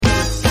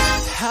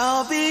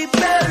I'll be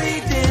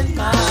buried in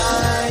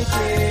my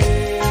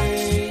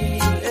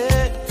grave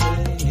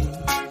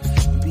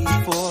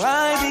before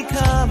I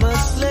become a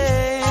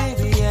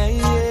slave. Yeah,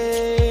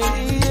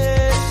 yeah,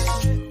 yeah.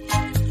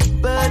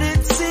 But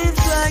it seems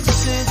like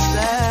since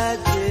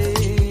that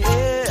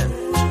day,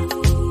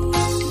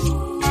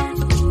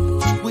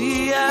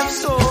 we have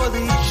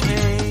sorely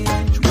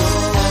changed.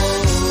 Whoa.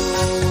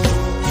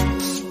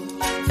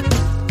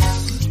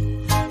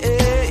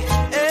 Hey,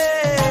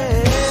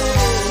 hey.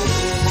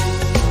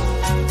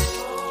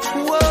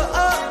 Whoa,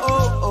 oh,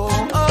 oh,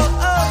 oh,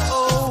 oh,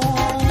 oh,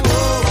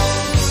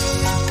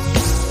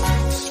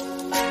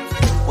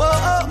 whoa,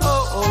 oh,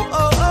 oh, oh,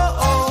 oh,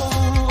 oh.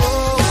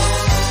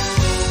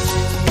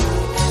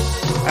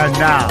 And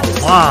now,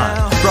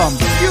 live from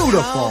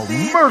beautiful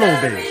Myrtle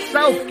Beach,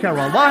 South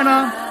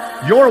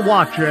Carolina, you're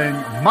watching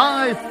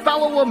My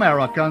Fellow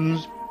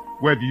Americans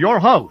with your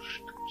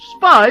host,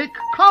 Spike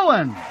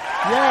Cohen.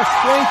 Yes,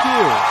 thank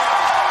you.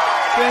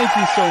 Thank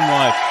you so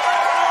much.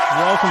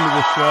 Welcome to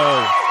the show.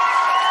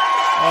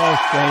 Oh,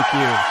 thank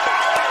you.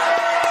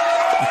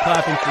 I'm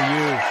clapping for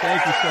you.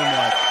 Thank you so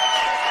much.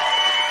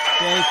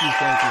 Thank you,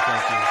 thank you,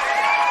 thank you.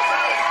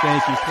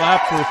 Thank you.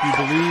 Clap for if you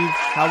believe.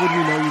 How would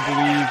we know you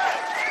believe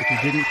if you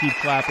didn't keep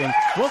clapping?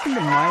 Welcome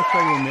to My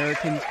Fellow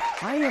Americans.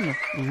 I am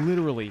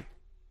literally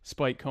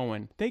Spike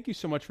Cohen. Thank you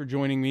so much for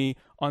joining me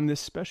on this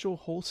special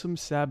Wholesome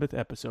Sabbath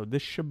episode,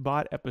 this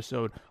Shabbat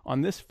episode,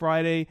 on this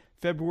Friday,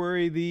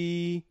 February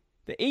the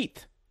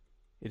 8th.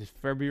 It is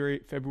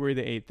February the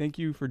 8th. Thank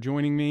you for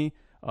joining me.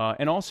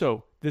 And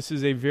also, this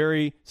is a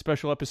very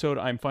special episode.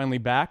 I'm finally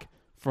back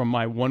from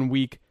my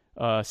 1-week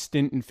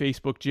stint in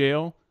Facebook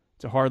jail.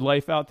 It's a hard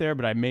life out there,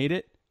 but I made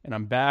it, and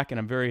I'm back, and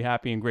I'm very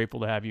happy and grateful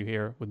to have you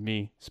here with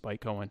me,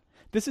 Spike Cohen.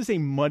 This is a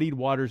Muddied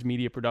Waters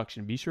Media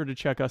production. Be sure to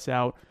check us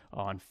out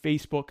on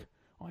Facebook,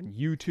 on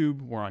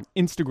YouTube. We're on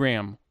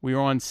Instagram. We are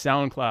on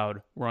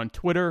SoundCloud. We're on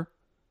Twitter.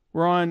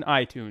 We're on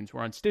iTunes.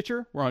 We're on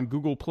Stitcher. We're on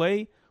Google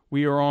Play.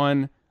 We are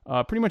on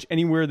pretty much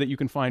anywhere that you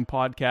can find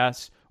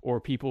podcasts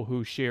or people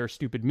who share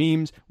stupid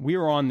memes. We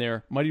are on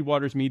there. Muddied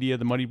Waters Media,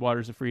 the Muddied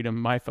Waters of Freedom,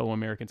 My Fellow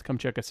Americans. Come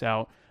check us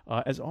out.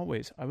 As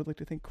always, I would like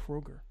to thank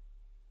Kroger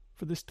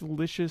for this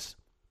delicious,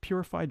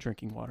 purified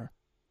drinking water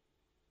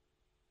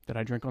that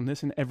I drink on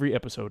this and every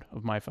episode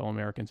of My Fellow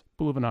Americans.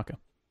 Bulavanaka.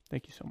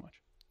 Thank you so much.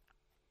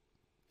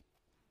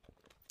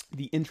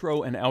 The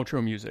intro and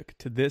outro music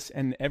to this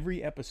and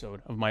every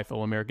episode of My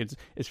Fellow Americans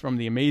is from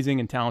the amazing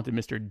and talented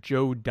Mr.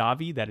 Joe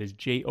Davi. That is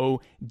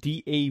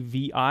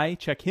Jodavi.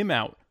 Check him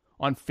out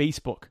on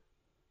Facebook,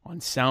 on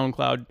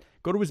SoundCloud.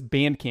 Go to his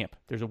Bandcamp.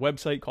 There's a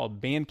website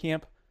called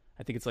Bandcamp.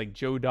 I think it's like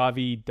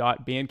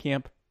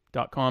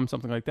jodavi.bandcamp.com,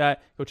 something like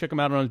that. Go check him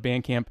out on his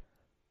Bandcamp.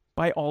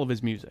 Buy all of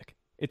his music.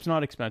 It's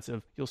not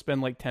expensive. You'll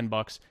spend like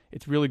 $10.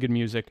 It's really good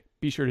music.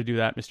 Be sure to do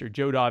that, Mr.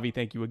 Joe Davi.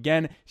 Thank you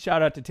again.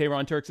 Shout out to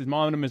Tehran Turks'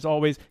 mom, as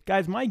always.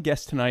 Guys, my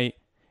guest tonight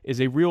is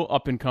a real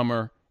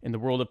up-and-comer in the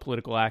world of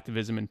political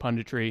activism and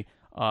punditry.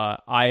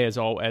 I, as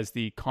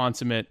the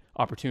consummate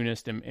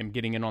opportunist, am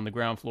getting in on the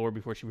ground floor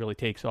before she really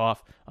takes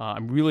off.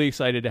 I'm really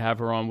excited to have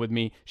her on with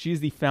me. She's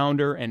the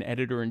founder and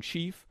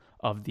editor-in-chief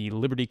of the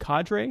Liberty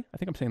Cadre. I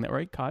think I'm saying that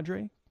right.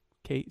 Cadre?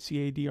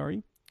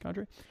 Cadre?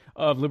 Cadre?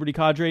 Of Liberty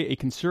Cadre, a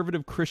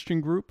conservative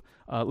Christian group.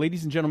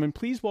 Ladies and gentlemen,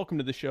 please welcome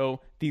to the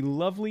show the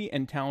lovely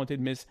and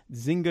talented Miss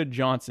Zinga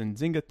Johnson.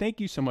 Zinga,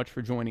 thank you so much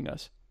for joining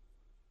us.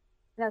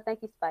 No,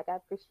 thank you, Spike. I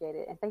appreciate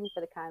it. And thank you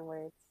for the kind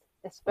words.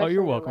 Especially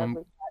you're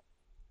welcome.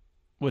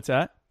 What's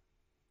that?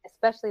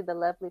 Especially the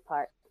lovely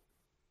part.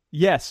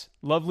 Yes,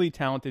 lovely,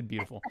 talented,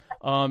 beautiful.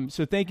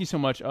 So thank you so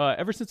much.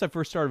 Ever since I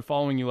first started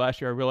following you last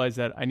year, I realized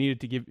that I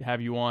needed to have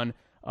you on.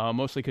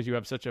 Mostly because you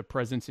have such a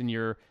presence in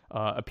your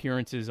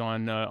appearances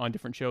on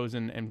different shows,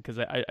 and because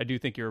I do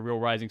think you're a real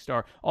rising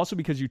star. Also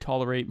because you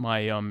tolerate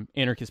my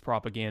anarchist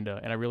propaganda,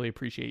 and I really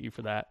appreciate you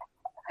for that.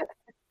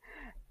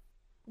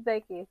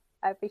 Thank you.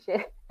 I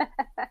appreciate it.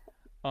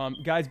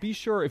 Guys, be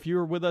sure, if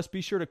you're with us,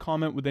 be sure to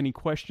comment with any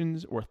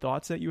questions or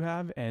thoughts that you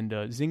have, and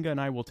Zinga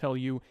and I will tell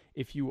you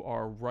if you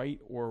are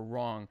right or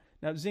wrong.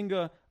 Now,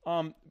 Zinga,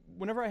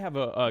 whenever I have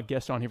a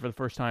guest on here for the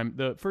first time,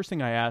 the first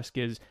thing I ask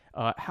is,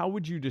 how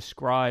would you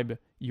describe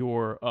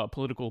your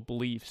political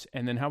beliefs,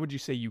 and then how would you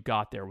say you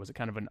got there? Was it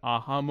kind of an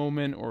aha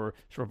moment or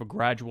sort of a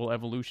gradual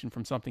evolution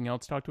from something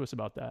else? Talk to us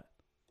about that.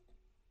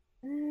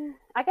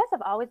 I guess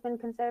I've always been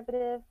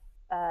conservative,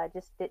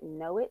 just didn't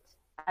know it.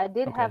 I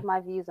did have my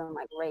views on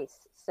like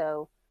race,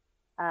 so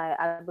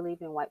I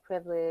believe in white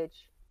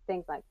privilege,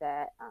 things like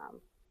that.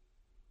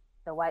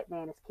 The white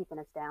man is keeping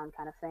us down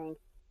kind of thing.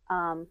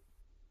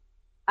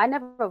 I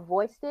never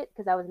voiced it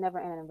because I was never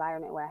in an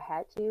environment where I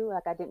had to.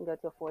 Like, I didn't go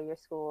to a 4-year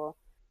school.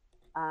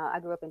 I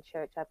grew up in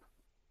church. I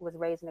was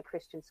raised in a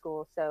Christian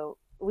school, so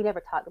we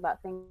never talked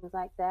about things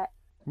like that.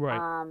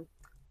 Right.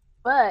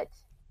 But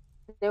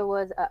there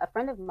was a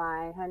friend of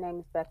mine. Her name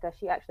is Becca.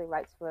 She actually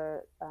writes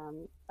for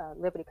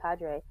Liberty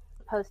Cadre.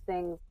 Post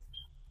things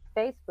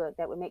Facebook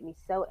that would make me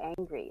so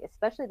angry,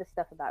 especially the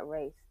stuff about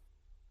race.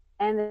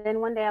 And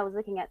then one day I was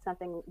looking at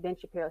something Ben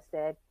Shapiro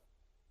said,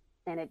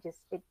 and it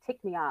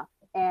ticked me off.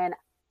 And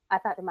I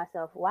thought to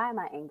myself, why am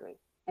I angry?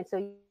 And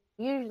so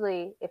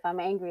usually, if I'm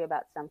angry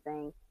about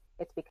something,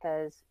 it's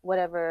because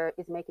whatever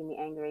is making me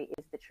angry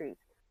is the truth.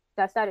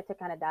 So I started to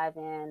kind of dive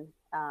in,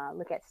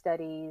 look at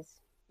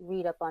studies,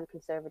 read up on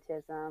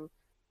conservatism,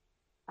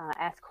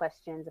 ask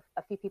questions.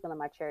 A few people in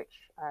my church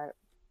are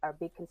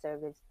big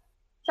conservatives.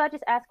 So I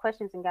just asked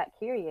questions and got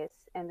curious,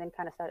 and then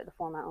kind of started to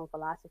form my own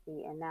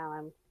philosophy. And now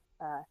I'm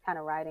kind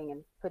of writing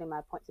and putting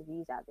my points of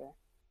views out there.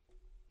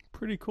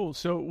 Pretty cool.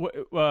 So,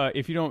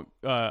 if you don't,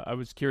 I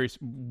was curious,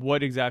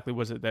 what exactly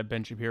was it that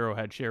Ben Shapiro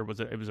had shared? Was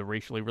it a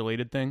racially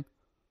related thing?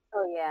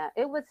 Oh yeah,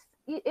 it was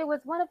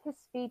one of his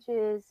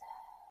speeches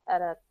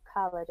at a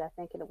college, I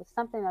think, and it was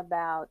something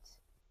about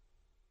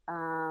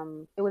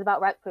it was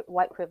about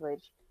white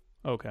privilege.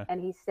 Okay. And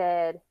he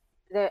said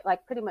there,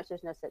 like, pretty much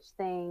there's no such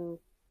thing.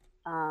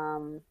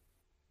 The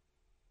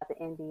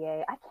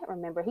NBA, I can't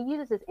remember. He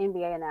uses this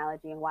NBA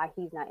analogy and why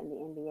he's not in the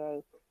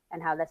NBA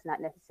and how that's not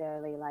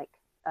necessarily like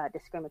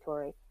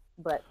discriminatory,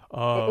 but it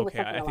was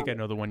okay. I think I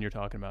know the one you're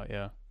talking about.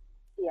 Yeah.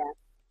 Yeah.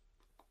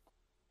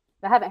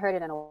 I haven't heard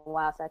it in a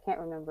while, so I can't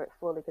remember it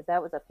fully because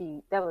that was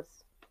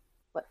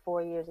what,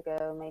 4 years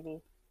ago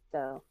maybe.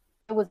 So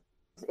it was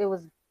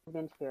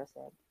Ben Shapiro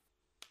said.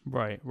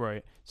 Right.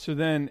 So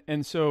then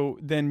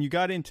you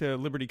got into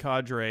Liberty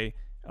Cadre.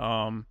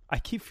 I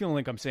keep feeling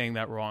like I'm saying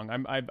that wrong.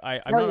 I'm not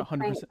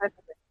 100%.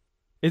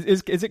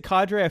 Is it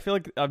cadre? I feel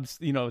like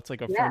it's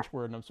like a French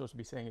word, and I'm supposed to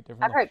be saying it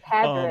differently. I've heard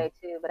cadre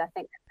too, but I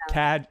think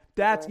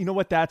that's you know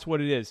what? That's what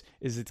it is.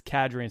 Is it's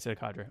cadre instead of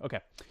cadre? Okay.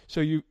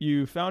 So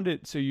you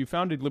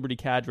founded Liberty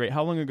Cadre.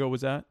 How long ago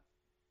was that?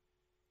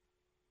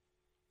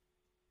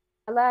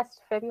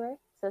 Last February.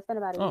 So it's been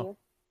about a year.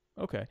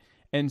 Okay.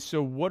 And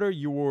so what are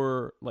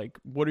your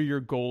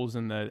goals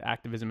in the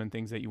activism and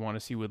things that you want to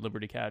see with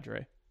Liberty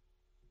Cadre?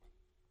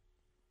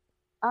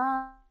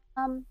 I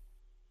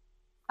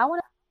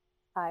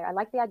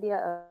like the idea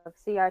of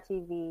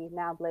CRTV,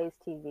 now Blaze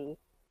TV,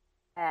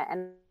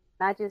 and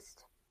I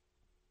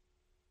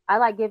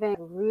like giving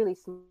really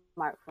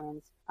smart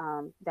friends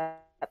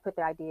that put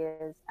their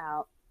ideas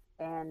out,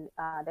 and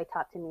they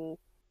talk to me,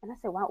 and I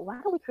say, why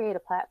don't we create a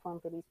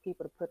platform for these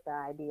people to put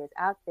their ideas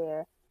out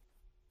there,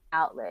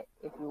 outlet,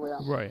 if you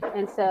will. Right.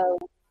 And so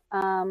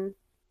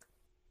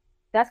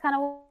that's kind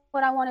of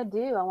what I want to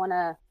do. I want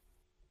to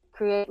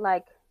create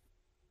like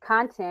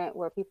content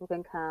where people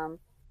can come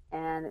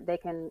and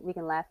we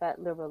can laugh at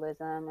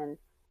liberalism, and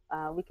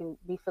we can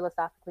be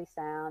philosophically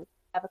sound,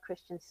 have a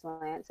Christian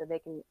slant, so they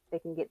can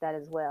get that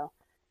as well.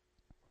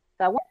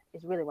 So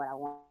is really what I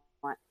want.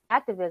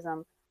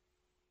 Activism,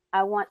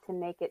 I want to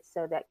make it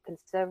so that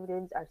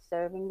conservatives are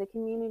serving the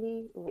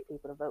community. We get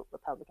people to vote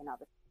Republican all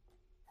the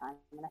time,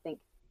 and I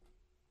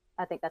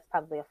think that's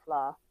probably a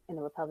flaw in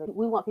the Republican.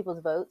 We want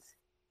people's votes,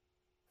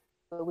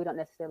 but we don't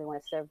necessarily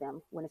want to serve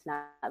them when it's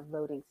not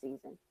voting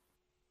season.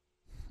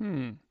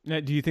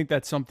 Now, do you think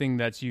that's something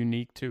that's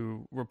unique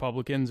to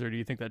Republicans, or do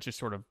you think that's just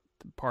sort of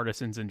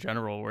partisans in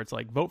general, where it's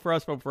like, vote for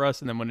us,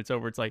 and then when it's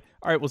over, it's like,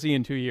 all right, we'll see you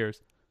in 2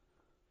 years?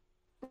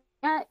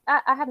 I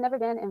have never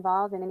been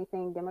involved in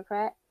anything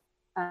Democrat,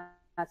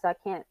 so I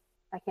can't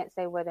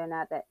say whether or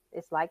not that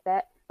it's like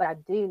that, but I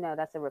do know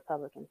that's a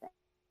Republican thing.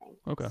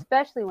 Okay.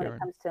 Especially when it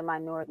comes to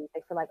minorities. They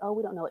feel like, oh,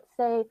 we don't know what to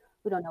say,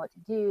 we don't know what to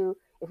do.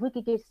 If we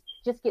could just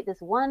get this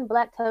one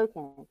black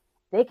token,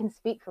 they can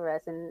speak for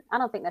us. And I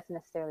don't think that's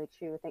necessarily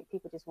true. I think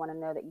people just want to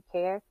know that you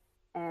care.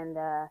 And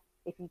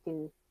if you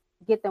can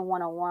get them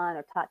one-on-one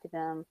or talk to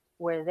them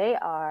where they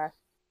are,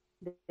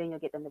 then you'll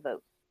get them to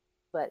vote.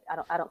 But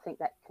I don't think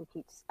that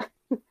competes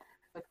with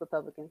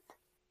Republicans.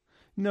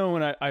 No,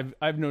 and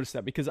I've noticed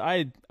that because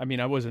I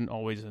wasn't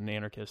always an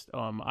anarchist.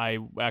 I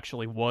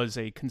actually was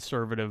a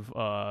conservative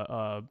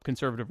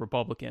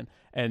Republican,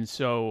 and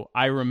so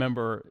I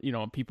remember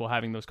people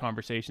having those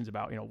conversations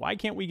about why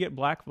can't we get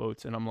black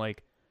votes, and I'm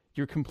like,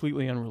 you're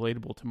completely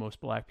unrelatable to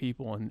most black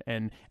people,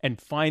 and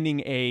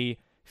finding a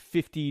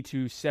 50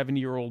 to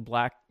 70-year-old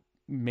black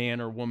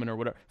man or woman or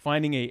whatever,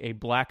 finding a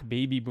black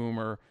baby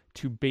boomer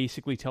to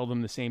basically tell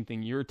them the same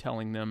thing you're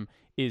telling them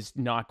is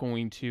not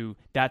going to,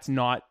 that's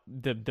not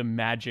the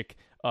magic,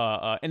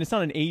 and it's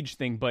not an age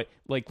thing, but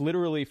like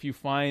literally if you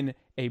find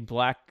a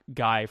black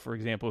guy, for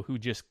example, who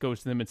just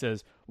goes to them and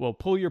says, well,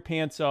 pull your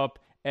pants up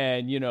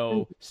and,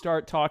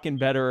 start talking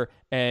better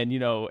and,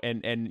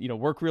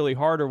 work really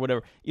hard or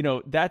whatever,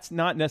 that's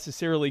not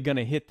necessarily going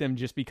to hit them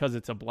just because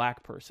it's a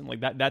black person.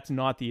 Like that's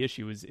not the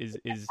issue is,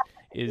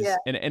 yeah.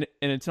 and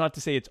it's not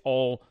to say it's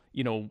all,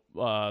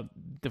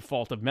 the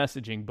fault of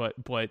messaging, but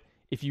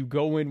if you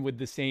go in with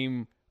the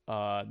same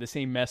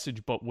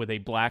message, but with a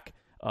black,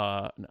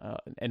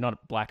 and not a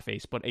black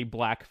face, but a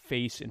black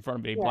face in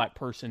front of a black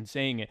person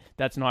saying it,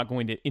 that's not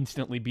going to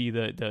instantly be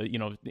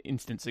the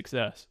instant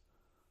success.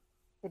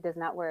 It does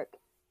not work.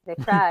 They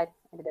tried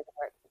and it doesn't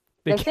work.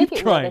 They keep think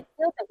it trying. will. They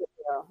still think it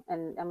will.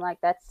 And I'm like,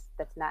 that's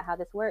not how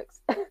this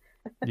works.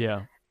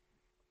 Yeah.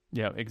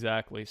 Yeah,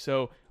 exactly.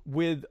 So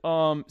with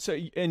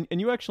and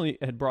you actually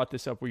had brought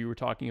this up where you were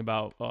talking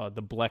about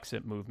the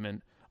Blexit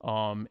movement.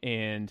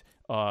 and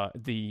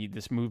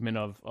this movement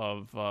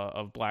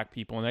of black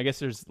people, and I guess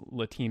there's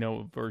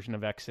Latino version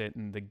of Exit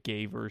and the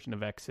gay version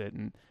of Exit,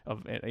 and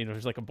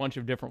there's like a bunch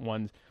of different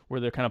ones where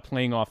they're kind of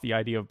playing off the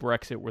idea of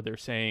Brexit, where they're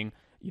saying,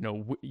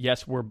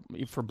 yes, we're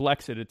for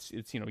Blexit, it's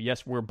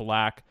yes, we're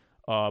black,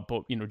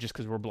 but just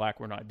because we're black,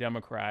 we're not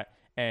Democrat.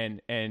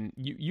 And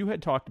you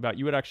had talked about,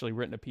 you had actually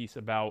written a piece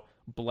about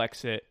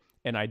Blexit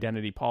and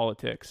identity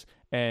politics,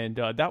 and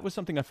that was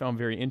something I found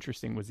very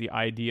interesting, was the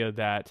idea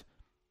that,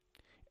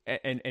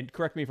 and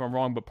correct me if I'm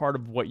wrong, but part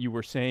of what you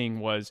were saying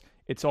was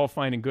it's all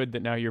fine and good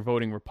that now you're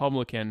voting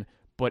Republican,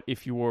 but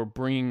if you're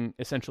bringing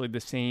essentially the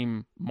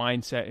same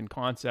mindset and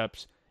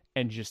concepts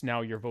and just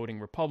now you're voting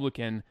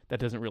Republican, that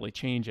doesn't really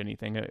change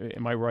anything.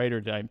 Am I right,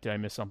 or did I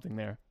miss something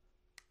there?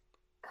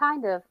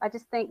 Kind of. I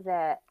just think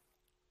that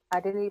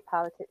identity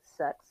politics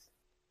sucks.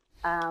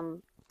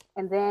 And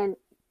then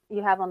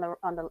you have on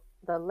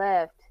the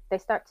left, they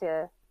start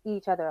to eat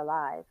each other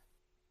alive.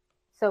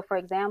 So, for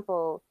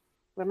example,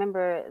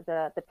 remember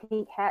the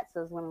pink hats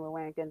those women were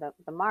wearing during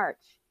the march?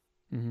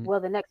 Mm-hmm.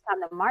 Well, the next time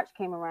the march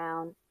came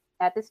around,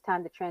 at this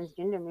time the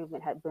transgender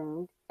movement had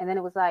boomed, and then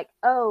it was like,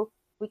 oh,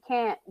 we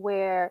can't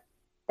wear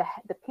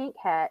the pink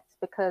hats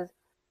because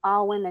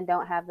all women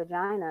don't have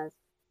vaginas,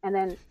 and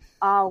then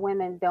all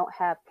women don't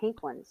have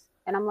pink ones.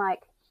 And I'm like,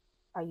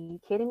 are you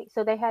kidding me?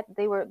 So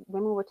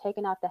women were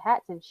taking off the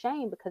hats in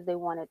shame because they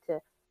wanted to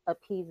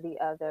appease the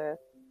other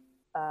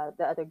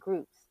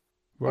groups.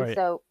 Right. And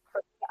so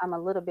I'm a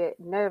little bit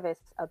nervous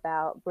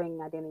about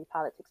bringing identity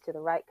politics to the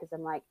right, because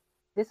I'm like,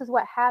 this is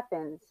what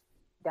happens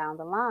down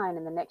the line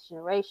in the next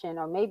generation,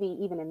 or maybe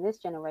even in this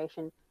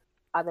generation.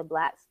 Are the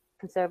black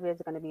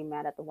conservatives going to be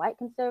mad at the white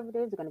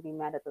conservatives? Are going to be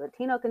mad at the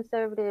Latino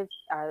conservatives?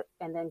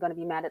 And then going to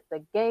be mad at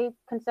the gay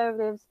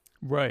conservatives?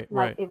 Right,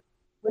 like, if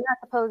we're not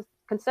supposed,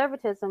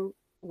 conservatism,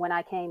 when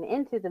I came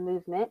into the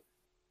movement,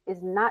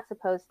 is not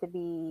supposed to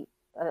be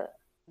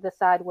the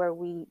side where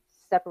we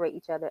separate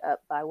each other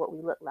up by what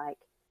we look like.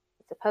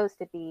 It's supposed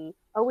to be,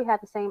 oh, we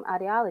have the same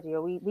ideology,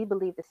 or we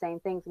believe the same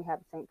things, we have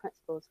the same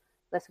principles,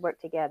 let's work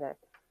together.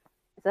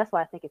 So that's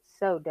why I think it's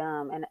so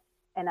dumb.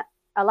 And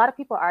a lot of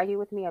people argue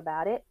with me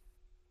about it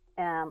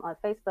on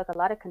Facebook, a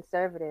lot of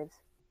conservatives,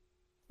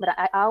 but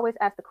I always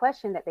ask the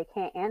question that they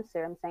can't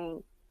answer. I'm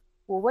saying,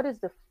 well, what is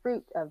the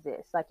fruit of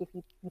this? Like, if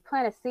you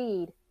plant a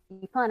seed,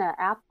 you plant an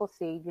apple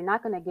seed, you're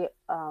not going to get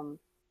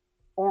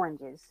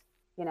oranges.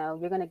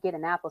 You're going to get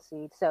an apple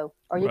seed. So,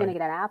 or you're going to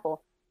get an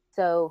apple.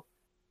 So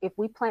if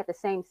we plant the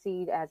same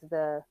seed as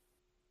the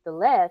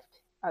left,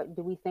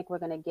 do we think we're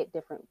going to get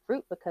different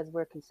fruit because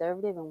we're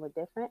conservative and we're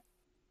different?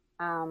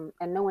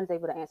 And no one's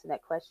able to answer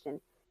that question.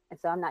 And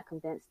so I'm not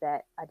convinced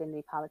that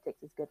identity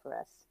politics is good for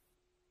us.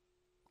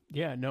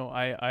 Yeah, no,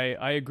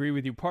 I agree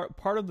with you.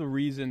 Part of the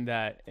reason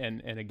that,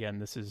 and again,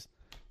 this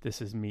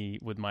is me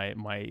with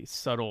my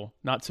subtle,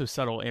 not so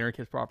subtle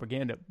anarchist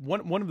propaganda.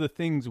 One of the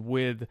things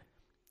with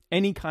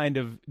any kind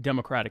of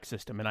democratic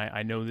system, and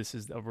I know this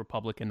is a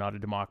republic and not a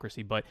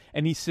democracy, but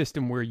any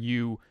system where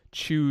you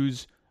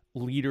choose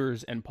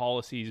leaders and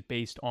policies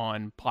based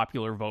on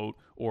popular vote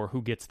or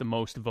who gets the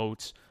most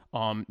votes,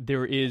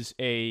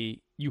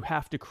 you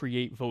have to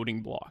create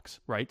voting blocks,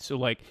 right? So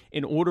like,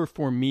 in order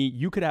for me,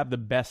 you could have the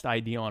best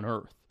idea on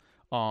earth,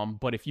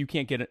 but if you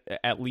can't get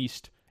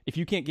if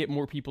you can't get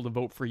more people to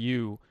vote for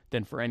you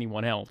than for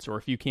anyone else, or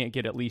if you can't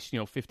get at least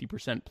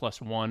 50%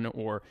 plus one,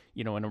 or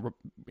in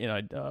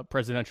a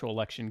presidential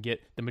election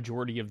get the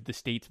majority of the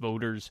state's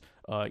voters,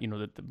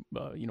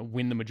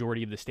 win the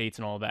majority of the states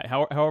and all of that.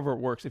 However it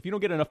works, if you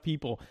don't get enough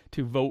people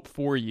to vote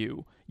for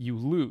you, you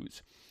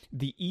lose.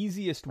 The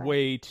easiest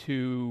way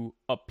to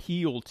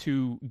appeal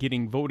to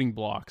getting voting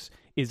blocks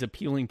is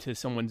appealing to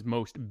someone's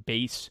most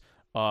base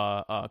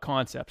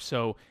concept.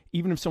 So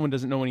even if someone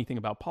doesn't know anything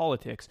about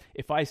politics,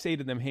 if I say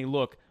to them, hey,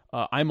 look,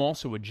 I'm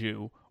also a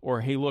Jew, or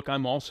hey, look,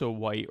 I'm also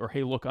white, or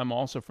hey, look, I'm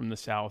also from the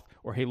South,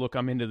 or hey, look,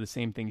 I'm into the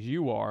same things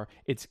you are,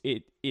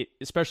 it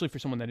especially for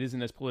someone that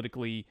isn't as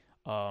politically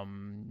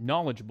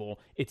knowledgeable,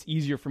 it's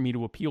easier for me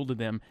to appeal to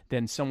them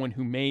than someone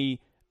who may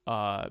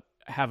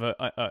have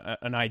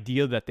an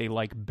idea that they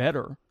like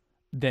better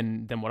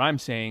than what I'm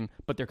saying,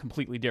 but they're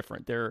completely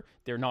different. They're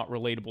not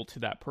relatable to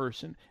that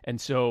person.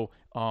 And so,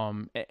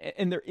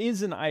 and there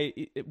is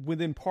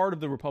within part of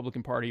the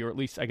Republican Party, or at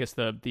least I guess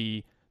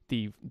the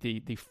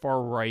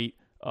far right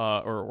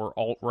or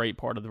alt-right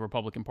part of the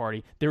Republican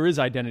Party, there is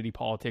identity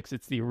politics.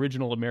 It's the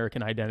original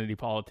American identity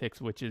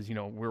politics, which is,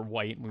 we're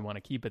white and we want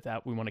to keep it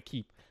that. We want to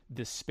keep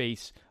this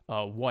space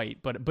white.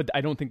 But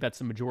I don't think that's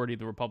the majority of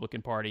the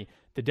Republican Party.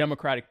 The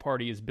Democratic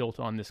Party is built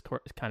on this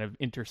kind of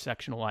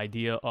intersectional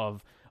idea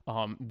of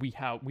we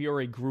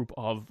are a group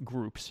of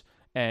groups,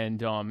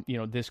 and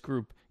this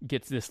group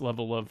gets this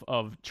level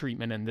of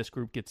treatment, and this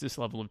group gets this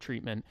level of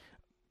treatment.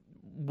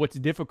 What's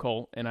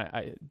difficult, and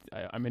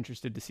I'm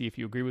interested to see if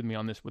you agree with me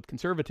on this, with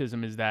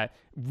conservatism, is that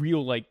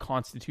real, like,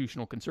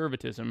 constitutional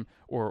conservatism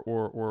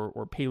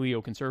or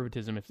paleo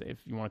conservatism, if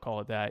you want to call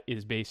it that,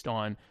 is based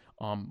on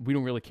we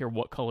don't really care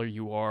what color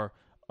you are.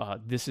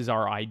 This is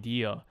our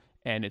idea,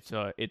 and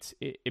it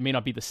may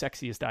not be the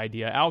sexiest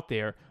idea out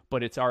there,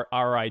 but it's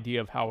our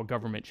idea of how a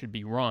government should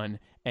be run,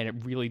 and it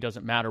really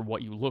doesn't matter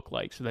what you look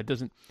like. So that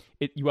doesn't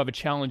you have a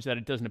challenge that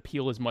it doesn't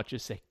appeal as much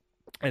as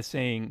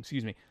saying,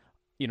 excuse me,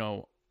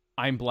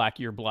 I'm black,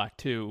 you're black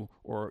too,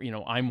 or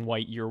I'm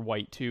white, you're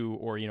white too,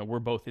 or we're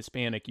both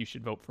Hispanic, you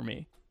should vote for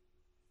me.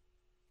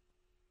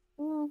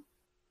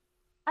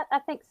 I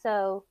think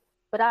so,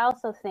 but I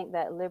also think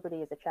that liberty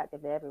is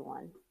attractive to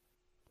everyone.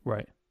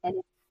 Right. And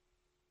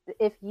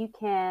if you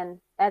can,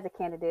 as a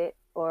candidate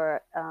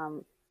or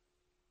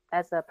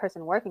as a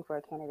person working for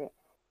a candidate,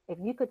 if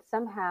you could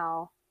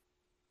somehow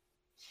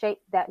shape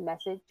that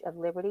message of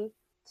liberty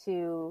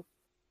to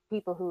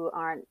people who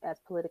aren't as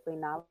politically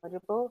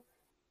knowledgeable,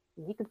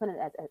 you can put it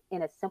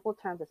in as simple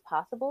terms as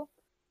possible.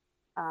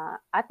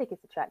 I think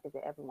it's attractive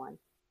to everyone.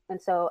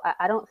 And so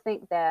I don't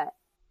think that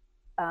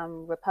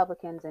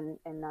Republicans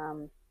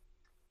and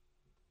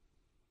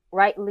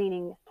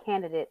right-leaning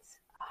candidates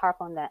harp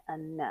on that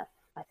enough.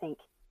 I think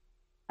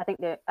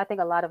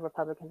a lot of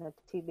Republicans are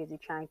too busy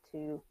trying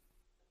to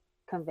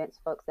convince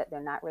folks that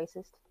they're not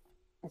racist,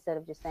 instead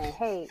of just saying,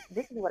 "Hey,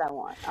 this is what I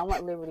want. I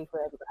want liberty for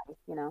everybody,"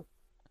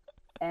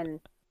 And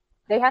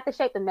they have to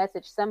shape the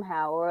message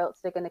somehow, or else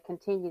they're going to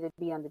continue to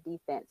be on the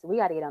defense. We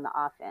got to get on the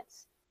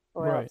offense,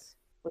 or else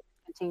we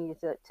continue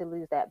to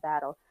lose that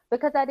battle.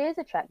 Because that is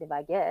attractive,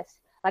 I guess.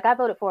 Like, I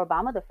voted for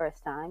Obama the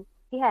first time.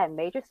 He had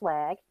major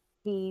swag.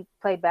 He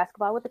played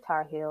basketball with the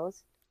Tar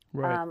Heels.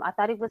 Right. I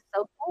thought he was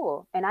so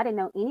cool, and I didn't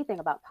know anything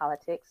about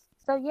politics.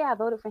 So yeah, I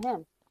voted for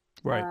him.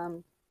 Right.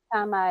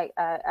 Time I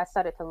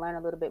started to learn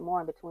a little bit more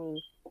in between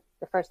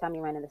the first time he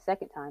ran and the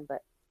second time,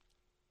 but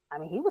I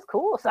mean, he was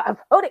cool, so I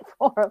voted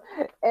for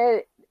him.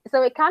 And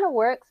so it kind of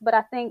works, but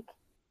I think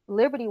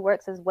liberty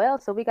works as well.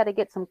 So we got to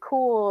get some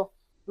cool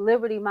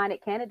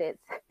liberty-minded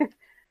candidates,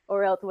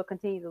 or else we'll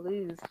continue to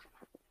lose.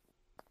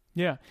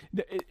 Yeah,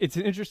 it's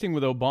interesting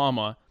with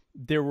Obama.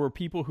 There were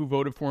people who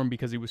voted for him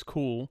because he was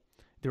cool.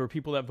 There were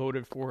people that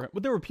voted for him. Well,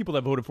 there were people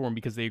that voted for him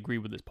because they agreed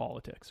with his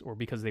politics, or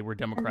because they were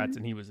Democrats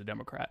and he was a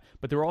Democrat.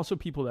 But there were also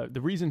people that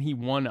the reason he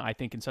won, I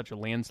think, in such a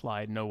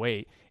landslide in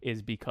 2008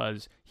 is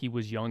because he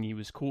was young, he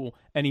was cool,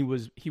 and he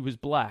was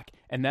black,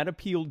 and that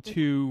appealed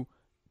to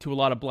a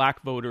lot of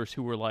black voters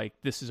who were like,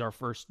 this is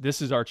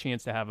our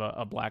chance to have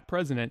a black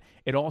president.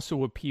 It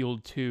also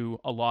appealed to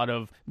a lot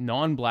of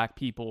non-black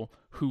people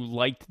who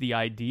liked the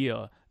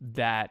idea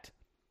that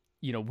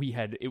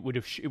it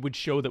would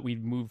show that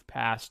we'd moved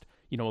past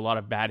a lot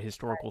of bad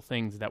historical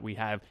things, that we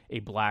have a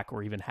black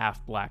or even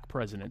half black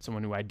president,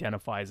 someone who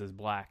identifies as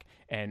black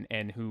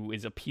and who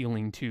is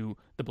appealing to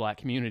the black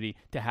community,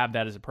 to have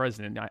that as a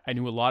president. I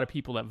knew a lot of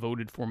people that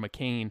voted for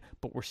McCain,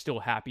 but were still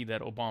happy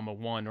that Obama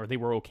won, or they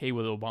were okay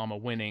with Obama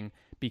winning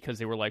because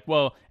they were like,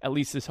 well, at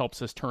least this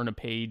helps us turn a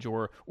page,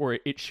 or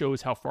it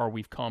shows how far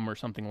we've come, or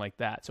something like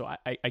that. So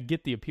I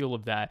get the appeal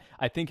of that.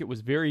 I think it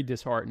was very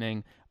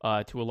disheartening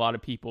to a lot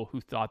of people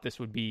who thought this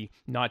would be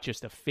not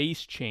just a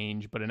face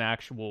change, but an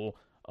actual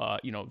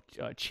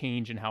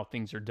change in how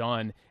things are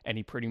done. And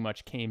he pretty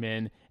much came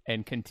in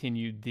and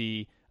continued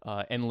the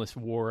endless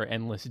war,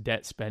 endless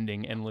debt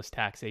spending, endless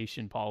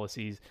taxation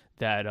policies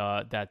that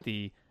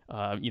the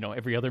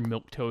every other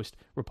milquetoast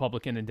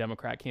Republican and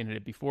Democrat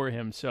candidate before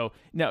him. So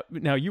now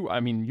you're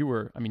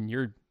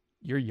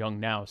young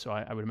now, so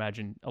I would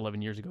imagine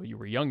 11 years ago you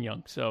were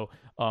young. So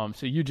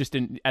you just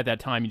didn't, at that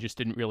time, you just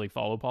didn't really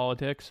follow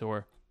politics,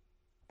 or?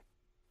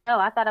 No,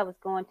 I thought I was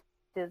going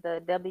to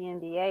the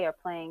WNBA or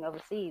playing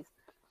overseas.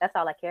 That's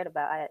all I cared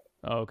about.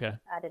 Okay.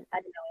 I didn't know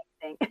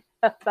anything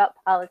about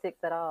politics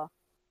at all.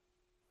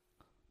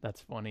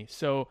 That's funny.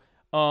 So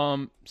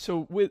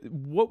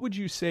what would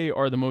you say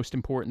are the most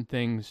important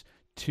things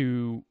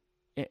to,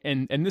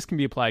 and this can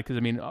be applied, because I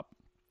mean,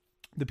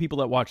 the people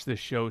that watch this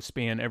show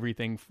span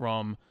everything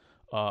from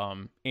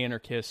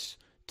anarchists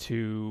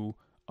to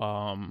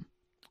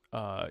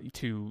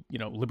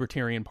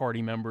Libertarian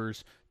Party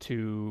members,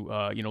 to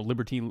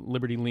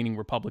liberty leaning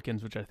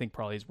Republicans, which I think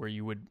probably is where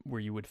you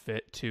would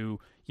fit, to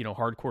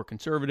hardcore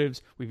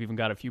conservatives. We've even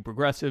got a few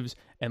progressives,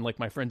 and like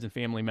my friends and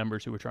family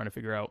members who are trying to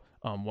figure out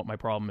what my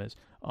problem is.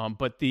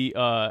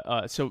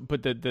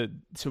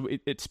 So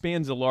it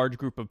spans a large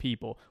group of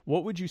people.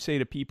 What would you say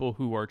to people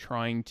who are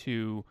trying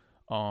to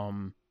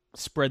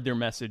spread their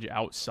message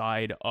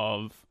outside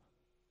of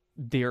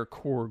their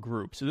core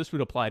group? So this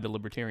would apply to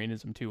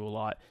libertarianism too a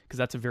lot, because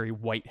that's a very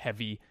white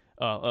heavy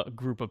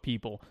group of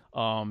people.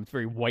 It's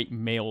very white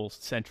male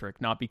centric,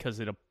 not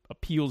because it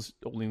appeals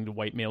only to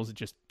white males.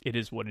 It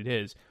is what it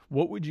is.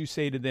 What would you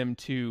say to them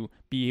to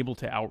be able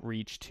to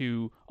outreach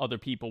to other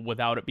people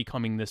without it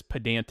becoming this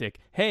pedantic,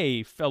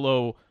 hey,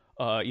 fellow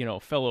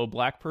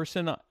black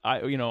person,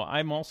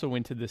 I'm also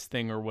into this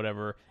thing or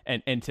whatever,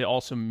 and to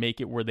also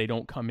make it where they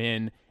don't come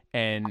in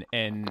and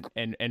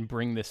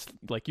bring this,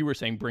 like you were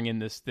saying, bring in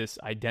this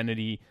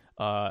identity.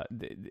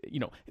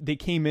 They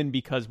came in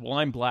because, well,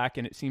 I'm black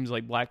and it seems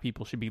like black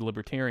people should be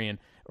libertarian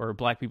or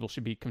black people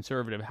should be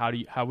conservative.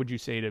 How would you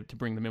say to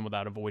bring them in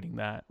without avoiding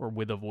that, or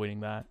with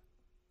avoiding that?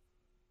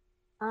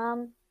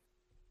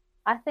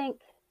 I think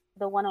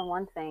the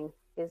one-on-one thing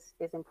is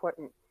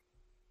important.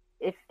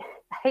 If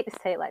I hate to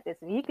say it like this,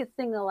 if you could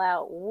single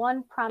out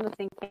one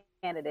promising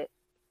candidate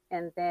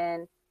and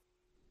then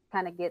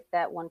kind of get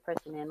that one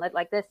person in, like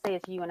let's say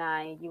it's you and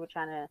I, and you were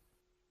trying to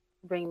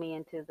bring me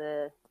into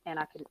the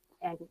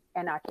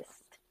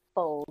anarchist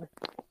fold.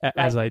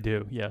 As I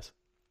do, yes.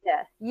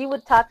 Yeah, you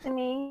would talk to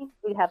me.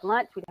 We'd have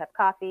lunch. We'd have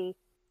coffee.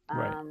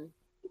 Right.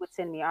 You would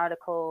send me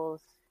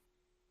articles.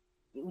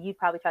 You'd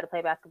probably try to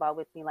play basketball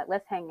with me. Like,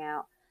 let's hang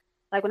out.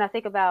 Like, when I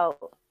think about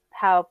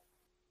how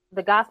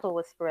the gospel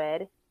was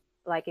spread,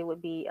 like it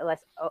would be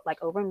less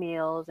like over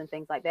meals and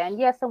things like that. And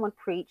yes, someone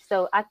preached.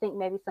 So I think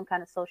maybe some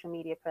kind of social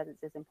media presence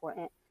is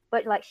important.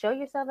 But like, show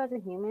yourself as a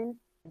human.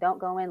 Don't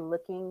go in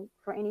looking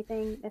for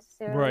anything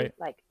necessarily. Right.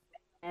 Like,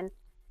 and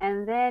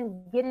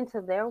then get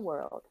into their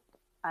world,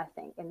 I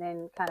think, and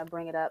then kind of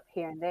bring it up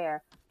here and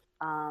there.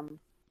 I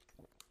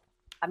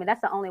mean,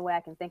 that's the only way I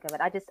can think of it.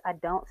 I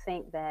don't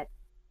think that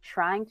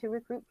trying to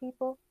recruit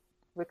people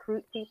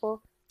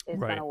is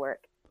Right. going to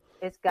work.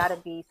 It's got to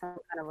be some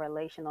kind of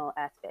relational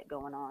aspect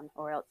going on,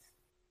 or else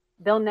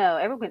they'll know.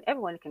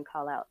 Everyone can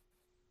call out,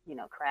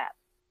 crap,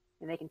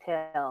 and they can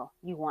tell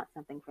you want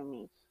something from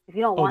me. If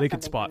you don't want, they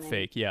could something spot from me,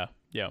 fake. Yeah.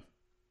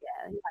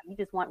 you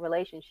just want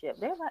relationship.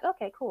 They're like,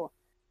 okay, cool.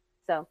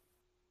 So,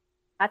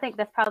 I think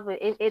that's probably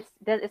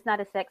it's not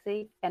as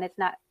sexy and it's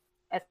not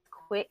as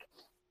quick.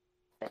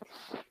 But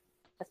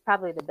that's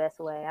probably the best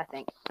way, I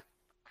think.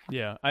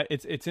 Yeah,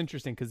 it's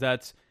interesting because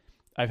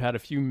I've had a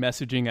few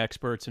messaging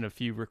experts and a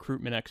few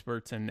recruitment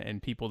experts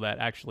and people that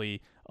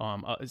actually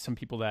some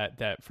people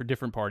that for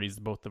different parties,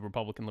 both the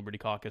Republican Liberty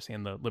Caucus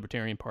and the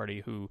Libertarian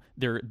Party, who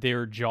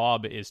their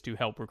job is to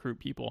help recruit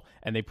people,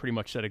 and they pretty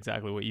much said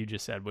exactly what you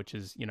just said, which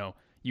is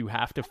you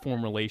have to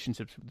form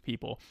relationships with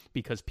people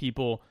because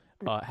people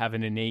have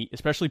an innate,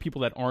 especially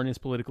people that aren't as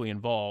politically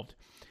involved,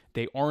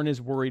 they aren't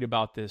as worried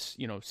about this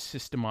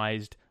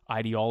systemized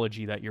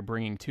ideology that you're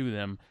bringing to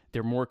them.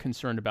 They're more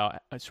concerned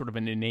about a sort of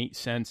an innate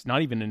sense,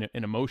 not even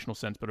an emotional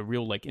sense, but a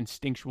real like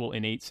instinctual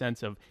innate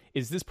sense of,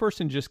 is this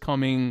person just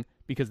coming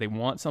because they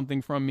want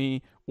something from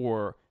me,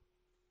 or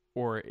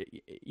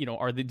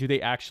do they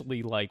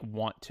actually like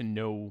want to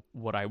know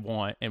what I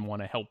want and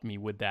want to help me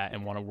with that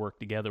and want to work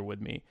together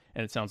with me?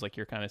 And it sounds like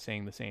you're kind of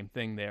saying the same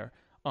thing there.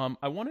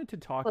 I wanted to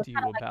talk to you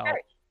about.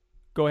 Like,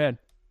 go ahead.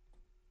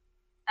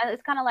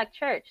 It's kind of like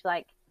church.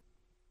 Like,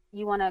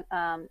 you want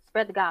to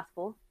spread the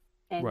gospel,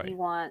 and right. You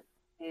want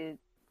to,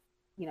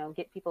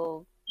 get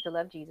people to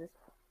love Jesus.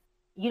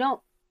 You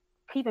don't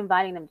keep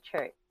inviting them to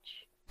church,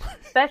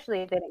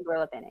 especially if they didn't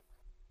grow up in it.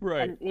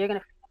 Right. And you're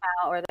gonna freak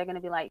out, or they're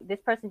gonna be like, this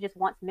person just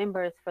wants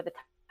members for the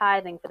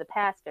tithing for the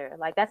pastor.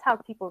 Like, that's how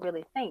people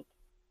really think.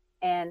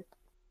 And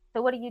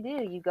so what do?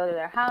 You go to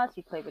their house,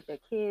 you play with their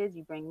kids,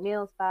 you bring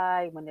meals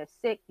by. When they're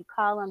sick, you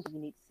call them. Do you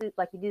need soup?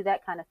 Like, you do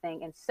that kind of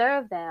thing and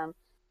serve them,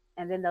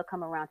 and then they'll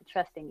come around to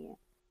trusting you.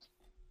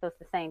 So it's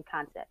the same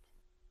concept.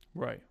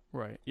 Right.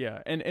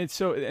 Yeah. And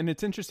it's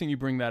interesting you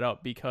bring that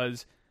up,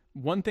 because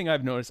one thing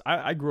I've noticed,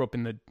 I grew up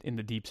in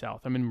the deep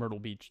South. I'm in Myrtle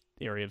Beach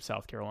area of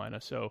South Carolina.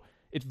 So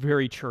it's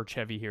very church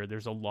heavy here.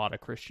 There's a lot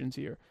of Christians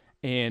here.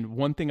 And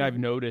one thing I've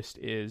noticed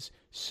is,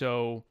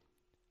 so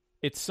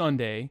it's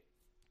Sunday,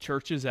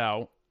 church is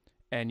out,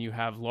 and you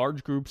have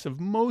large groups of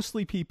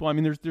mostly people. I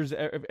mean, there's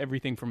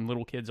everything from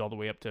little kids all the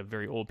way up to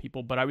very old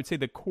people. But I would say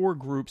the core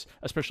groups,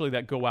 especially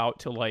that go out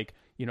to like,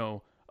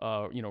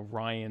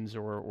 Ryan's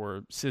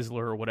or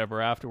Sizzler or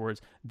whatever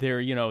afterwards,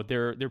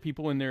 they're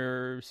people in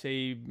their,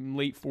 say,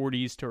 late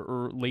 40s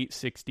to late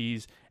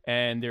 60s,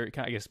 and they're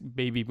kind of, I guess,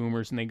 baby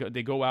boomers, and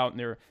they go out and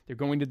they're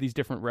going to these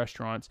different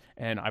restaurants.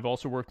 And I've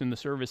also worked in the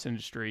service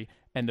industry,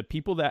 and the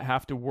people that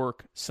have to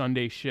work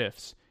Sunday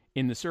shifts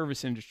in the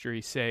service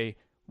industry say,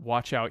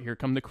 watch out, here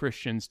come the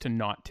Christians to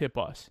not tip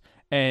us.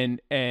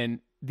 And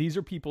these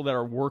are people that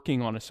are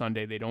working on a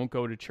Sunday. They don't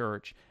go to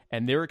church.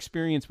 And their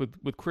experience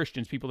with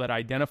Christians, people that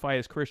identify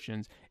as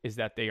Christians, is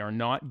that they are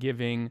not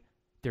giving,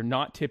 they're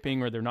not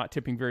tipping, or they're not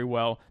tipping very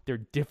well. They're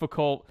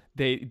difficult.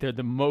 They're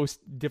the most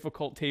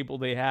difficult table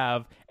they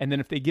have. And then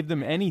if they give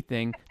them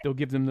anything, they'll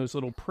give them those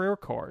little prayer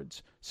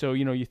cards. So,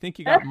 you think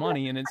you got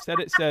money, and instead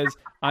it says,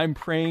 I'm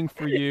praying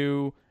for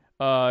you.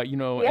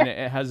 And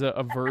it has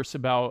a verse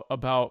about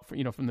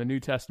from the New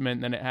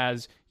Testament, and then it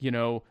has,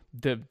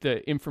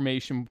 the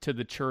information to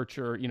the church,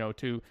 or,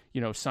 to,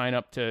 sign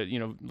up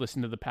to,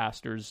 listen to the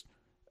pastor's,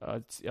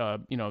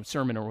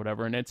 sermon or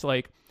whatever. And it's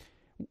like,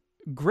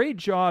 great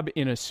job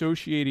in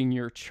associating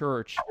your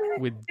church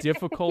with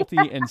difficulty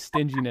and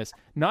stinginess,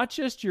 not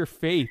just your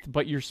faith,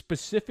 but your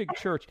specific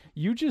church.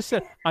 You just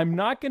said, I'm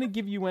not going to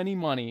give you any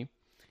money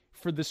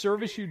for the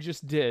service you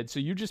just did. So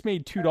you just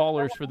made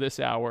 $2 for this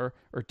hour,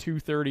 or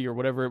 $2.30 or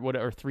whatever,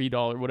 or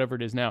 $3, whatever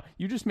it is now.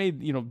 You just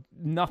made,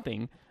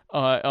 nothing.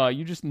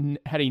 You just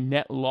had a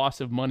net loss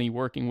of money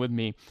working with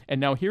me.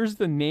 And now here's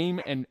the name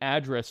and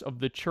address of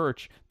the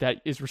church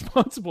that is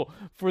responsible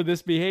for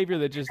this behavior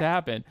that just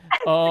happened.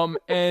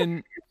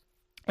 And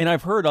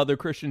I've heard other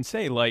Christians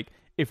say, like,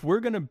 if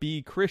we're going to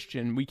be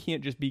Christian, we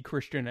can't just be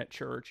Christian at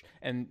church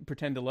and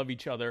pretend to love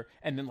each other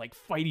and then like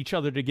fight each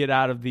other to get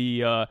out of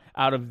the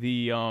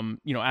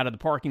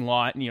parking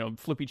lot and,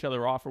 flip each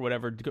other off or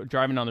whatever,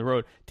 driving down the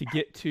road to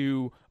get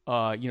to,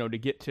 to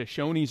get to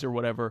Shoney's or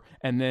whatever,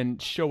 and then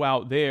show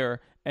out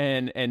there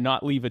and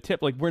not leave a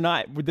tip. Like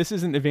this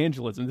isn't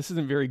evangelism. This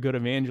isn't very good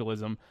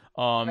evangelism.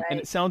 Right. And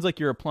it sounds like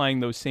you're applying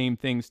those same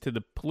things to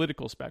the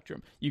political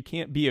spectrum. You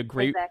can't be a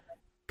great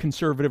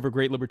conservative or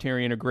great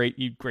libertarian or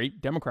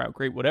great Democrat,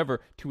 great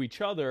whatever to each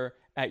other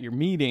at your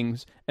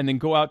meetings and then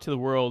go out to the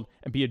world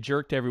and be a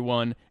jerk to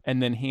everyone and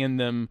then hand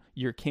them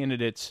your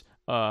candidates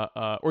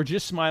or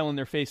just smile in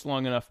their face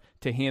long enough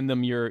to hand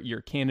them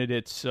your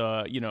candidates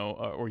or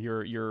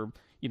your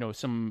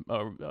some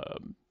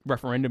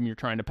referendum you're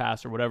trying to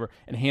pass or whatever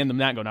and hand them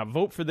that and go, now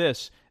vote for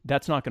this.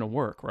 That's not going to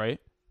work,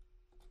 right?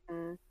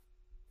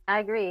 I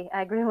agree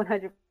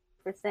 100%.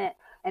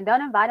 And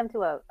don't invite them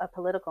to a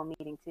political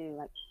meeting too.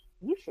 Like,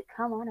 you should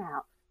come on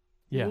out.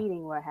 Yeah.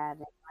 Meeting we're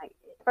having. Like,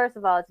 first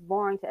of all, it's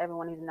boring to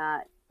everyone who's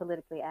not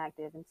politically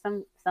active, and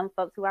some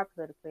folks who are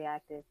politically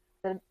active,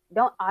 so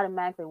don't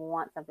automatically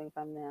want something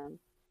from them.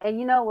 And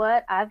you know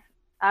what?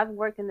 I've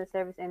worked in the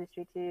service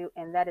industry too,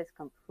 and that is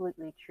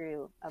completely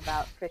true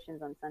about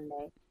Christians on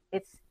Sunday.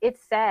 It's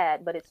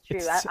sad, but it's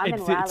true. I'm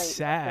in Raleigh. It's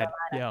sad.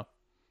 Yeah.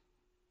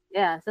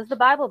 So it's the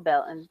Bible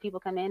Belt, and people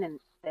come in and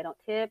they don't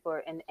tip,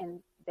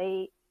 and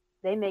they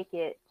make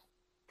it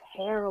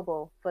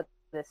terrible for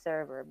the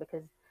server,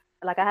 because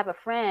like I have a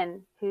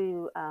friend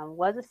who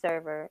was a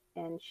server,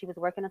 and she was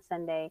working on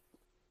Sunday,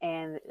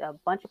 and a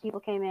bunch of people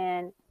came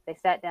in, they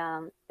sat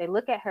down, they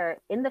look at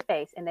her in the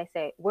face and they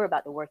say, "We're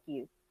about to work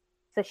you."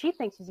 So she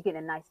thinks she's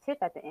getting a nice tip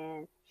at the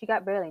end. She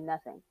got barely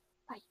nothing.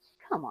 Like,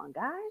 come on,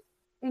 guys.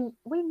 And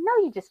we know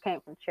you just came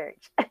from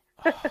church. Oh,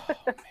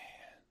 man.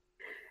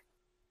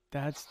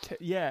 That's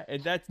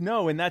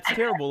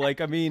terrible. Like,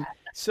 I mean,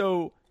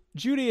 so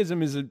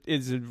Judaism is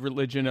a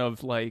religion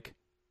of like,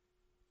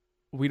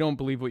 we don't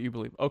believe what you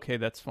believe. Okay,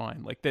 that's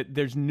fine. Like that,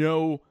 there's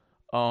no,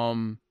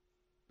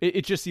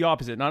 it's just the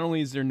opposite. Not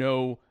only is there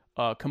no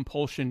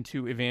compulsion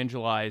to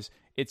evangelize,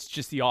 it's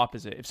just the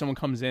opposite. If someone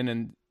comes in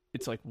and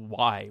it's like,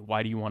 why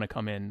do you want to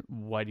come in?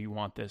 Why do you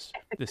want this?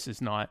 This is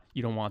not,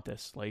 you don't want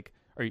this. Like,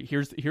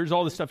 here's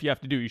all the stuff you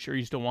have to do. You sure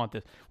you still want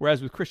this?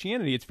 Whereas with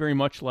Christianity, it's very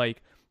much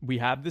like, we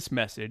have this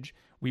message.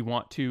 We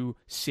want to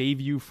save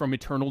you from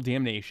eternal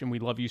damnation. We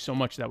love you so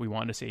much that we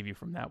want to save you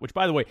from that. Which,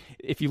 by the way,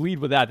 if you lead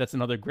with that, that's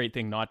another great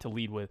thing not to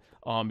lead with,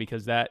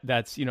 because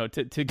that's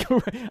to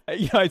go.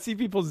 I see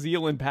people's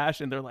zeal and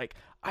passion. They're like,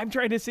 I'm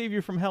trying to save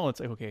you from hell. It's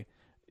like, okay,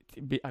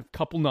 a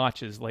couple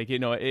notches. Like,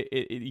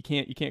 you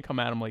can't come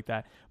at them like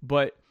that.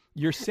 But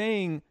you're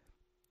saying,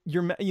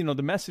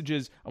 the message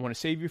is, I want to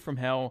save you from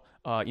hell.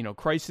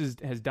 Christ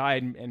has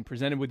died and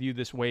presented with you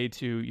this way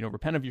to,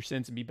 repent of your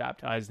sins and be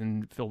baptized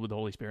and filled with the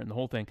Holy Spirit and the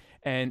whole thing.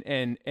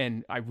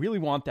 And I really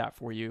want that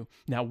for you.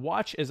 Now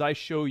watch as I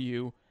show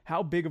you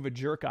how big of a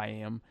jerk I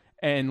am,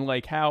 and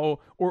like how,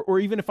 or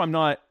even if I'm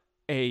not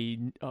a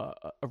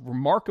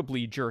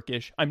remarkably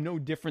jerkish, I'm no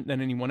different than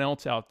anyone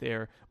else out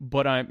there,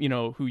 but I'm,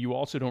 who you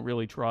also don't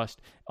really trust.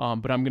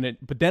 But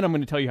then I'm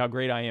going to tell you how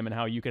great I am and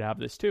how you could have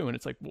this too. And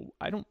it's like, well,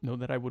 I don't know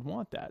that I would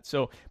want that.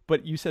 So,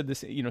 but you said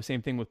this,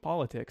 same thing with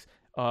politics.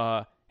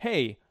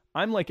 Hey,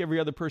 I'm like every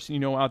other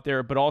person out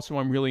there, but also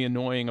I'm really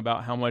annoying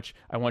about how much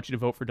I want you to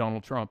vote for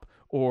Donald Trump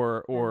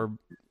or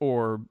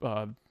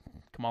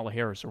Kamala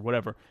Harris or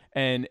whatever.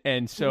 And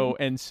so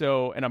I'm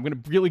going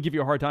to really give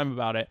you a hard time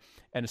about it.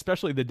 And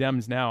especially the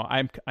Dems now,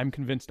 I'm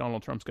convinced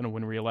Donald Trump's going to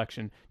win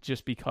re-election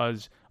just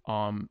because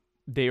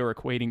they are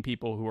equating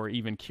people who are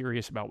even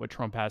curious about what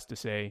Trump has to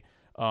say,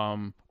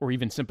 or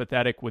even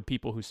sympathetic with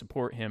people who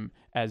support him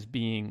as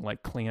being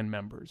like Klan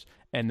members.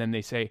 And then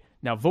they say,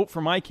 now vote for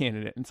my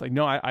candidate. And it's like,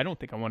 no, I don't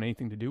think I want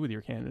anything to do with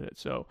your candidate.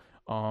 So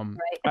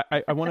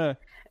right. I want to,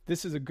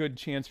 this is a good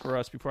chance for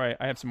us before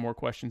I have some more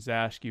questions to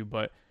ask you,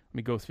 but let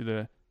me go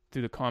through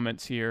the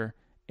comments here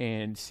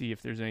and see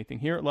if there's anything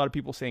here. A lot of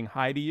people saying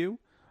hi to you.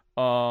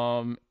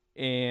 Tom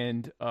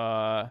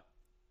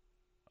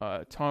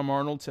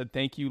Arnold said,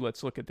 thank you.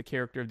 Let's look at the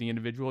character of the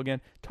individual again.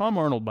 Tom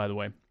Arnold, by the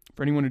way,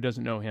 for anyone who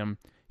doesn't know him,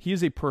 he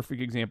is a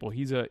perfect example.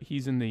 He's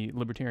in the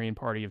Libertarian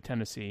Party of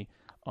Tennessee.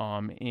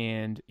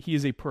 And he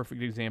is a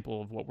perfect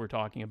example of what we're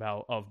talking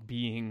about, of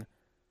being,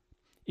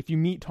 if you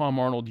meet Tom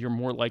Arnold, you're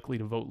more likely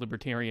to vote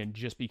Libertarian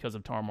just because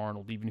of Tom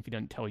Arnold, even if he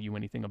doesn't tell you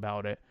anything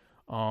about it.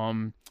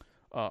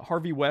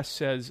 Harvey West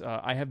says,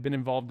 I have been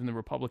involved in the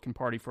Republican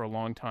Party for a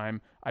long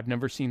time. I've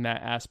never seen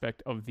that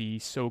aspect of the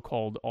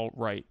so-called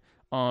alt-right.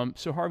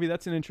 So Harvey,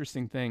 that's an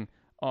interesting thing.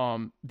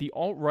 The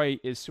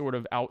alt-right is sort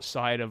of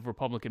outside of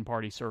Republican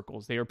Party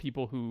circles. They are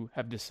people who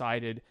have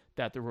decided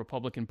that the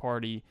Republican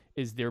Party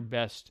is their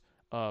best,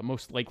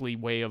 most likely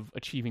way of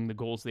achieving the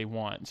goals they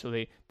want. So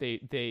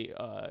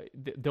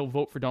they'll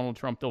vote for Donald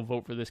Trump. They'll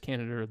vote for this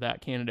candidate or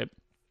that candidate.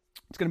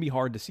 It's going to be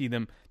hard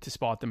to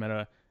spot them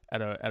at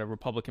a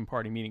Republican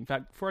Party meeting. In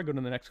fact, before I go to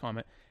the next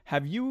comment,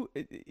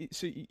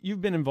 so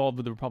you've been involved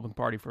with the Republican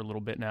Party for a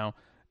little bit now.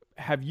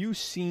 Have you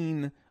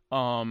seen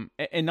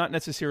and not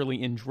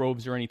necessarily in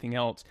droves or anything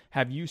else,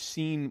 have you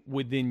seen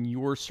within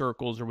your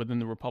circles or within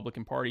the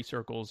Republican Party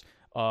circles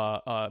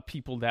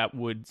people that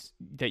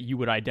you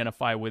would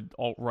identify with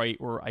alt-right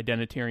or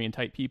identitarian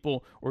type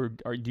people, or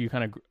do you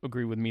kind of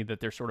agree with me that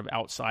they're sort of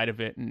outside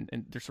of it and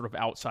they're sort of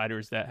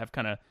outsiders that have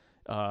kind of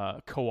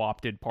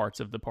co-opted parts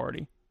of the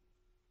party?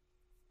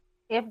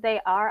 If they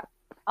are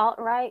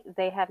alt-right,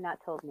 they have not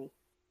told me.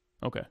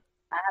 Okay.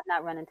 I have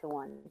not run into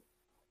one.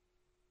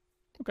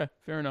 Okay,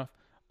 fair enough.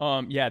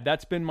 Yeah,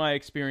 that's been my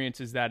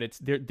experience, is that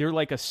they're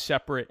like a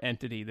separate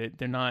entity. That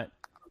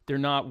they're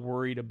not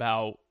worried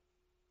about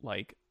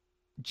like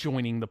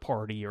joining the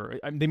party, or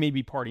they may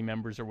be party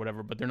members or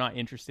whatever, but they're not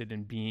interested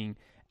in being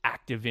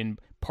active in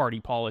party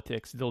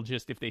politics. They'll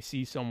just, if they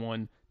see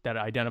someone that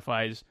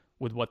identifies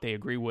with what they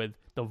agree with,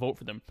 they'll vote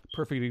for them.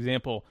 Perfect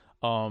example,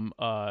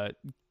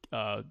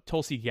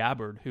 Tulsi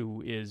Gabbard,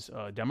 who is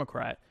a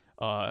Democrat,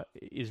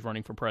 is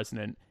running for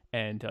president,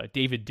 and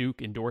David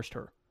Duke endorsed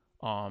her.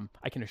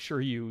 I can assure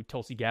you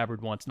Tulsi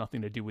Gabbard wants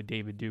nothing to do with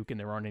David Duke, and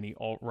there aren't any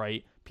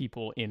alt-right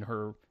people in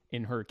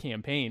her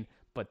campaign,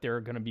 but there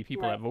are going to be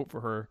people that vote for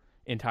her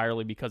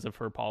entirely because of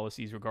her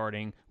policies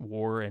regarding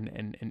war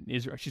and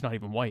Israel. She's not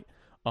even white.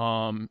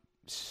 Let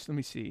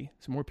me see.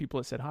 Some more people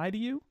that said hi to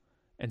you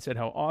and said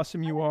how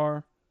awesome you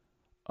are.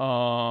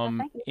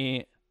 Thank you.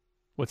 And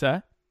what's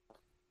that?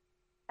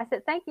 I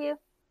said thank you.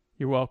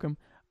 You're welcome.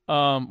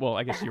 Well,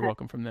 I guess you're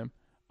welcome from them.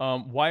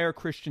 Why are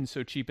Christians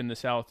so cheap in the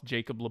South?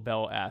 Jacob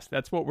LaBelle asked.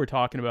 That's what we're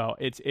talking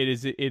about. It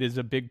is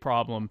a big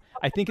problem.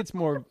 I think it's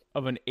more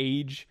of an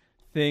age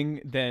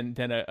thing than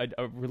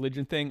a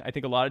religion thing. I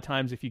think a lot of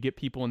times if you get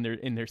people in their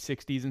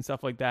 60s and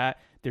stuff like that,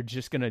 they're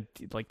just gonna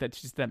like,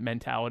 that's just that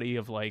mentality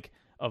of like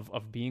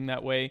of being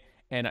that way.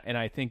 And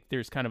I think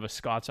there's kind of a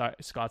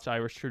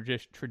Scots-Irish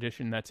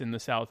tradition that's in the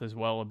South as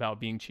well about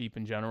being cheap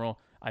in general.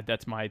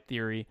 That's my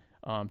theory.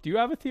 Do you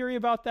have a theory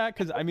about that?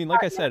 Because I mean,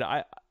 like I said,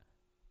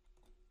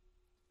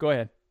 Go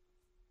ahead.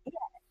 Yeah,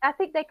 I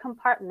think they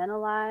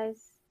compartmentalize.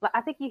 But I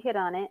think you hit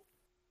on it,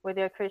 where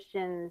they're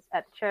Christians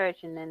at the church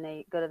and then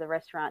they go to the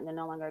restaurant and they're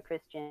no longer a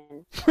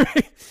Christian. I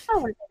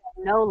wouldn't say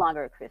they're no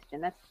longer a Christian.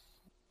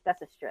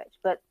 That's a stretch.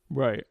 But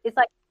right.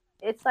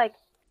 It's like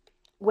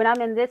when I'm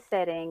in this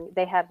setting,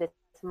 they have this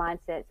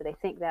mindset, so they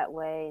think that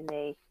way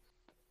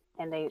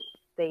and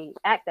they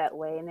act that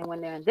way. And then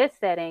when they're in this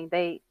setting,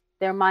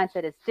 their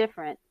mindset is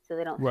different, so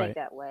they don't think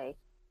that way.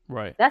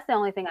 Right. That's the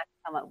only thing I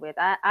can come up with.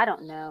 I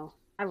don't know.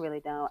 I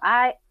really don't.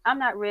 I'm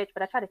not rich,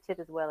 but I try to tip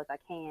as well as I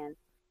can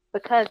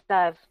because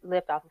I've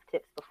lived off of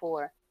tips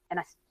before, and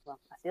I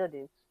still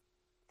do.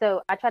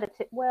 So I try to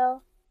tip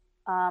well.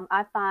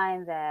 I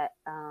find that,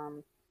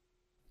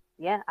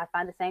 I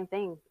find the same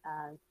thing.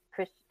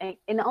 Christian,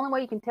 and the only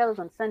way you can tell is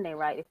on Sunday,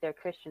 right? If they're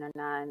Christian or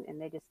not,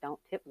 and they just don't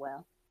tip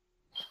well.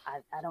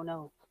 I don't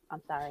know.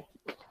 I'm sorry.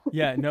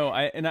 Yeah, no,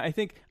 I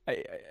think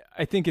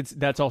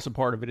that's also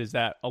part of it, is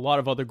that a lot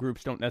of other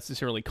groups don't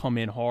necessarily come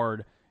in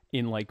hard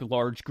in like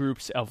large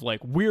groups of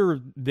like, we're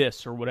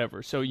this or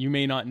whatever. So you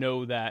may not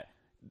know that,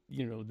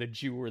 you know, the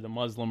Jew or the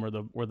Muslim or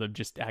the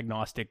just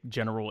agnostic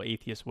general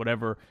atheist,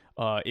 whatever,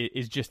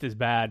 is just as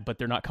bad, but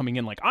they're not coming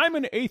in like, I'm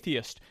an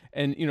atheist.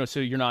 And, you know, so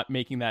you're not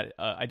making that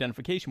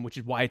identification, which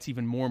is why it's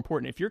even more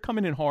important. If you're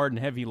coming in hard and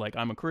heavy, like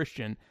I'm a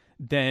Christian,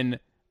 then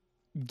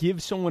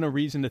give someone a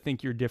reason to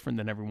think you're different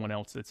than everyone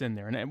else that's in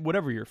there. And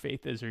whatever your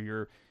faith is or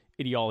your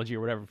ideology or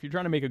whatever, if you're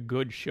trying to make a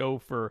good show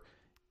for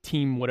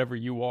team whatever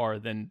you are,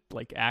 then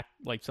like act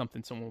like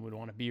something someone would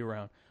want to be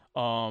around.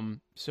 No,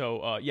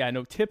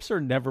 tips are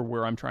never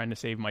where I'm trying to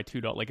save my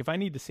 $2. Like if I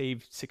need to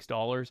save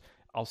 $6,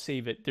 I'll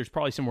save it. There's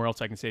probably somewhere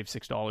else I can save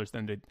 $6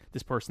 than to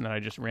this person that I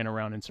just ran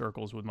around in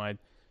circles with my,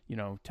 you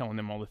know, telling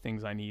them all the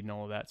things I need and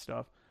all of that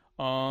stuff.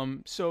 I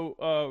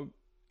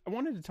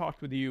wanted to talk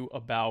with you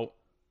about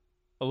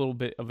a little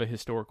bit of a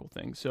historical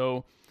thing.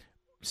 So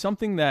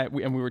something that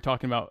we were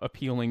talking about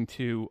appealing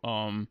to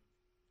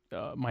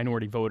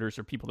minority voters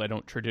or people that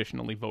don't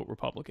traditionally vote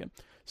Republican.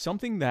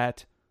 Something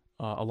that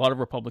a lot of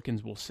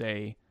Republicans will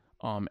say,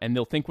 and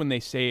they'll think when they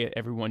say it,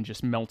 everyone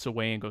just melts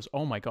away and goes,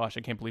 oh my gosh,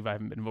 I can't believe I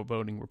haven't been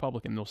voting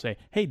Republican. They'll say,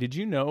 hey, did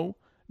you know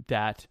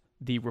that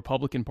the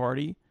Republican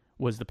Party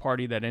was the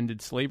party that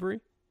ended slavery?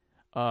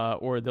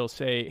 Or they'll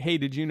say, hey,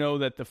 did you know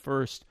that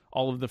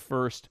all of the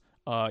first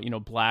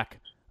black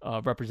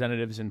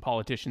representatives and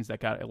politicians that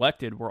got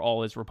elected were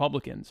all as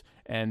Republicans?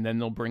 And then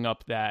they'll bring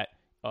up that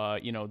the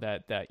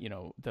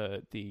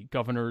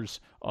governors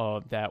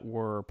that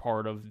were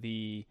part of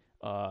the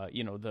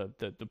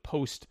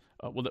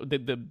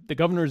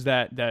governors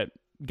that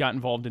got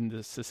involved in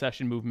the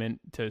secession movement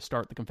to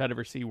start the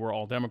Confederacy were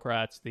all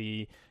Democrats.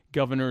 The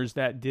governors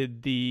that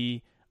did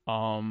the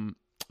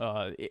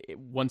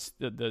once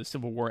the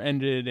Civil War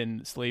ended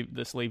and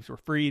the slaves were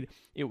freed,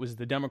 it was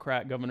the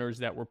Democrat governors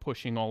that were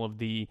pushing all of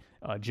the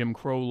Jim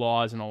Crow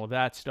laws and all of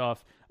that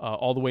stuff,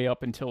 all the way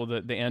up until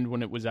the end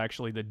when it was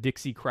actually the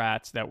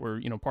Dixiecrats that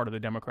were, part of the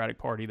Democratic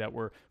Party that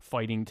were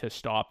fighting to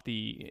stop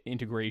the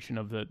integration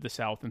of the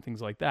South and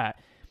things like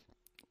that.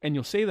 And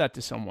you'll say that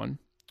to someone,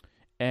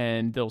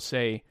 and they'll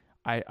say,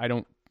 I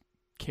don't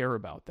care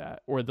about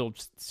that, or they'll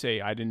say,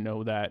 I didn't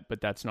know that,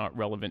 but that's not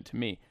relevant to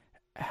me.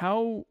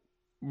 How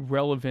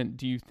relevant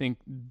do you think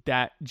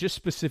that, just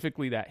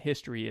specifically that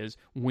history, is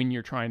when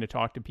you're trying to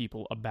talk to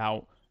people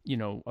about,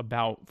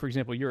 for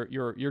example,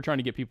 you're trying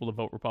to get people to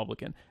vote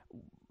Republican?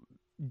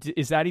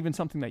 Is that even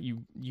something that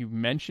you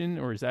mention,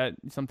 or is that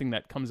something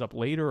that comes up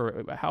later,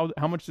 or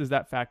how much does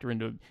that factor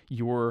into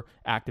your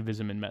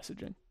activism and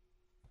messaging?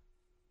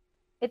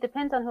 It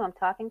depends on who I'm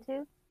talking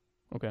to.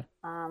 Okay.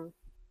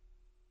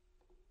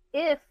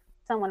 If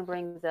someone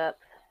brings up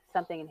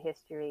something in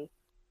history,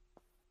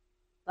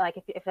 like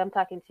if I'm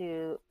talking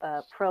to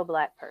a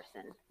pro-Black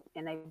person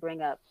and they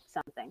bring up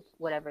something,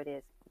 whatever it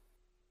is,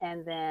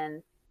 and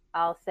then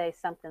I'll say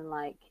something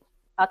like,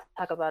 I'll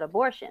talk about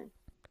abortion.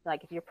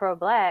 Like, if you're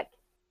pro-Black,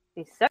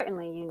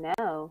 certainly you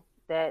know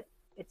that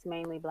it's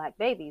mainly Black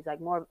babies. Like,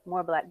 more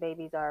Black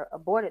babies are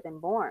aborted than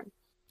born.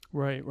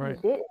 Right. You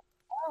did it?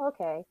 Oh,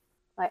 okay.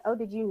 Like, oh,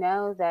 did you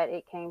know that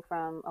it came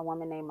from a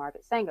woman named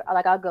Margaret Sanger?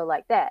 Like, I'll go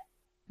like that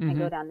and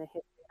go down the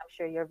history. I'm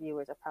sure your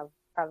viewers are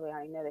probably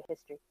already know the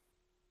history.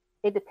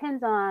 It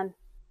depends on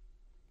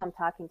who I'm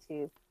talking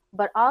to.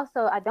 But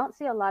also, I don't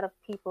see a lot of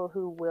people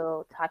who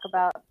will talk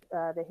about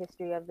the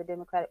history of the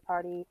Democratic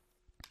Party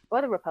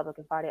or the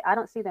Republican Party. I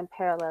don't see them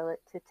parallel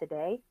it to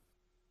today.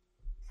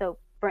 So,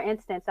 for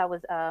instance, I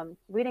was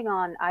reading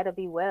on Ida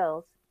B.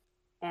 Wells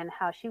and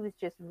how she was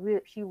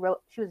she was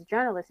a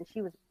journalist, and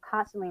she was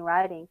constantly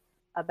writing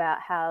about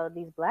how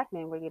these Black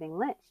men were getting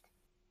lynched.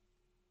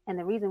 And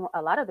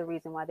a lot of the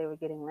reason why they were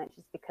getting lynched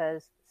is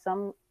because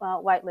some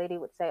white lady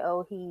would say,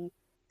 oh, he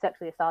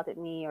sexually assaulted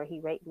me, or he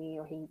raped me,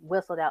 or he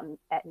whistled out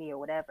at me, or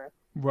whatever.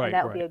 Right. And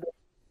that would be a good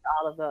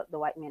all of the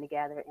white men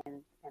together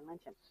and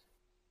lynch him.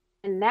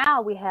 And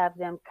now we have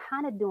them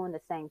kind of doing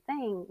the same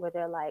thing, where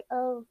they're like,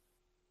 oh,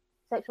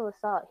 sexual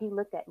assault, he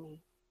looked at me,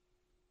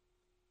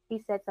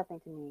 he said something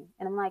to me.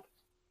 And I'm like,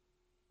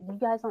 you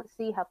guys don't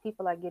see how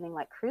people are getting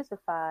like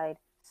crucified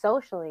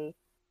socially,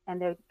 and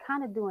they're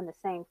kind of doing the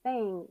same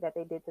thing that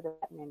they did to the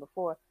Black men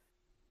before.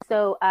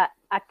 So I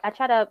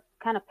try to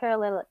kind of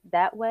parallel it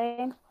that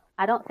way.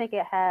 I don't think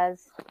it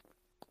has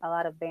a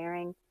lot of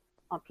bearing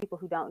on people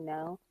who don't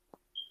know,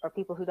 or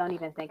people who don't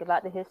even think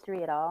about the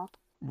history at all.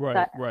 Right.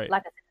 Like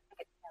I said,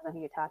 it depends on who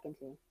you're talking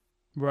to.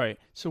 Right.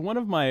 So one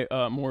of my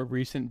more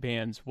recent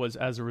bans was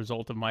as a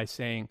result of my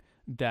saying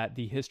that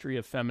the history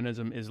of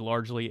feminism is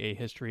largely a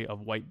history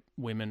of white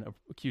women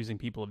accusing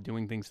people of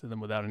doing things to them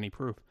without any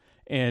proof.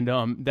 And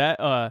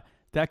that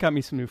got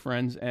me some new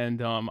friends,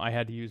 and I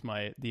had to use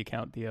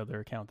the other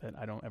account that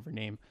I don't ever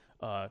name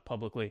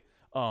publicly.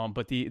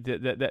 But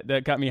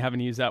that got me having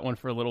to use that one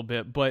for a little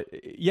bit. But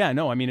yeah,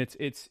 no, I mean,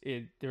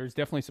 there's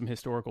definitely some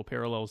historical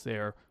parallels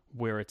there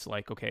where it's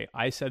like, okay,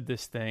 I said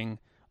this thing,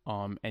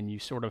 and you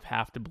sort of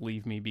have to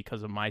believe me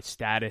because of my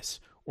status,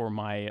 or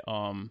my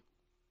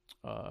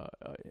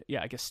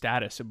I guess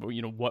status,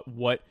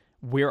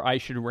 where I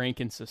should rank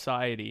in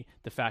society.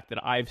 The fact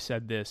that I've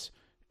said this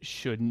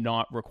should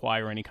not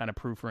require any kind of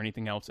proof or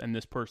anything else, and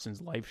this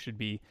person's life should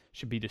be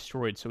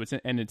destroyed. So it's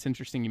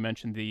interesting you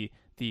mentioned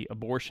the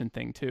abortion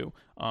thing too.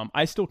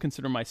 I still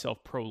consider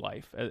myself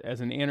pro-life.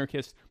 As an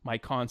anarchist, my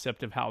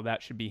concept of how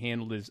that should be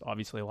handled is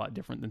obviously a lot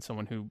different than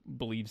someone who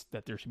believes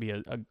that there should be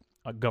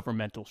a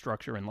governmental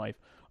structure in life.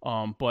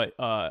 But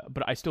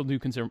I still do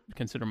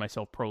consider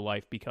myself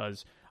pro-life,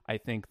 because I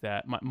think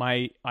that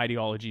my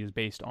ideology is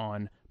based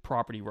on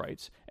property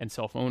rights and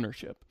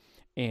self-ownership.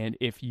 And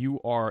if you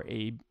are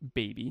a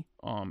baby,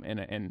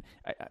 and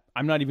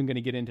I'm not even going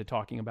to get into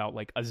talking about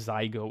like a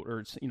zygote,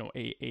 or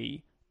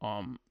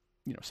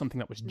something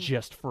that was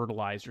just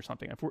fertilized or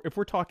something. If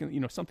we're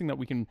talking, something that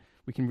we can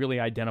really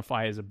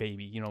identify as a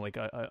baby, like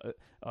a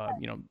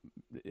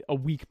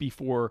week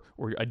before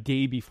or a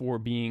day before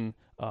being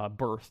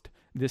birthed,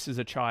 this is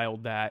a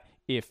child that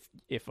if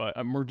an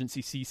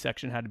emergency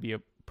C-section had to be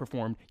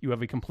performed, you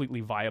have a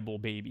completely viable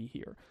baby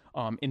here.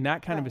 In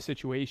that kind of a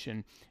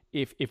situation,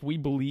 if we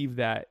believe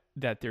that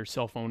there's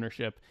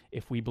self-ownership,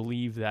 if we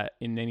believe that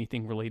in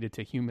anything related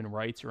to human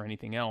rights or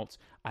anything else,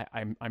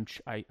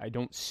 I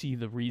don't see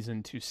the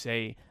reason to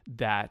say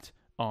that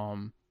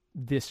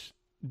this,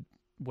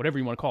 whatever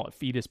you want to call it,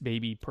 fetus,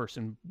 baby,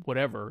 person,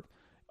 whatever,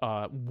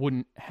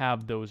 wouldn't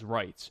have those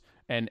rights.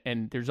 And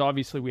there's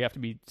obviously, we have to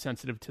be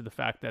sensitive to the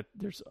fact that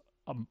there's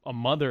a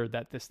mother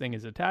that this thing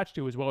is attached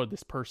to as well, or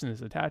this person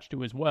is attached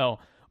to as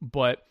well.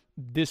 But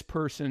this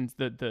person's,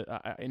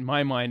 in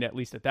my mind, at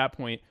least at that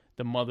point,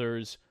 the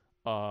mother's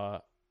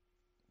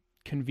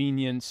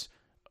convenience,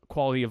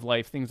 quality of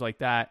life, things like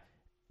that,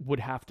 would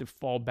have to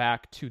fall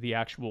back to the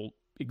actual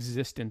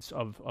existence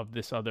of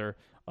this other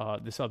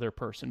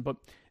person. But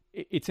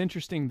it's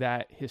interesting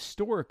that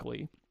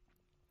historically,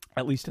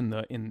 at least in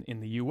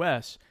the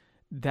U.S.,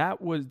 that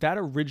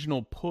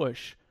original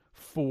push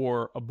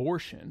for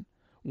abortion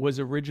was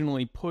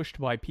originally pushed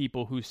by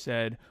people who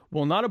said,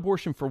 well, not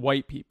abortion for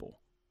white people,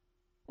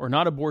 or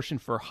not abortion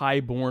for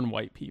high-born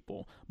white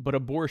people, but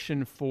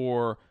abortion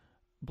for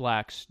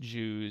blacks,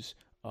 Jews,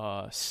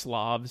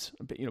 Slavs,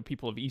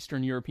 people of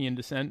Eastern European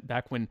descent,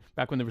 back when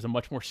there was a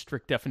much more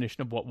strict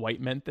definition of what white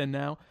meant than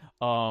now.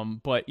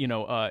 But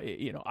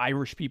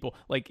Irish people,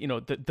 like,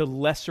 the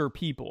lesser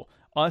people,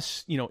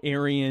 us,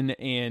 Aryan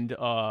and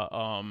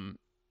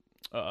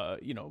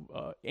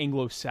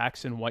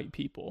Anglo-Saxon white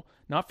people,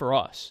 not for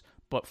us,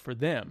 but for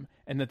them,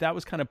 and that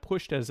was kind of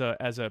pushed as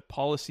a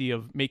policy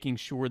of making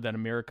sure that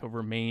America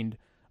remained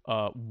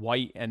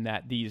white, and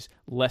that these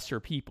lesser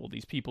people,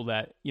 these people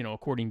that,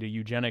 according to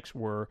eugenics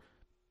were,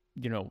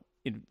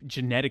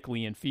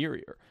 genetically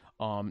inferior,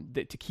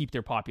 to keep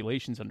their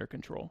populations under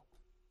control.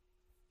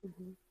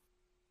 Mm-hmm.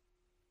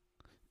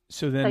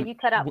 So you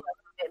cut out a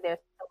bit there.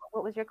 So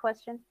what was your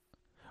question?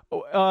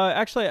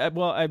 Actually,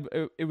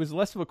 it was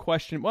less of a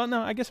question. Well,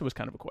 no, I guess it was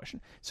kind of a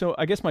question. So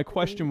I guess my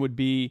question would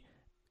be,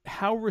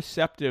 how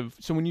receptive?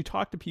 So when you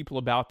talk to people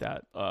about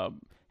that,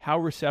 how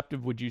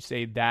receptive would you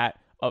say that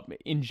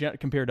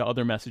compared to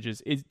other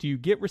messages? Do you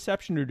get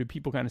reception, or do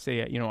people kind of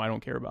say, I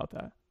don't care about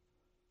that?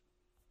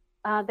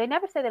 They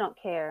never say they don't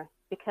care,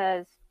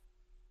 because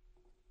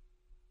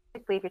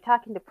typically if you're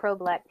talking to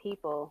pro-Black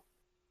people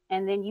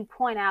and then you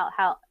point out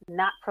how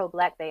not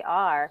pro-Black they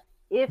are,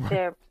 if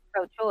they're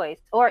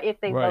pro-choice, or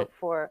if they vote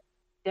for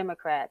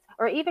Democrats,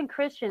 or even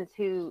Christians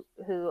who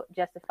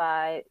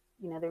justify,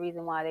 the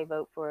reason why they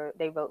vote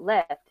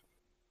left,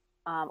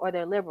 or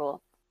they're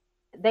liberal,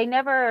 they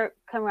never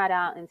come right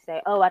out and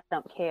say, "Oh, I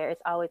don't care."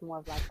 It's always more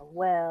of like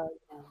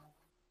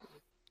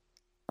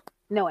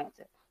no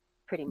answer.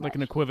 Pretty much. Like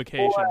an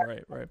equivocation, or,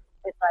 right.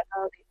 It's like,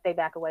 oh, they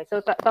back away. So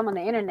if I'm on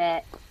the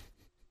internet,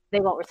 they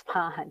won't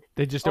respond.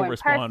 They just don't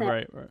respond,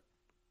 right.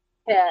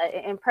 Yeah,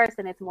 in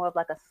person, it's more of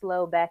like a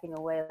slow backing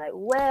away, like,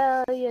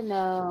 well, and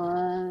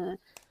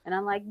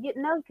I'm like,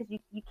 no, because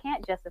you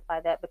can't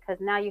justify that, because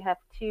now you have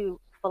two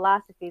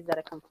philosophies that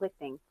are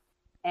conflicting.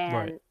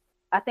 And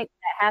I think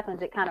that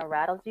happens, it kind of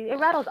rattles you. It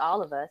rattles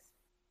all of us.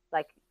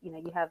 Like,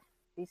 you have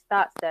these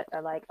thoughts that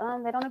are like,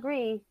 they don't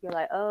agree. You're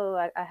like, oh,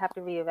 I have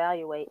to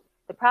reevaluate.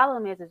 The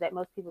problem is that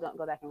most people don't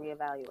go back and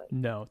reevaluate.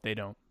 No, they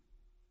don't.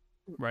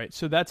 Right.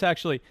 So that's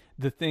actually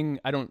the thing.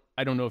 I don't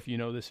know if you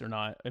know this or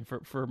not. And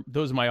for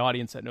those of my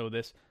audience that know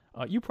this,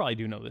 you probably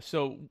do know this.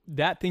 So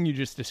that thing you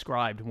just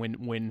described,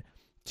 when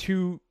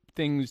two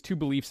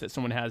beliefs that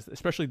someone has,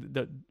 especially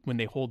when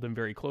they hold them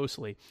very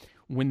closely,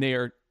 when they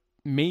are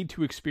made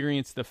to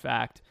experience the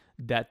fact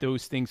that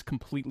those things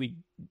completely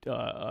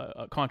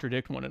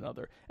contradict one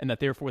another, and that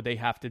therefore they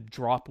have to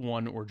drop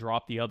one or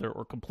drop the other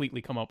or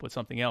completely come up with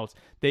something else,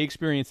 they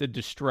experience a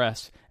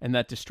distress, and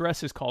that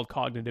distress is called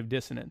cognitive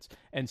dissonance.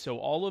 And so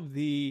all of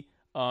the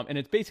and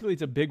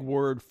it's a big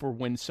word for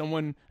when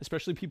someone,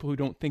 especially people who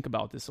don't think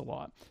about this a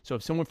lot. So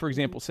if someone, for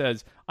example,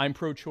 says, "I'm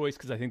pro-choice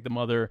because I think the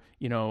mother,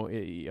 I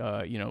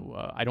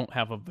don't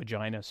have a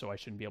vagina, so I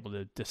shouldn't be able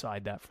to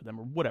decide that for them,"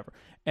 or whatever.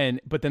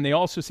 But then they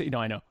also say, "No,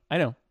 I know."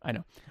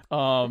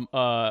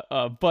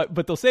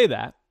 But they'll say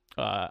that.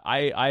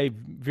 I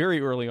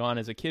very early on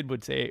as a kid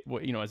would say,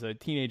 as a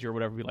teenager or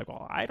whatever, be like,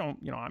 "Well, I don't,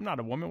 I'm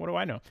not a woman. What do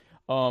I know?"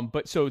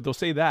 But so they'll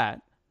say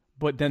that,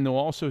 but then they'll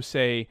also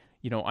say,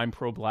 I'm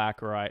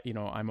pro-Black, or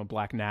I'm a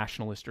Black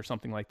nationalist or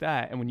something like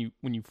that. And when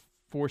you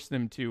force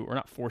them to, or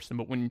not force them,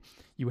 but when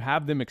you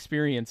have them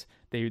experience,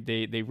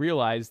 they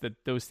realize that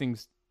those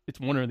things, it's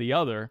one or the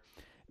other.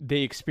 They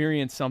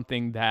experience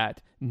something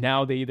that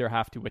now they either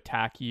have to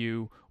attack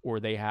you, or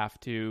they have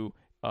to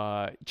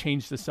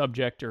change the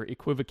subject or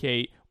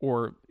equivocate,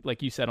 or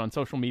like you said on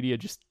social media,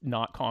 just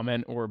not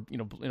comment, or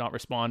not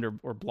respond,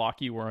 or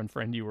block you or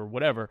unfriend you or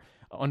whatever,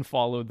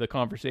 unfollow the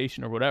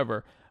conversation or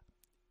whatever.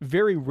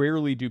 Very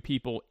rarely do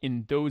people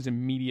in those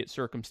immediate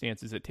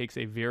circumstances, it takes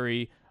a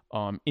very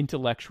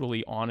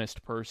intellectually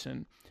honest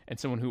person and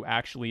someone who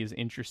actually is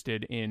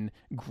interested in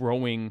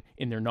growing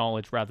in their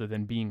knowledge rather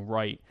than being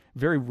right.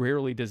 Very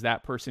rarely does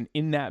that person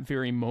in that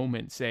very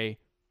moment say,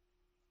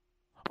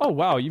 "Oh,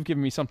 wow, you've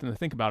given me something to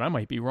think about. I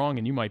might be wrong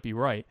and you might be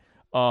right."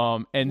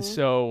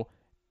 So,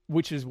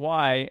 which is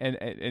why,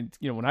 and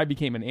when I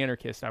became an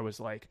anarchist, I was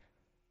like,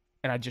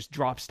 and I just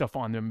drop stuff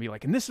on them and be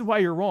like, "And this is why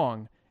you're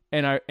wrong."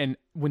 And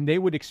when they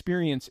would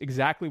experience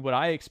exactly what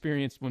I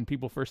experienced when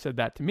people first said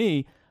that to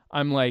me,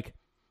 I'm like,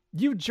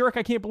 "You jerk,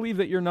 I can't believe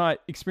that you're not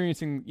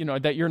experiencing,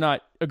 that you're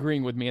not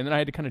agreeing with me." And then I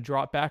had to kind of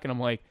drop back, and I'm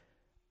like,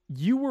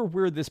 you were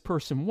where this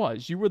person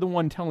was. You were the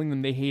one telling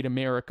them they hate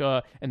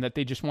America and that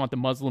they just want the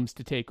Muslims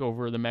to take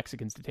over, the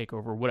Mexicans to take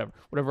over,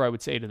 whatever I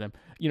would say to them.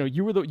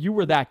 You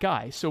were that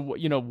guy. So,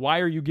 why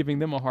are you giving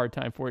them a hard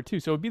time for it too?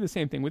 So it'd be the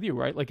same thing with you,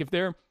 right? Like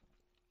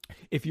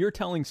if you're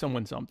telling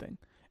someone something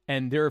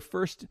and their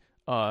first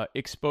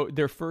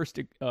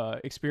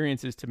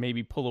experiences to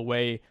maybe pull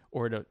away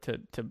or to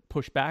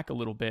push back a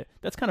little bit,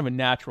 that's kind of a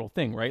natural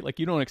thing, right? Like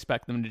you don't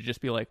expect them to just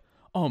be like,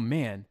 "Oh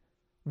man,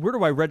 where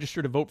do I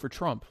register to vote for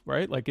Trump?"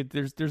 Right? Like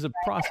there's a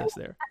process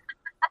there.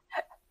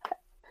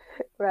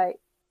 Right.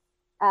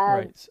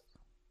 Right.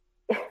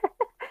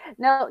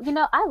 No,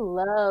 I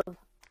love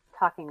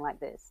talking like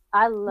this.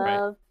 I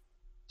love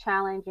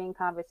challenging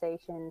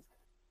conversations.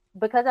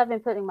 because I've been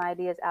putting my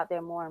ideas out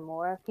there more and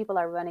more, people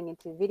are running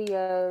into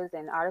videos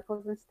and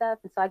articles and stuff.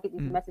 And so I get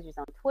these messages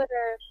on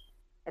Twitter,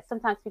 and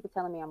sometimes people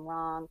telling me I'm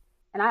wrong.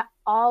 And I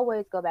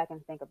always go back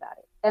and think about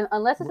it. And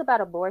unless it's about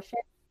abortion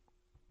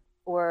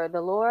or the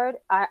Lord,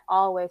 I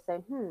always say,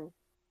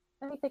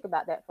 let me think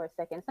about that for a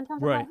second.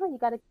 Sometimes I'm like, you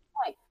got a good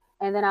point.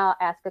 And then I'll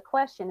ask a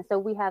question. So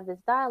we have this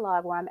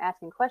dialogue where I'm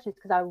asking questions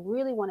because I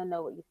really want to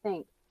know what you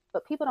think.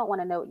 But people don't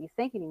want to know what you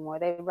think anymore.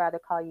 They'd rather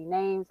call you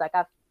names. Like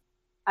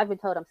I've been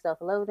told I'm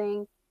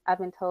self-loathing. I've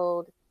been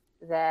told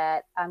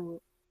that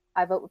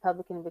I vote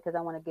Republican because I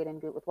want to get in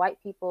good with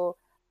white people.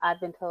 I've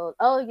been told,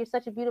 oh, you're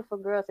such a beautiful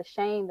girl. It's a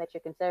shame that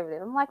you're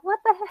conservative. I'm like, what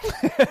the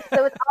heck?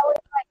 So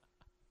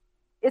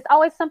it's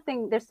always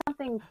something. There's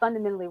something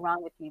fundamentally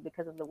wrong with you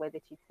because of the way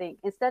that you think.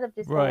 Instead of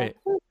just saying,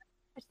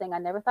 interesting, I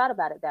never thought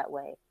about it that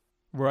way.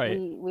 Right.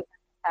 We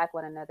attack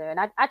one another, and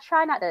I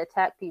try not to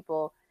attack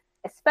people,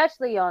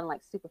 especially on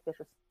like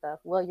superficial stuff.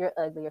 Well, you're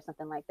ugly or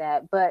something like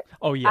that. But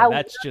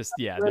that's just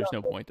there's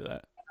no point to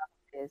that.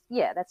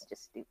 Yeah, that's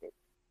just stupid.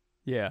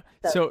 Yeah.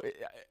 So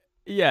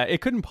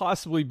it couldn't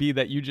possibly be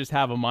that you just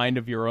have a mind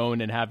of your own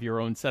and have your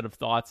own set of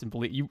thoughts and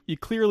belief. You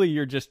clearly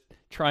you're just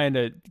trying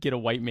to get a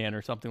white man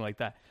or something like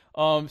that.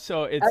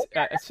 So it's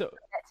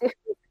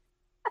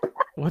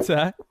What's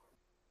that?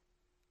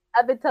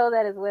 I've been told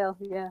that as well.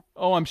 Yeah.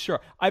 Oh, I'm sure.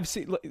 I've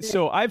seen.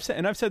 So I've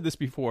said this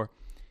before.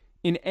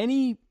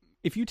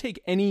 If you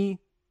take any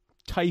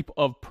type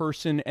of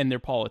person and their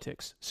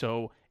politics,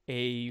 so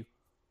a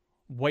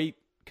white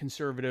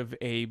conservative,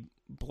 a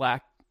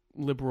black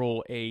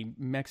liberal, a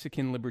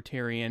Mexican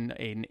libertarian,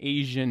 an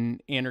Asian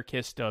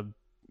anarchist, a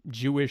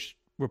Jewish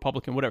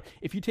Republican, whatever.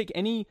 If you take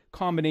any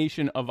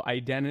combination of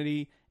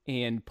identity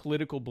and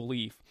political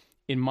belief,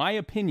 in my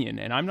opinion,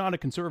 and I'm not a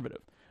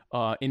conservative,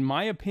 in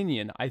my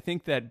opinion, I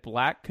think that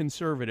black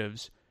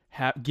conservatives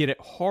get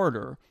it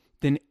harder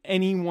than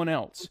anyone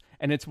else.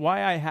 And it's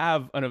why I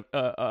have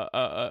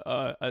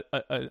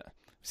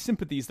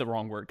sympathy is the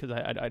wrong word, because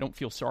I don't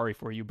feel sorry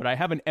for you, but I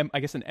have an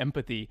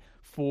empathy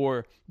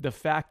for the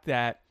fact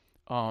that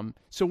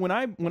so when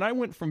I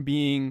went from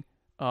being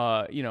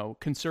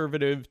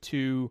conservative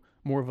to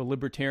more of a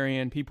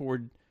libertarian,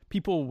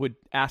 people would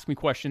ask me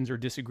questions or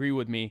disagree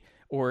with me,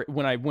 or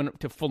when I went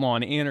to full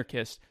on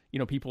anarchist,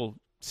 people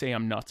say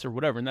I'm nuts or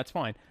whatever, and that's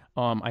fine.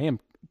 I am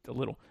a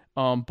little,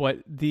 but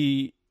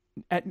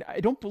I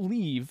don't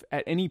believe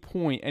at any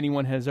point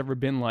anyone has ever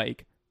been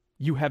like,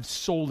 you have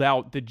sold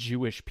out the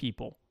Jewish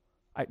people.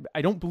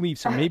 I don't believe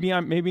so.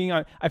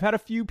 I've had a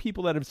few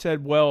people that have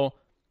said, well,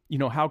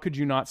 how could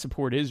you not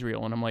support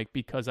Israel? And I'm like,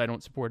 because I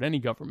don't support any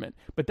government.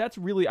 But that's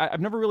really,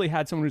 I've never really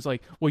had someone who's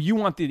like, well, you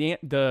want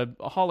the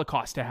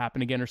Holocaust to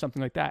happen again or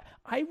something like that.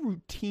 I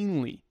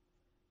routinely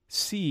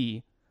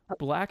see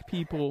black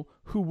people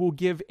who will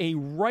give a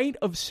right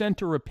of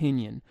center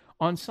opinion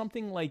on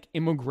something like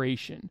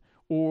immigration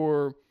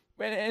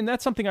and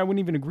that's something I wouldn't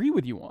even agree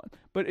with you on.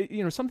 But,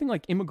 something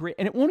like immigrate,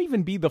 and it won't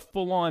even be the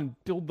full-on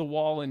build the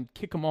wall and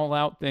kick them all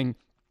out thing.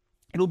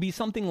 It'll be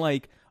something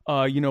like,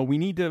 we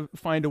need to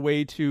find a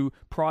way to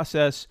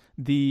process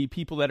the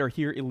people that are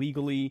here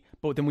illegally,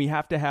 but then we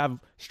have to have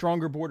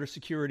stronger border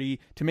security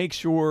to make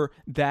sure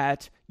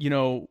that,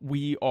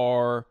 we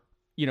are,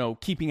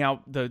 keeping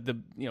out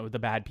the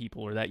bad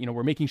people, or that,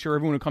 we're making sure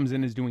everyone who comes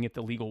in is doing it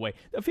the legal way.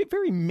 A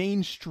very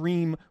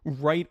mainstream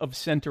right of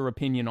center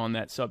opinion on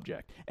that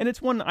subject. And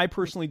it's one I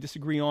personally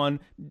disagree on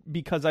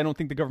because I don't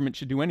think the government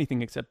should do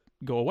anything except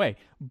go away.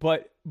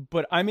 But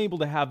I'm able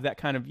to have that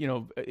kind of,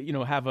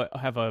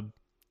 have a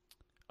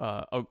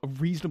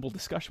reasonable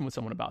discussion with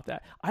someone about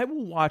that. I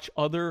will watch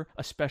other,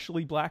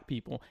 especially black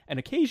people, and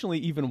occasionally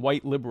even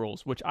white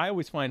liberals, which I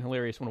always find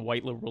hilarious when a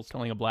white liberal is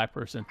telling a black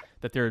person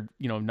that they're,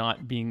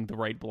 not being the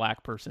right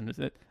black person.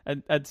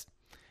 That's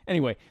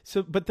anyway.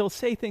 So, but they'll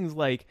say things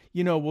like,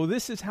 well,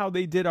 this is how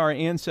they did our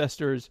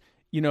ancestors,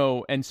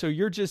 and so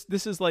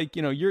this is like,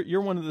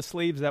 you're one of the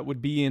slaves that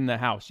would be in the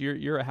house.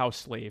 You're a house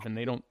slave, and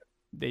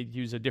they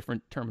use a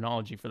different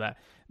terminology for that.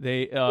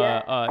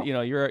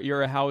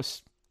 You're a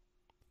house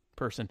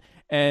person,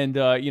 and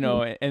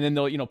and then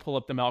they'll pull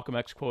up the Malcolm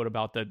X quote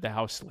about the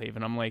house slave,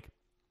 and I'm like,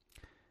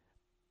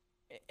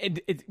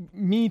 it's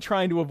me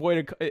trying to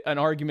avoid an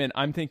argument.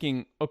 I'm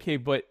thinking, okay,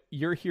 but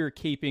you're here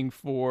caping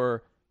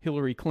for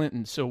Hillary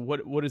Clinton, so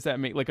what does that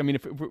make? Like, I mean,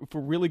 if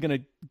we're really going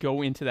to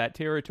go into that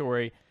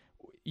territory,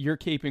 you're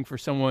caping for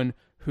someone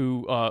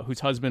whose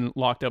husband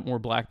locked up more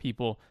black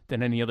people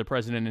than any other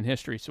president in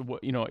history. So what,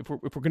 if we're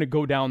going to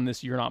go down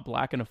this "you're not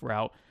black enough"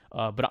 route,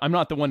 but I'm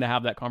not the one to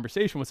have that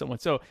conversation with someone.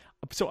 So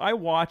I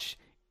watch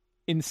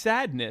in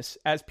sadness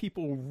as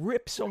people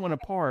rip someone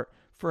apart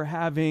for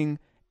having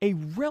a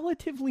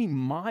relatively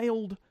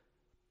mild,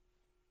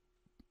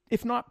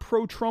 if not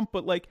pro-Trump,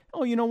 but like,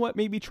 oh, you know what?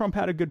 Maybe Trump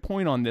had a good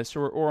point on this,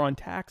 or on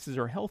taxes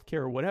or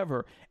healthcare or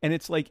whatever. And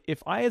it's like,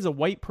 if I as a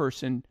white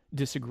person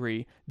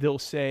disagree, they'll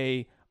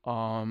say,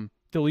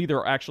 they'll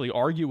either actually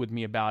argue with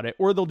me about it,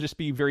 or they'll just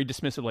be very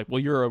dismissive, like, well,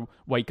 you're a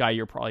white guy,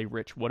 you're probably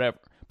rich, whatever.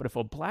 But if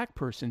a black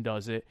person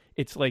does it,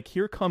 it's like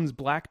here comes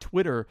Black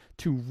Twitter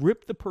to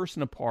rip the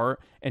person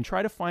apart and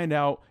try to find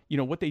out,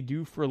 what they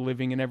do for a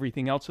living and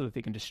everything else so that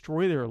they can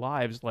destroy their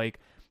lives. Like,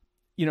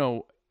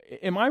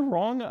 am I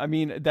wrong? I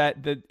mean, that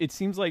it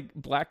seems like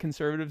black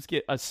conservatives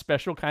get a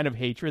special kind of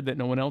hatred that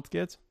no one else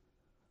gets.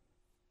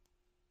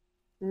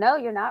 No,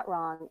 you're not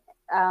wrong.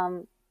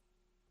 I'm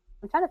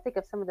trying to think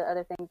of some of the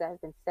other things that have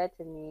been said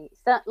to me.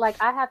 So,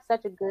 like, I have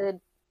such a good,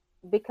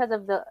 because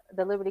of the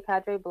Liberty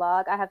Cadre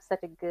blog, I have such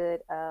a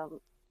good,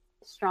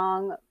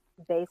 strong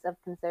base of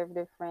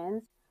conservative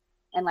friends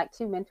and like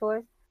 2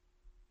 mentors.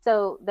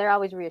 So they're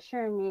always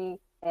reassuring me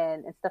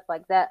and stuff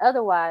like that.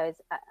 Otherwise,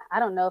 I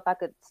don't know if I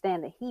could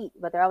stand the heat,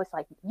 but they're always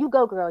like, you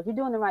go, girl, you're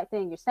doing the right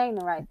thing. You're saying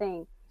the right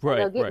thing. Right,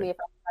 they'll get right. me if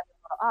I'm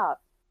a little off.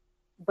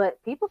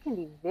 But people can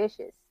be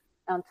vicious.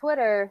 On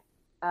Twitter,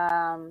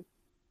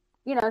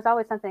 it's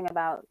always something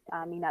about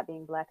me not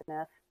being black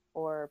enough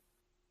or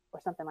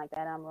something like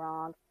that. I'm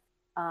wrong.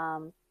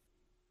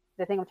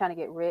 They think I'm trying to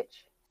get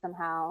rich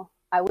somehow.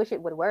 I wish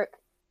it would work.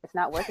 It's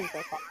not working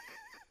so far.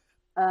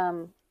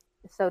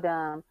 It's so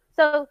dumb.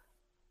 So,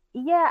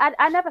 yeah,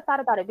 I never thought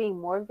about it being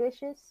more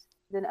vicious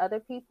than other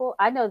people.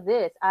 I know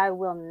this. I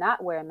will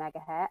not wear a MAGA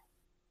hat.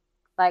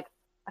 Like,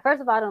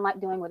 first of all, I don't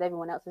like doing what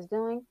everyone else is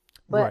doing.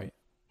 But Right.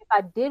 if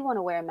I did want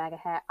to wear a MAGA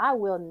hat, I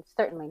will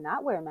certainly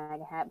not wear a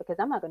MAGA hat because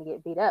I'm not going to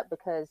get beat up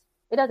because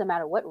it doesn't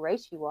matter what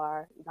race you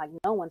are. Like,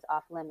 no one's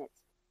off limits.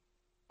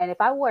 And if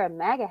I wore a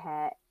MAGA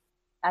hat,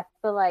 I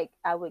feel like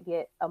I would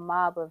get a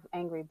mob of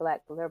angry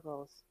black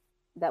liberals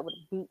that would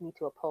beat me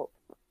to a pulp.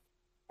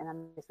 And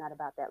I'm just not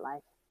about that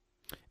life.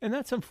 And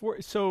that's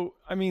unfortunate. So,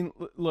 I mean,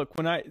 look,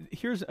 I'm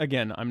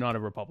not a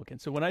Republican.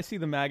 So when I see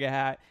the MAGA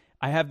hat,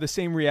 I have the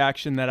same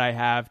reaction that I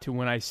have to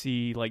when I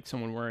see like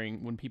someone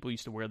when people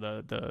used to wear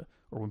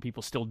or when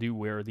people still do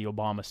wear the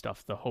Obama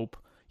stuff, the hope,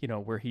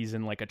 where he's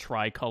in like a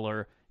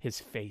tricolor, the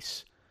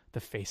face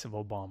of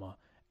Obama,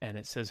 and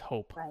it says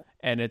hope. Right.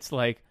 And it's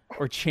like,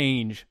 or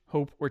change,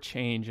 hope or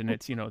change. And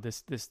it's,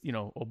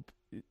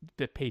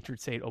 the patron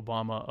saint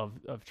Obama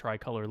of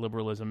tricolor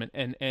liberalism.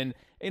 And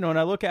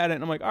I look at it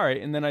and I'm like, all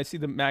right. And then I see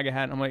the MAGA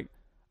hat and I'm like,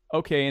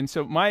 okay. And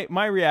so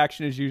my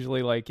reaction is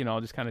usually like,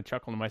 I'll just kind of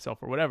chuckle to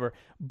myself or whatever.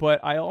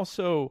 But I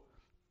also,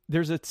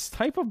 there's a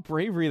type of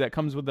bravery that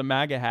comes with the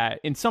MAGA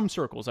hat in some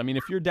circles. I mean,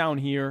 if you're down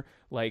here,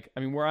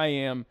 where I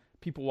am,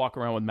 people walk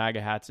around with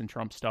MAGA hats and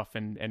Trump stuff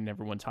and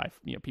everyone's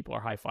people are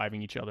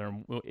high-fiving each other.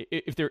 And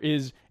if there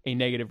is a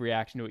negative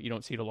reaction to it, you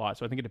don't see it a lot.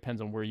 So I think it depends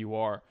on where you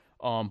are.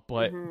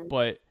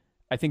 But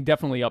I think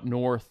definitely up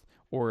north,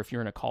 or if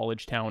you're in a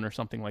college town or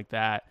something like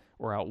that,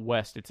 or out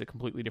west, it's a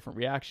completely different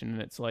reaction.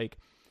 And it's like,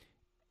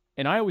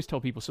 and I always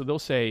tell people, so they'll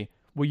say,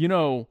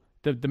 well,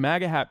 the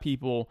MAGA hat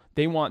people,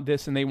 they want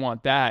this and they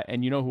want that.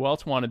 And who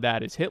else wanted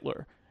that is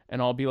Hitler.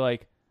 And I'll be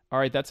like, all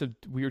right, that's a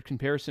weird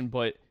comparison.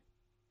 But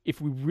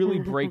if we really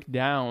break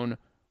down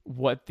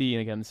and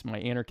again, this is my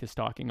anarchist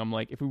talking, I'm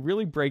like, if we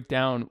really break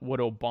down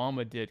what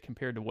Obama did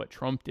compared to what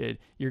Trump did,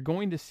 you're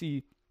going to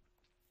see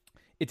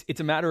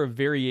it's a matter of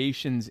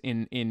variations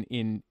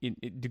in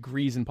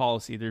degrees in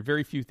policy. There are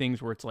very few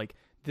things where it's like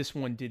this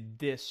one did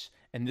this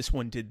and this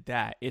one did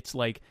that. It's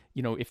like,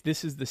 if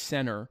this is the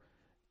center,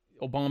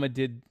 Obama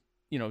did,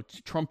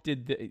 Trump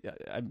did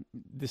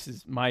this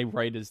is my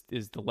right is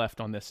the left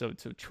on this. So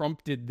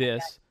Trump did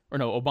this, or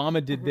no,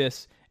 Obama did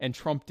this and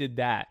Trump did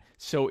that.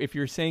 So if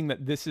you're saying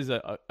that this is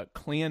a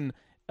Klan,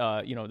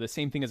 the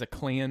same thing as a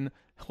Klan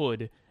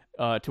hood,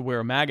 to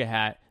wear a MAGA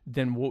hat,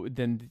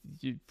 then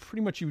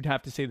pretty much you would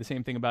have to say the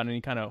same thing about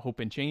any kind of hope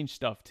and change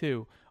stuff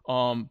too.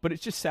 But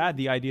it's just sad,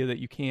 the idea that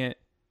you can't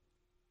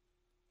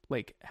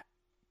like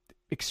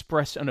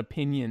express an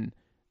opinion.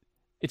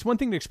 It's one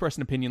thing to express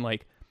an opinion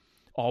like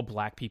all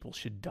black people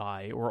should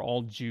die, or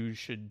all Jews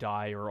should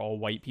die, or all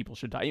white people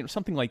should die,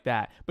 something like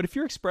that. But if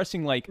you're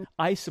expressing like,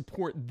 I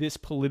support this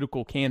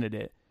political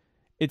candidate,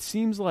 it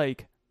seems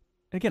like,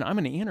 again, I'm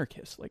an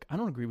anarchist. Like, I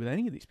don't agree with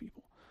any of these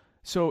people.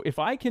 So if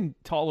I can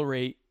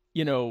tolerate,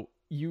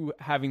 you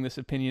having this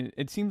opinion,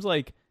 it seems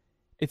like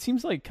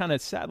kind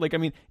of sad. Like, I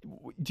mean,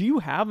 do you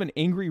have an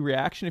angry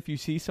reaction if you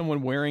see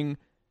someone wearing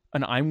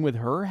an I'm with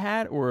her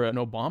hat or an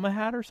Obama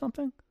hat or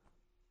something?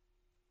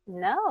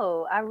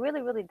 No, I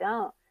really, really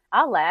don't.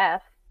 I'll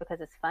laugh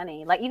because it's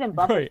funny. Like, even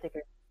bumper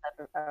stickers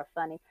are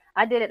funny.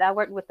 I did it. I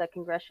worked with a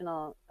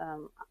congressional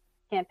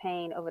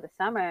campaign over the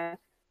summer.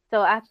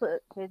 So I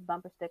put his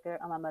bumper sticker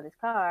on my mother's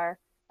car.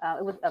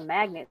 It was a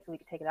magnet, so we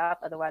could take it off.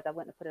 Otherwise, I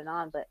wouldn't have put it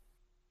on. But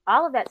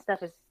all of that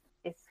stuff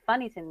is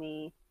funny to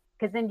me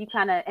because then you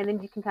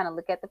can kind of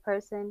look at the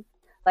person.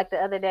 Like the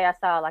other day, I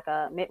saw like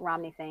a Mitt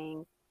Romney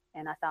thing,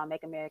 and I saw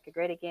 "Make America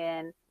Great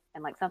Again"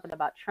 and like something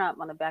about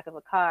Trump on the back of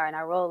a car. And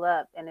I roll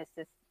up, and it's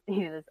just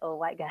this old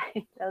white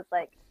guy. That was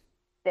like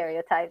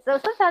stereotype. So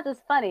sometimes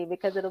it's funny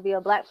because it'll be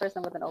a black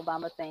person with an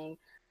Obama thing,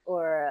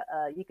 or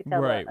you could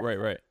tell right.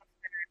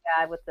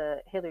 guy with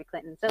the Hillary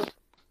Clinton. So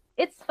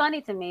it's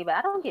funny to me, but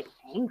I don't get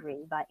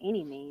angry by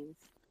any means.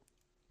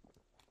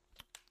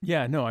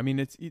 Yeah, no, I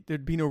mean,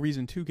 there'd be no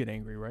reason to get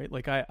angry, right?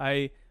 Like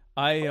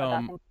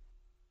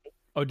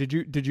Oh, did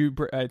you?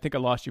 I think I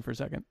lost you for a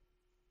second.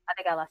 I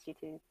think I lost you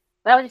too.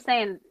 But I was just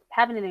saying,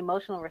 having an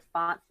emotional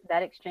response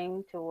that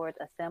extreme towards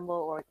a symbol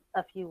or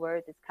a few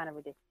words is kind of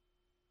ridiculous.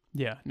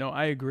 Yeah, no,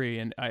 I agree,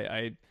 and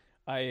I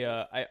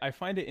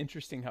find it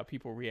interesting how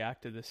people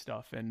react to this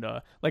stuff. And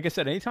like I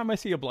said, anytime I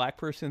see a black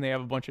person, they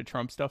have a bunch of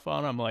Trump stuff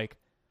on. I'm like,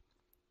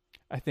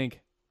 I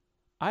think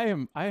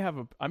I'm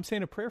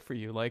saying a prayer for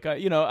you. Like,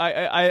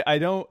 I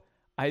don't.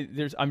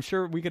 I'm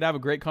sure we could have a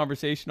great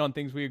conversation on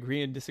things we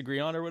agree and disagree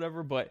on or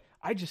whatever, but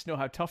I just know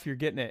how tough you're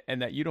getting it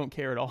and that you don't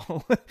care at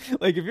all.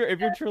 Like if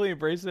you're truly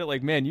embracing it,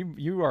 like, man,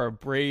 you are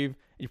brave.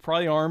 You're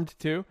probably armed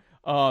too.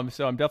 So I'm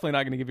definitely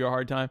not going to give you a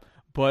hard time.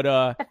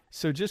 But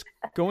so just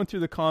going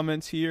through the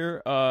comments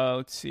here,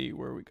 let's see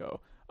where we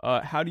go.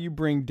 How do you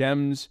bring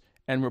Dems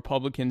and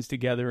Republicans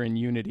together in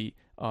unity?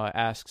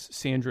 Asks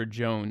Sandra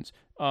Jones.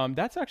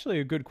 That's actually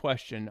a good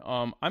question.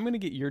 I'm going to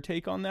get your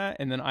take on that,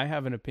 and then I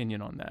have an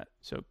opinion on that.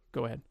 So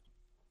go ahead.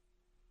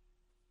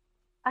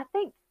 I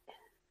think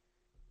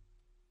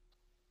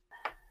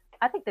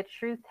the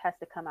truth has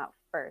to come out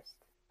first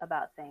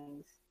about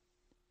things.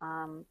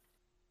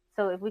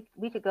 So if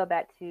we could go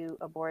back to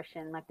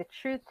abortion, like the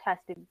truth has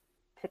to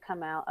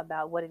come out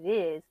about what it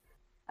is.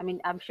 I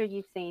mean, I'm sure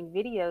you've seen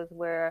videos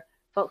where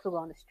folks will go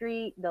on the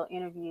street, they'll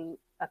interview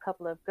a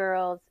couple of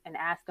girls and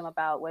ask them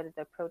about whether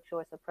they're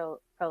pro-choice or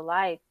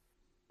pro-life,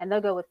 and they'll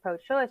go with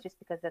pro-choice just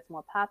because that's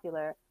more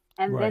popular.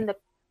 And Right. Then the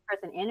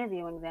person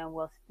interviewing them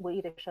will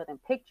either show them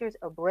pictures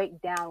or break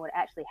down what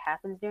actually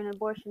happens during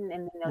abortion,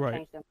 and then they'll Right.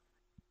 change them.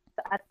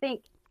 So I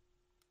think,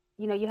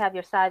 you have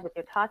your side with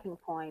your talking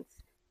points,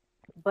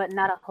 but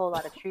not a whole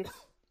lot of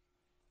truth.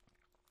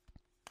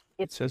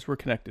 It says we're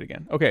connected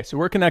again. Okay, so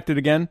we're connected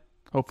again,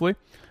 hopefully.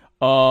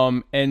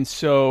 And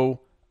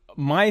so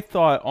my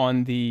thought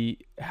on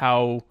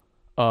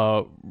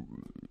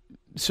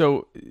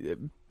so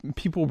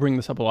people bring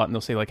this up a lot and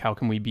they'll say, like, how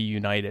can we be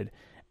united?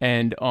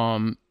 And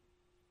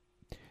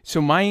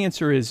so my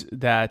answer is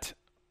that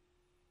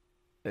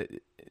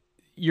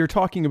you're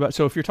talking about,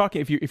 so if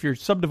you're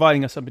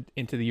subdividing us up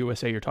into the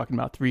USA, you're talking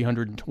about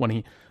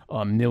 320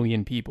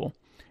 million people.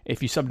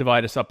 If you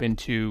subdivide us up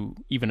into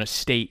even a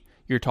state,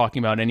 you're talking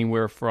about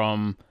anywhere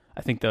from,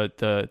 I think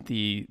the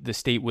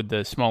state with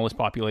the smallest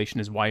population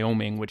is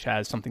Wyoming, which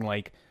has something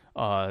like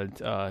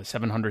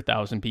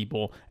 700,000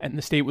 people, and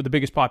the state with the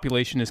biggest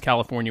population is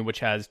California,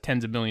 which has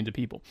tens of millions of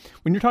people.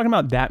 When you're talking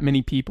about that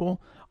many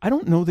people, I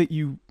don't know that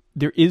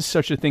there is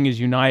such a thing as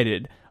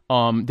united.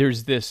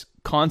 There's this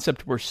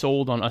concept we're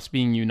sold on us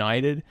being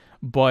united,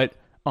 but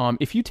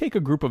if you take a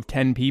group of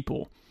 10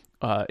 people,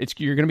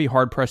 you're going to be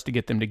hard pressed to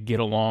get them to get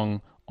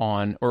along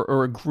on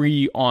or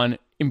agree on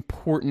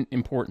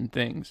important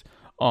things.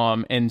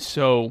 And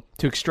so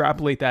to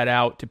extrapolate that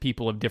out to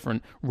people of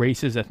different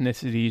races,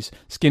 ethnicities,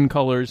 skin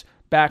colors,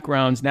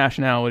 backgrounds,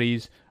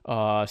 nationalities,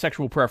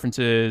 sexual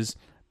preferences,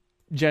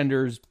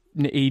 genders,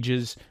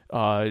 ages,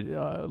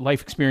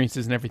 life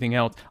experiences, and everything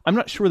else, I'm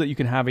not sure that you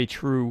can have a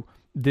true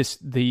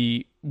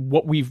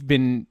what we've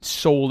been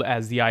sold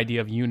as the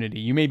idea of unity.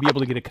 You may be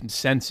able to get a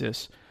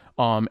consensus.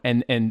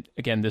 And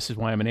again, this is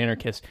why I'm an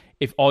anarchist.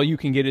 If all you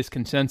can get is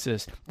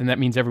consensus, then that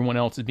means everyone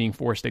else is being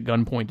forced at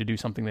gunpoint to do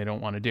something they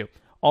don't want to do.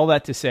 All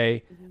that to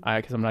say,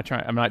 because I'm not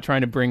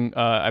trying to bring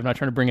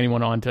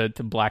anyone on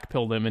to black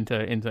pill them into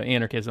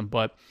anarchism,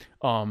 but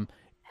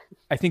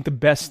I think the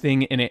best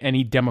thing in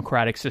any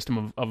democratic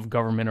system of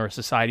government or a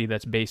society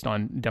that's based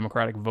on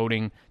democratic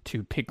voting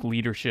to pick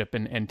leadership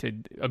and to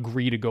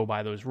agree to go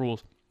by those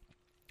rules,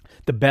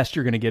 the best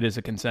you're going to get is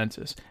a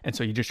consensus. And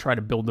so you just try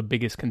to build the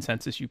biggest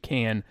consensus you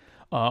can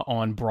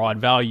on broad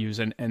values.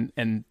 And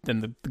then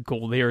the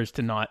goal there is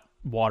to not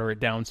water it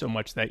down so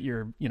much that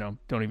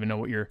don't even know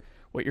what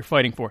you're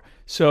fighting for.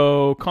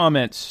 So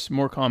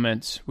more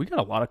comments. We got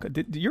a lot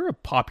of, you're a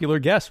popular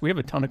guest. We have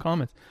a ton of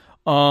comments.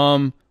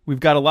 We've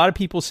got a lot of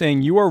people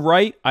saying, you are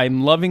right.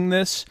 I'm loving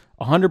this.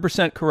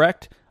 100%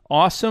 correct.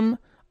 Awesome.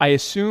 I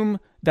assume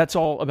that's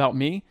all about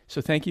me, so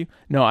thank you.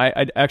 No,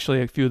 I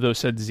actually, a few of those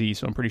said Z,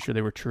 so I'm pretty sure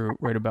they were true.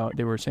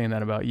 They were saying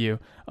that about you.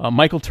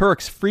 Michael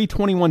Turks, free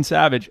 21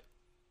 Savage.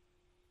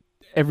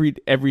 Every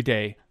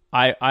day,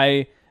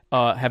 I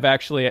have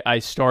actually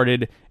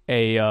started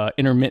a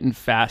intermittent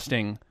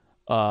fasting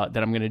that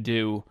I'm going to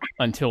do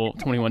until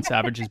 21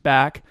 Savage is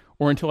back,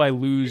 or until I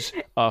lose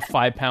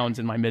 5 pounds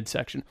in my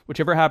midsection.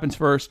 Whichever happens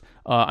first,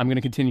 I'm going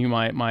to continue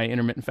my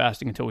intermittent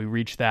fasting until we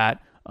reach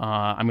that.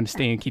 I'm going to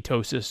stay in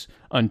ketosis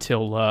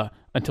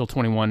until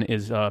 21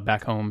 is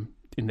back home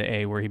in the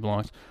A where he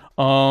belongs.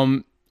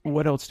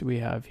 What else do we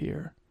have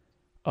here?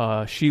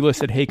 Sheila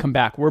said, "Hey, come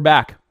back. We're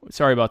back.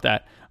 Sorry about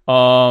that."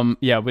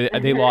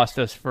 They lost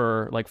us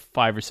for like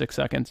 5 or 6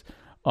 seconds.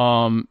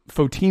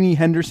 Fotini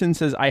Henderson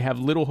says, "I have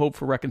little hope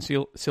for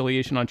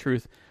reconciliation on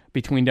truth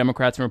between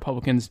Democrats and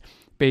Republicans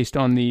based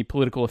on the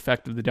political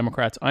effect of the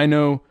Democrats. I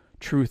know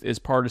truth is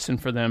partisan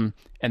for them,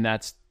 and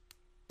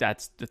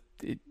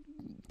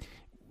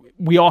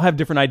we all have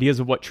different ideas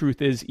of what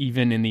truth is,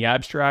 even in the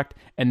abstract.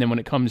 And then when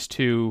it comes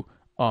to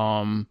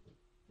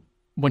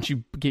once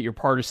you get your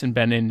partisan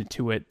bent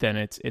into it, then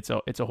it's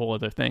a whole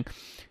other thing."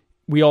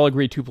 we all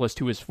agree 2 +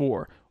 2 is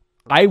 4.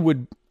 I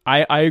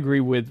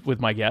agree with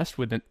my guest,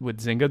 with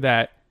Zynga,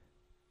 that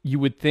you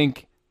would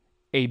think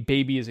a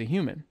baby is a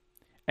human.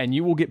 And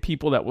you will get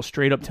people that will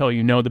straight up tell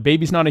you, no, the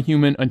baby's not a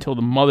human until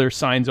the mother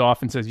signs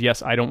off and says,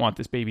 yes, I don't want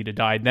this baby to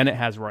die. Then it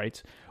has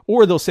rights.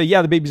 Or they'll say,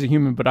 yeah, the baby's a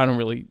human, but I don't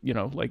really,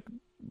 like,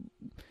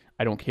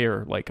 I don't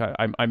care. Like,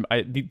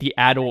 the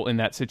adult in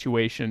that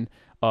situation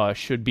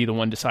should be the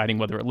one deciding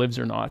whether it lives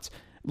or not.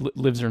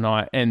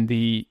 And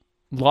the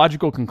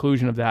logical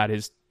conclusion of that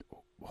is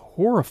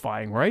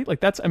horrifying, right?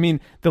 Like, the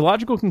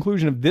logical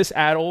conclusion of this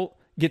adult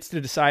gets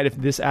to decide if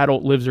this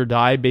adult lives or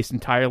dies based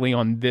entirely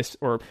on this,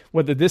 or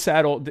whether this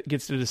adult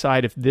gets to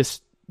decide if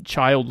this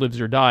child lives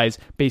or dies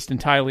based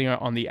entirely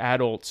on the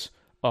adult's,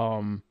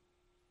 and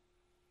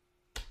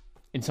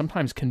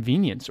sometimes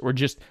convenience, or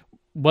just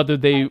whether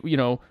they,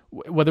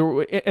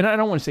 whether, and I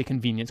don't want to say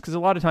convenience, because a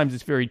lot of times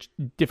it's very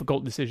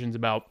difficult decisions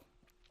about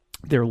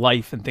their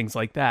life and things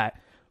like that.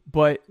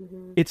 But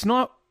it's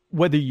not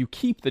whether you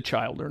keep the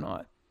child or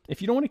not.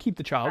 If you don't want to keep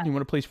the child, you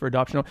want a place for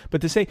adoption,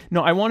 but to say,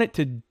 no, I want it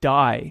to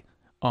die.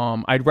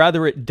 I'd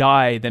rather it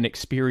die than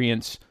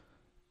experience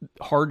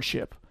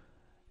hardship.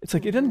 It's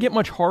like, it doesn't get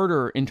much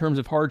harder in terms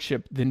of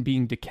hardship than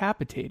being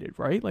decapitated,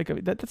 right?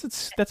 Like, that's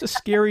a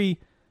scary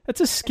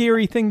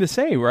thing to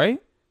say,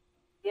 right?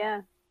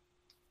 Yeah.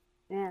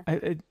 I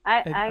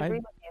agree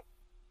with you.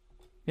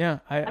 Yeah.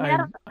 I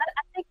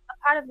think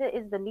a part of it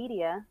is the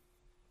media.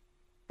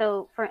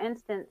 So, for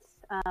instance,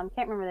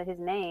 can't remember his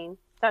name,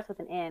 starts with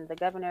an N, the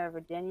governor of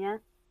Virginia,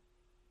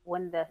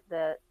 when the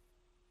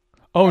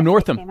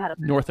Northam.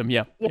 Northam,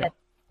 yeah. Yeah.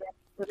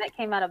 When that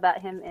came out about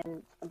him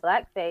in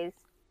blackface,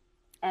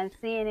 and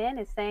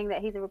CNN is saying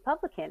that he's a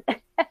Republican.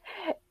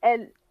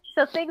 And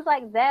so things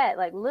like that,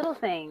 like little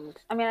things,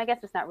 I guess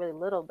it's not really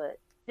little, but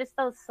just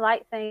those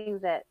slight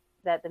things that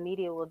the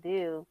media will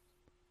do,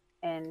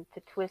 and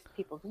to twist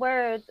people's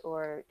words,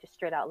 or to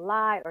straight out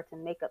lie, or to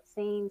make up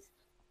scenes,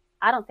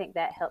 I don't think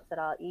that helps at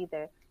all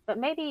either. But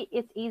maybe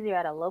it's easier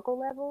at a local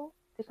level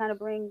to kind of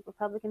bring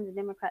Republicans and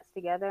Democrats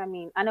together.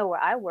 I know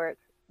where I work,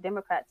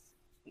 Democrats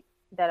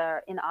that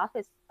are in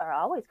office are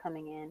always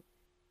coming in.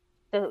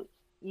 So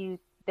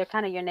they're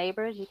kind of your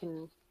neighbors. You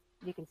can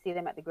see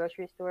them at the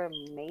grocery store,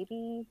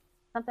 maybe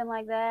something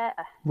like that.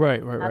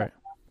 Right.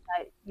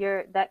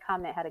 That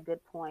comment had a good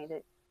point.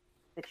 That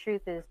the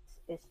truth is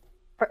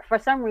for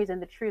some reason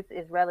the truth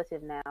is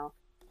relative now,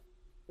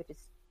 which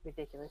is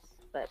ridiculous.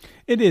 But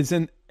it is,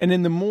 and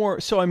in the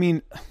more so,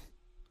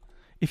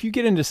 if you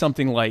get into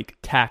something like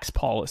tax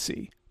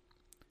policy,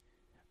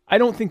 I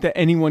don't think that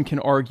anyone can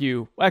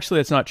argue. Well, actually,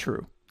 that's not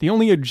true. The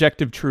only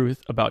objective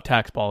truth about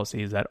tax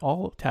policy is that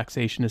all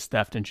taxation is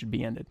theft and should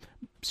be ended.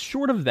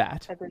 Short of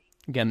that,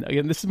 again,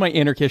 this is my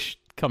anarchist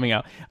coming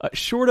out.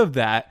 Short of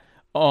that,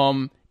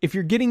 if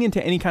you're getting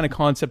into any kind of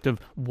concept of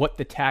what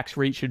the tax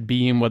rate should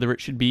be and whether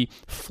it should be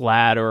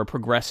flat or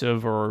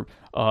progressive or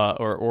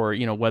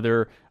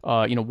whether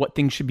what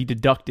things should be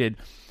deducted,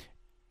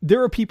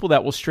 there are people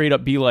that will straight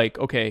up be like,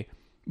 okay,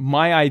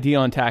 my idea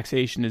on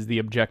taxation is the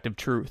objective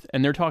truth.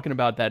 And they're talking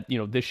about that,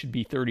 this should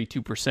be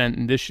 32%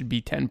 and this should be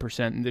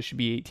 10% and this should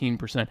be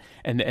 18%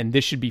 and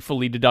this should be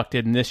fully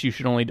deducted and this you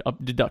should only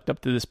deduct up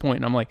to this point.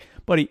 And I'm like,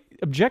 buddy,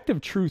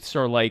 objective truths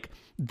are like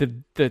the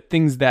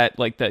things that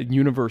like the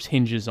universe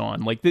hinges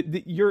on. Like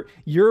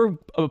your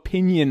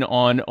opinion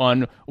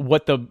on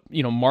what the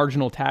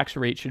marginal tax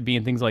rate should be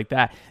and things like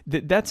that.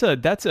 That's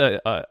going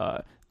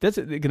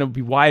to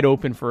be wide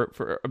open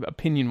for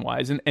opinion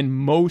wise. And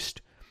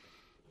most,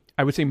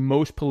 I would say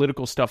most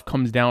political stuff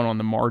comes down on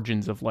the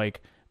margins of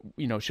like,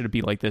 should it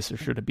be like this or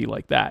should it be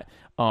like that?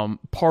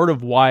 Part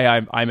of why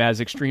I'm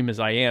as extreme as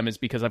I am is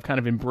because I've kind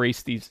of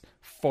embraced these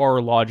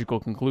far logical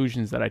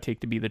conclusions that I take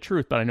to be the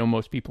truth, but I know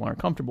most people aren't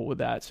comfortable with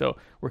that. So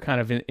we're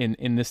kind of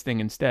in this thing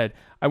instead.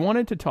 I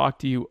wanted to talk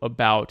to you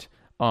about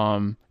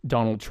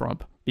Donald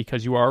Trump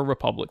because you are a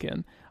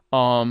Republican.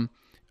 I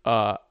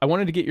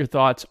wanted to get your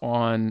thoughts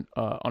on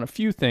a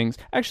few things.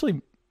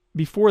 Actually,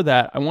 before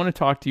that, I want to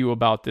talk to you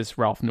about this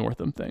Ralph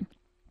Northam thing.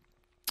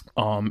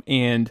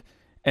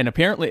 And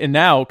apparently, and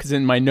now, because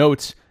in my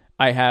notes,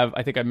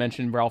 I think I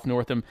mentioned Ralph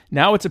Northam.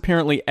 Now it's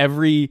apparently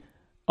every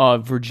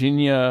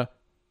Virginia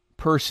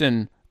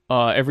person,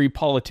 every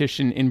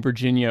politician in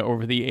Virginia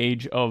over the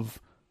age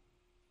of,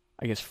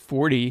 I guess,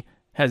 40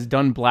 has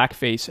done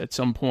blackface at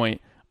some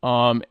point.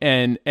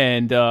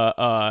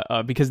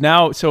 Because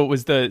now, so it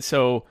was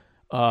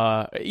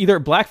either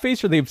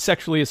blackface or they've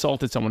sexually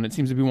assaulted someone. It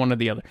seems to be one or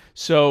the other.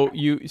 So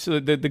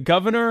the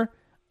governor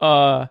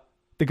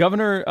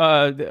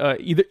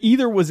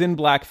either was in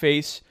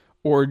blackface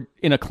or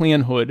in a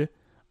Klan hood.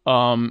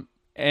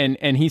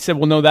 And he said,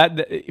 well, no,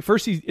 that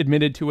first he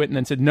admitted to it and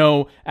then said,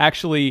 no,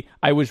 actually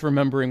I was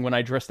remembering when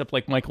I dressed up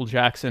like Michael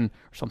Jackson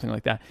or something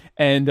like that.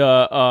 And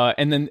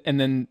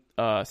then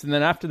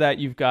after that,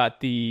 you've got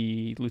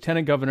the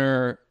lieutenant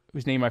governor,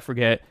 whose name I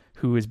forget,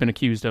 who has been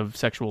accused of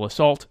sexual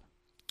assault.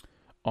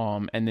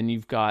 And then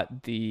you've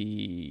got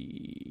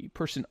the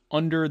person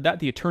under that,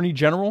 the attorney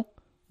general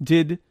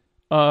did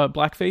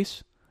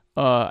blackface,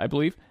 I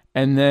believe.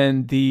 And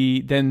then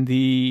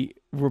the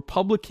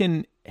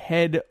Republican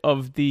head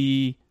of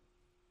the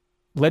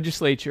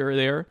legislature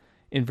there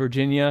in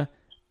Virginia.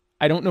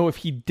 I don't know if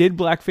he did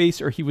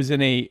blackface or he was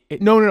in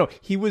no.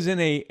 He was in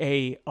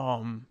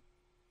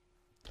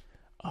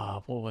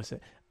what was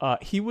it?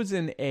 He was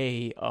in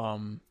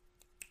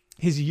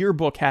his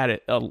yearbook had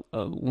it,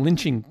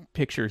 lynching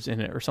pictures in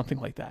it or something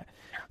like that.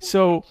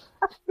 So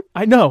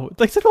I know,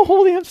 like, it's the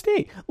whole damn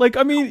state. Like,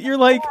 I mean, you're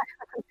like,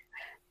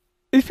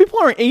 these people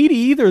aren't 80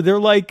 either. They're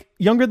like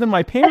younger than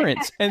my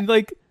parents. And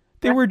like,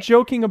 they were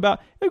joking about,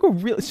 like,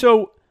 really.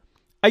 So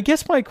I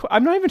guess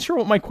I'm not even sure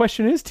what my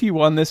question is to you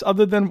on this,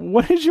 other than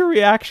what is your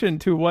reaction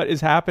to what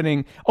is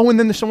happening? Oh, and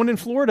then there's someone in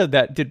Florida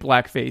that did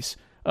blackface,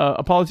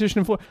 a politician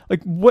in Florida.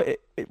 Like,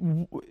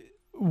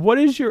 what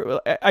is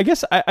your, I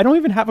guess I don't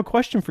even have a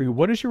question for you.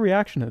 What is your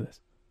reaction to this?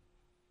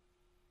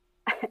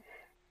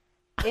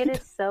 It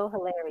is so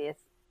hilarious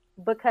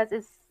because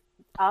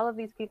all of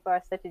these people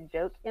are such a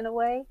joke in a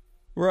way.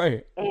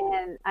 Right.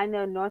 And I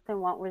know Northam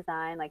won't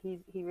resign. Like, he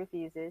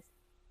refuses.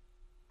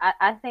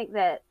 I think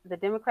that the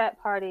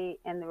Democrat Party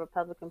and the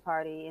Republican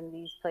Party in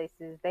these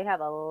places, they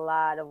have a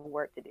lot of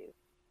work to do.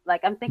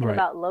 Like, I'm thinking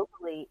about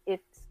locally, if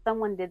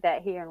someone did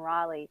that here in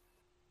Raleigh,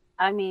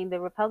 I mean, the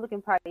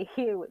Republican Party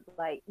here would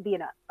like be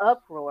in an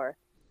uproar.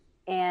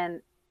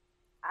 And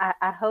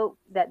I hope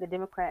that the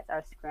Democrats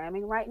are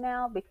scrambling right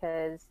now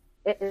because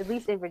at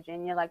least in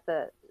Virginia, like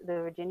the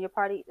Virginia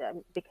party,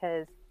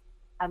 because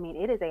I mean,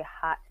 it is a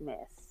hot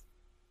mess.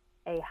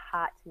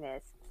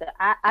 So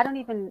I don't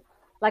even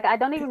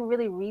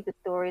really read the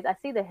stories. I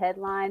see the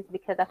headlines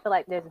because I feel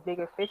like there's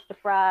bigger fish to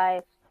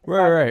fry.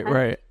 Right.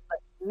 But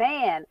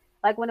man,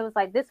 like when it was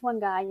like this one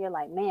guy, you're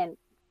like, man,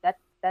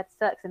 that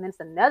sucks. And then it's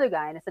another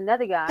guy, and it's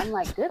another guy. I'm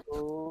like, good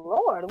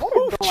Lord, what is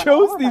going on? Who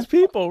chose these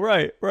people?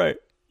 Right.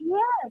 Yeah,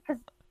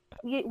 because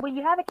when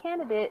you have a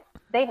candidate,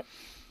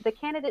 the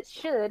candidates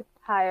should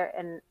hire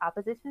an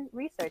opposition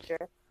researcher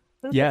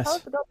who's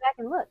supposed to go back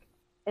and look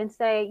and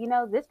say,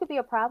 this could be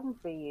a problem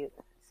for you.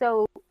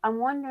 So I'm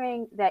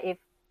wondering that if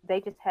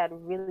they just had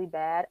really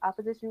bad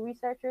opposition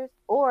researchers,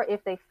 or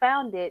if they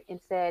found it and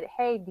said,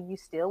 hey, do you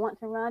still want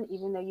to run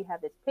even though you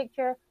have this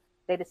picture?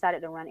 They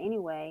decided to run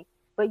anyway.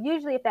 But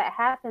usually if that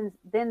happens,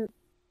 then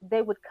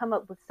they would come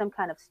up with some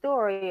kind of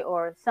story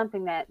or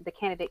something that the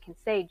candidate can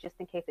say just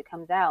in case it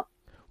comes out.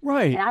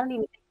 Right. And I don't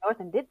even think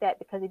Northam did that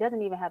because he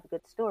doesn't even have a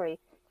good story.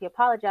 He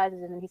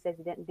apologizes and then he says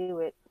he didn't do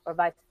it, or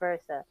vice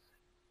versa.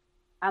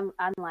 I'm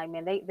like,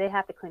 man, they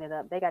have to clean it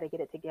up. They got to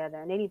get it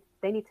together, and they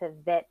need to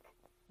vet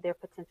their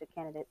potential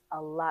candidates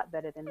a lot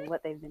better than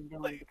what they've been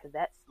doing, because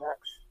that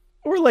sucks.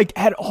 Or like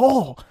at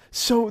all.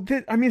 So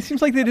it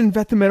seems like they didn't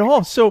vet them at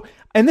all. So,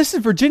 and this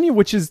is Virginia,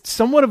 which is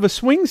somewhat of a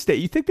swing state.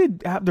 You think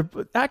they'd have their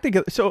act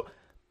together. So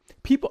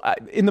people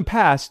in the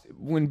past,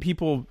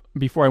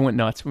 before I went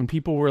nuts, when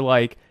people were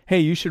like, hey,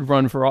 you should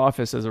run for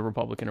office as a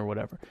Republican or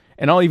whatever.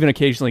 And I'll even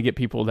occasionally get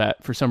people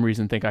that for some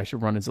reason think I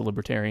should run as a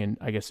libertarian,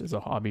 I guess as a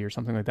hobby or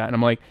something like that. And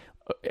I'm like,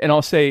 and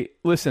I'll say,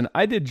 listen,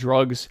 I did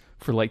drugs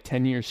for like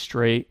 10 years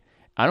straight.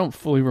 I don't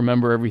fully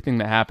remember everything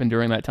that happened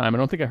during that time. I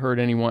don't think I hurt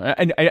anyone.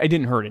 I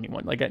didn't hurt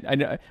anyone. Like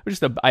I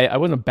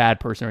wasn't a bad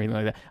person or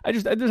anything like that. I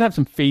just have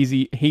some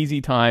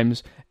hazy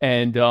times,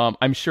 and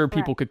I'm sure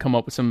people could come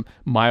up with some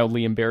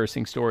mildly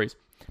embarrassing stories.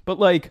 But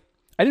like,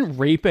 I didn't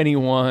rape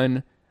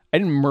anyone. I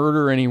didn't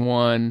murder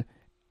anyone.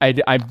 I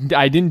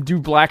didn't do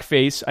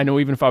blackface. I know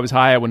even if I was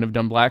high, I wouldn't have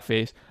done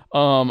blackface.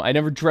 I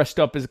never dressed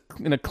up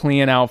in a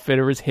Klan outfit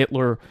or as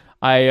Hitler.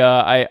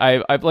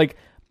 I've like.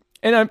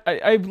 And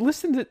I've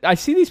listened to, I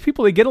see these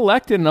people, they get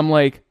elected, and I'm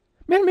like,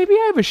 man, maybe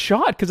I have a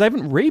shot because I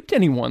haven't raped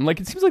anyone. Like,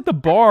 it seems like the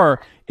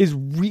bar is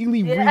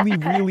really,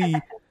 really,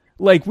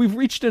 like, we've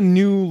reached a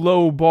new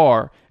low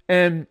bar.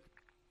 And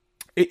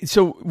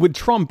so with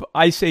Trump,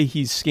 I say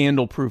he's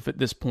scandal proof at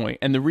this point.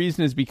 And the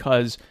reason is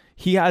because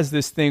he has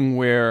this thing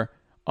where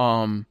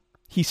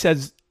he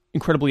says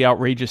incredibly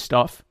outrageous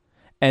stuff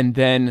and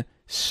then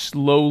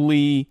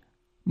slowly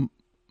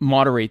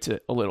moderates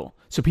it a little.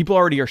 So people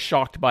already are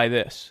shocked by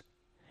this.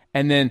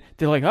 And then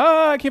they're like,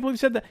 oh, I can't believe he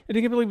said that. I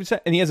can't believe he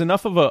said. And he has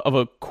enough of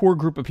a core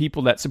group of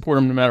people that support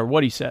him no matter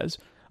what he says.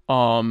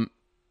 And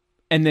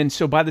then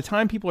so by the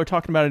time people are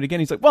talking about it again,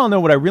 he's like, well, no,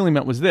 what I really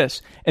meant was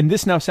this. And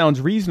this now sounds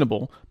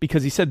reasonable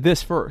because he said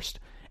this first.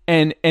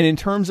 And in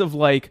terms of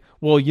like,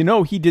 well,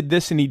 he did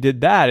this and he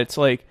did that. It's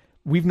like,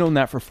 we've known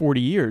that for 40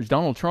 years.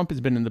 Donald Trump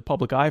has been in the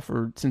public eye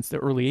since the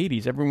early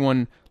 80s.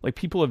 Everyone, like,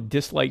 people have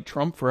disliked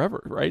Trump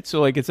forever, right? So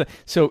like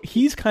so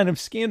he's kind of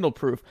scandal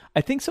proof.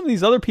 I think some of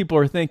these other people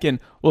are thinking,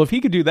 well, if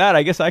he could do that,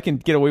 I guess I can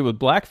get away with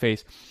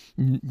blackface.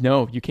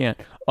 No, you can't.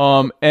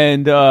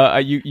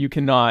 You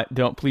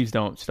cannot. Please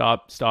don't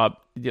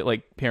stop.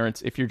 Like,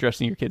 parents, if you're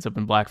dressing your kids up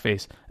in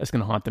blackface, that's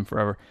going to haunt them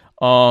forever.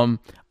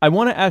 I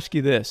want to ask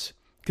you this,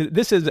 because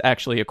this is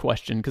actually a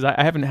question, because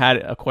I haven't had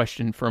a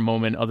question for a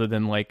moment other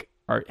than like,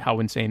 how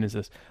insane is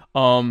this?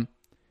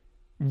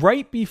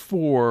 Right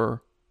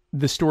before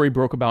the story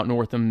broke about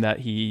Northam that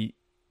he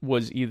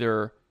was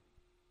either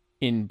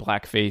in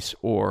blackface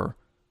or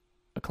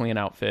a Klan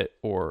outfit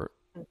or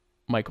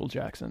Michael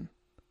Jackson,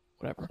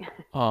 whatever.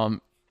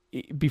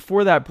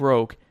 before that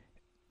broke,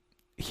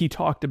 he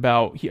talked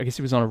about, I guess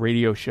he was on a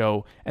radio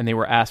show, and they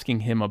were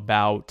asking him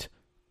about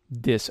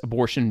this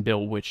abortion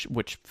bill, which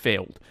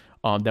failed.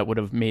 That would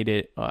have made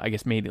it,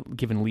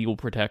 given legal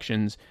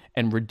protections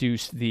and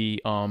reduced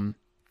the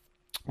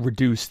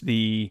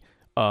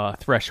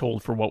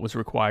threshold for what was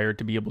required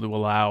to be able to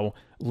allow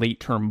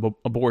late-term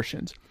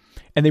abortions.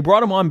 And they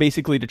brought him on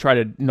basically to try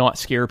to not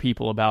scare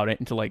people about it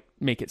and to like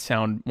make it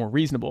sound more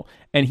reasonable.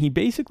 And he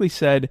basically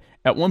said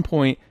at one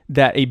point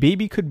that a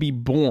baby could be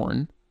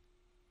born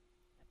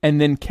and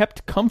then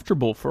kept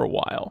comfortable for a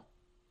while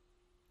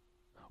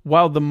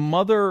the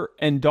mother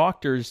and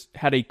doctors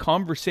had a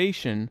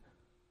conversation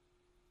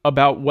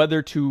about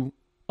whether to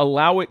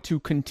allow it to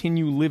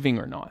continue living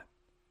or not.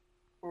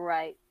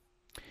 Right.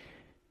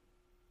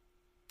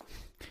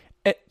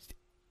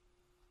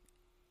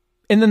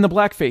 And then the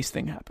blackface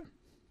thing happened.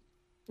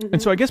 Mm-hmm.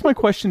 And so I guess my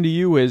question to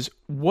you is,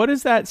 what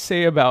does that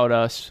say about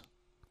us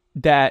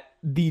that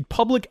the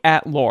public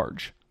at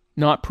large,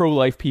 not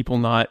pro-life people,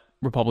 not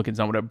Republicans,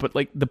 not whatever, but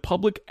like the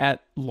public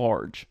at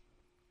large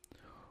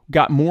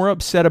got more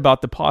upset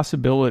about the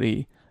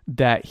possibility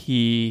that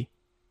he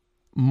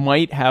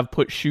might have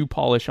put shoe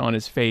polish on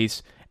his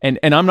face. And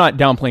I'm not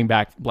downplaying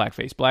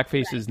blackface.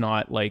 Blackface is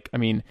not like, I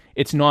mean,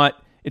 it's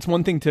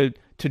one thing to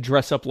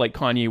dress up like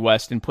Kanye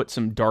West and put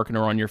some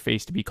darkener on your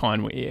face to be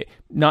Kanye.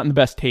 Not in the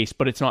best taste,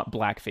 but it's not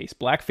blackface.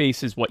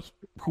 Blackface is what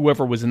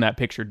whoever was in that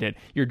picture did.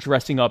 You're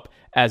dressing up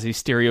as a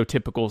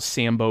stereotypical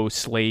Sambo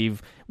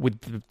slave with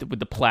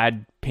the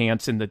plaid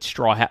pants and the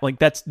straw hat. Like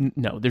there's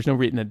no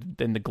reason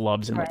in the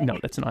gloves and right. No,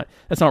 that's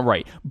not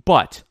right.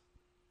 But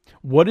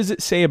what does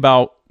it say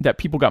about that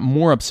people got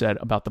more upset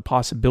about the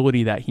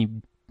possibility that he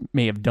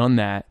may have done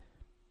that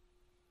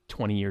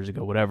 20 years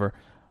ago, whatever,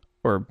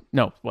 or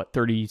no,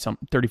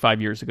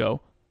 35 years ago,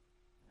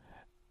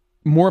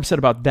 more upset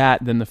about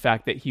that than the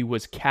fact that he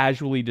was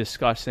casually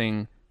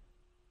discussing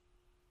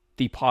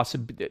the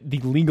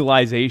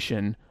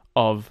legalization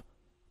of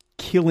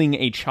killing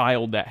a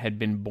child that had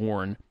been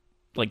born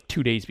like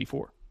 2 days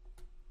before.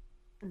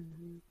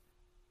 Mm-hmm.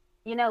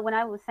 You know, when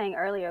I was saying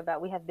earlier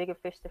about we have bigger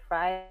fish to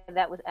fry,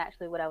 that was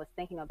actually what I was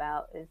thinking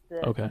about is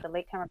the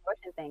late term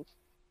abortion thing.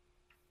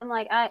 I'm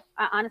like, I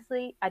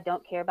honestly, I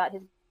don't care about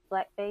his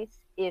blackface.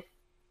 If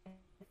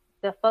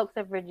the folks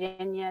of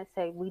Virginia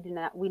say we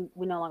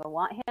no longer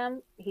want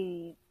him,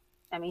 he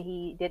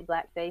did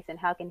blackface, and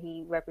how can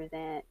he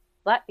represent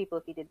Black people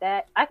if he did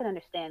that? I can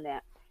understand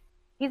that.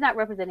 He's not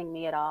representing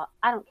me at all.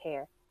 I don't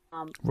care.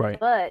 Right.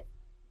 But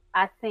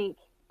I think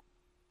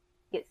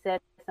it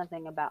said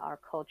something about our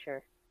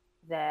culture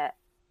that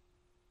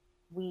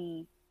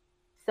we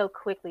so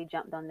quickly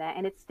jumped on that,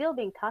 and it's still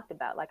being talked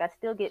about. Like I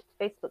still get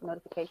Facebook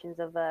notifications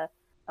of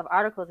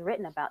articles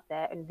written about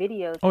that and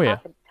videos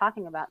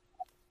talking about that.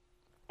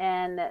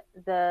 And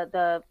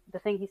the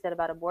thing he said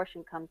about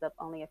abortion comes up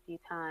only a few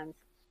times.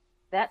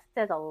 That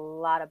says a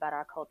lot about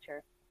our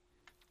culture.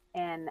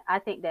 And I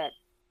think that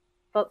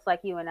folks like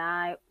you and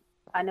I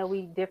know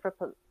we differ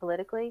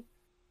politically,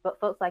 but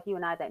folks like you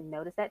and I that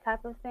notice that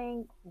type of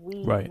thing,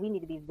 we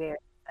need to be very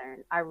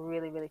concerned. I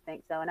really, really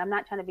think so. And I'm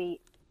not trying to be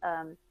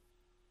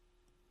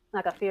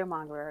like a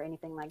fearmonger or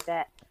anything like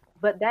that,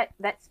 but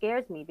that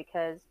scares me,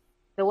 because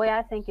the way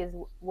I think is,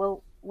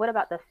 well, what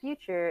about the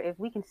future if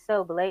we can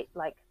so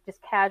like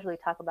just casually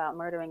talk about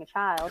murdering a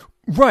child?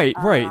 Right.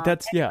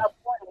 That's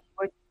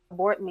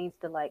Abort means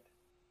to like,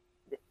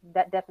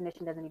 that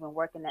definition doesn't even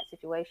work in that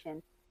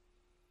situation.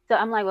 So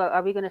I'm like, well,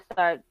 are we going to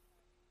start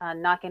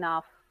knocking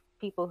off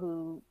people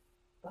who,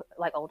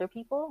 like older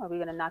people? Are we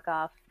going to knock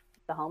off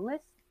the homeless?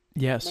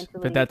 Yes,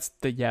 mentally? But that's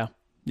yeah.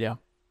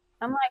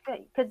 I'm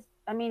like, because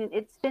I mean,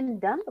 it's been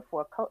done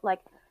before. Like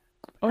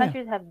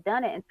countries have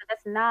done it, and so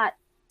that's not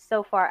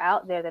so far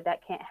out there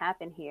that can't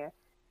happen here.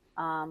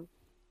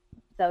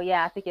 So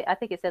yeah, I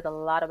think it says a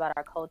lot about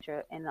our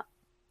culture and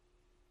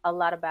a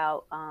lot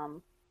about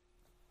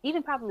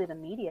even probably the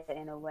media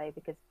in a way,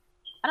 because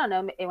I don't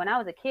know, when I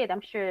was a kid, I'm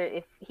sure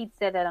if he'd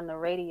said that on the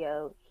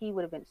radio, he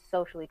would have been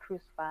socially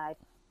crucified.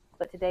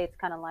 But today it's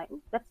kind of like,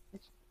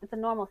 it's a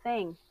normal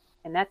thing,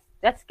 and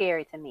that's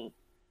scary to me.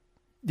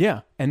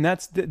 Yeah, and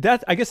that's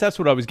I guess that's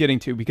what I was getting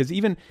to, because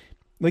even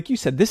like you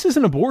said, this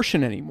isn't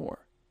abortion anymore.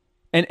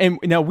 And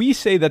now we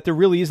say that there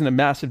really isn't a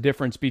massive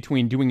difference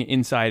between doing it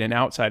inside and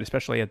outside,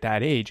 especially at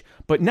that age.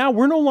 But now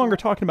we're no longer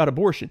talking about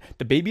abortion.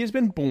 The baby has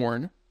been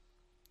born,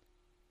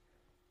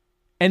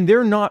 and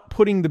they're not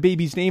putting the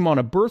baby's name on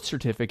a birth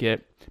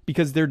certificate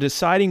because they're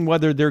deciding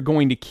whether they're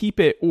going to keep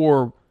it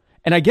or.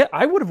 And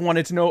I would have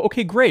wanted to know.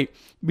 Okay, great.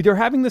 But they're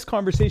having this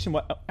conversation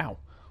while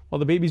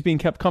the baby's being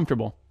kept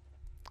comfortable,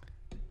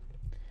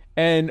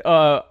 and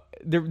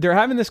they're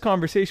having this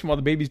conversation while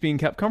the baby's being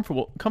kept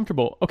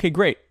comfortable. Okay,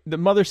 great. The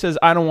mother says,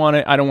 I don't want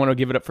it. I don't want to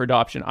give it up for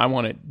adoption. I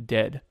want it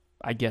dead,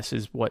 I guess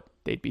is what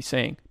they'd be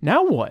saying.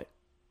 Now what?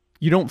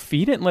 You don't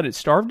feed it and let it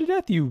starve to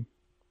death?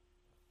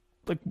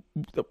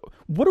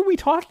 What are we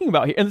talking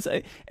about here?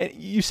 And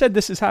you said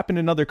this has happened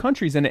in other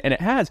countries, and it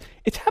has.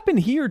 It's happened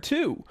here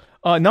too.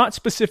 Not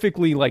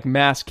specifically like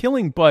mass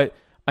killing, but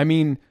I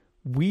mean,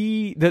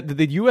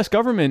 the U.S.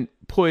 government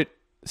put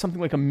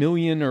something like 1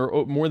 million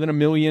or more than 1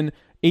 million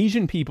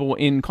Asian people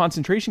in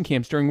concentration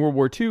camps during World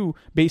War II,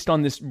 based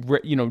on this,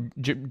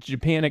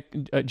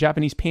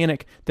 Japanese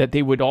panic that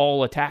they would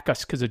all attack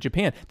us because of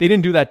Japan. They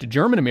didn't do that to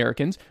German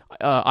Americans.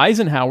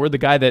 Eisenhower, the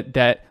guy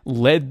that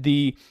led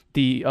the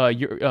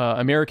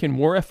American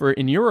war effort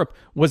in Europe,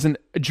 was a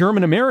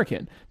German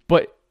American,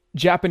 but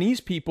Japanese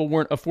people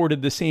weren't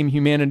afforded the same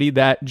humanity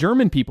that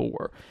German people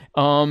were.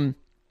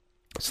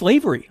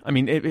 Slavery. I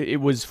mean,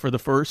 it was for the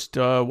first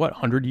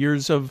 100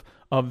 years or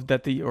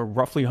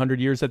roughly 100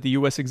 years that the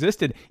U.S.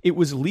 existed. It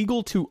was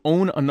legal to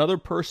own another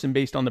person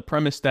based on the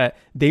premise that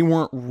they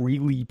weren't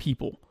really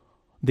people.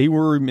 They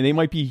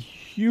might be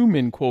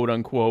human, quote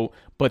unquote,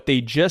 but they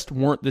just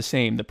weren't the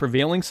same. The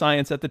prevailing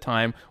science at the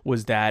time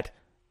was that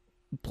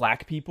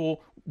black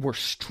people were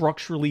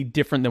structurally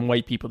different than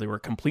white people. They were a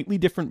completely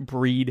different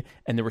breed,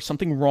 and there was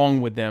something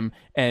wrong with them.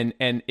 And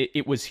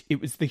it was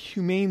the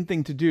humane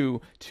thing to do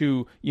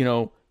to,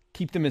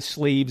 keep them as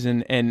slaves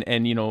and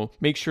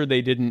make sure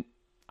they didn't,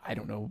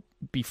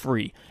 be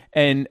free.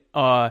 And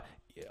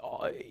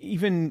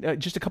even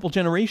just a couple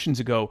generations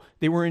ago,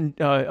 they were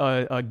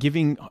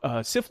giving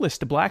syphilis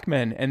to black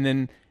men, and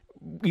then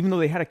even though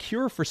they had a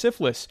cure for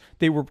syphilis,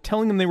 they were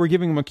telling them they were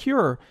giving them a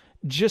cure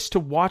just to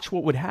watch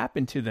what would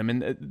happen to them.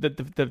 And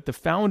the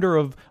founder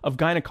of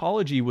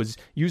gynecology was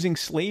using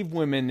slave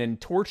women and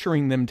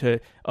torturing them to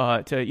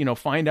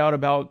find out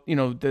about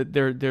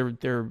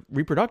their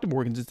reproductive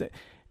organs.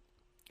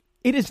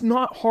 It is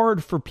not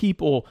hard for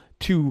people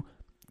to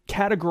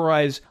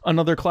categorize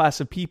another class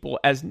of people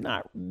as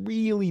not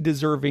really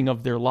deserving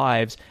of their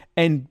lives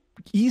and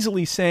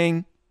easily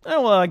saying,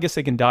 oh, well, I guess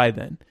they can die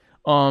then.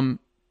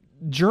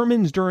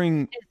 Germans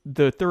during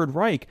the Third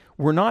Reich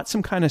were not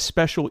some kind of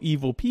special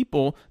evil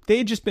people. They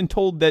had just been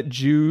told that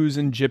Jews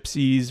and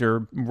gypsies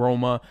or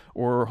Roma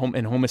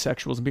and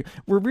homosexuals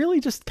were really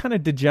just kind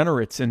of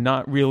degenerates and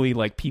not really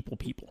like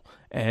people.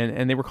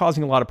 And they were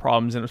causing a lot of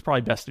problems, and it was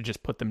probably best to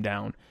just put them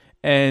down.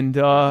 And,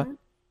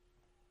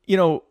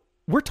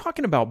 we're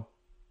talking about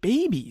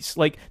babies.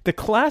 Like, the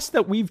class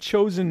that we've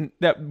chosen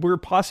that we're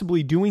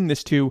possibly doing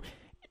this to,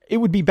 it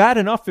would be bad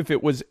enough if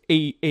it was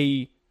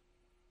a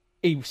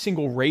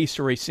single race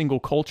or a single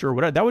culture or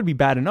whatever. That would be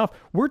bad enough.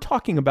 We're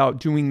talking about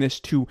doing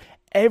this to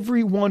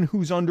everyone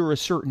who's under a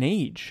certain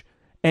age.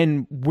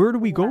 And where do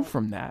we go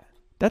from that?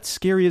 That's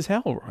scary as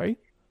hell, right?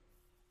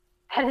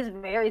 That is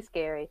very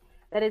scary.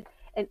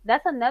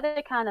 That's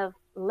another kind of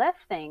left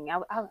thing.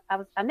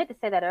 I meant to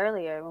say that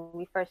earlier when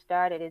we first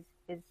started. Is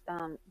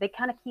they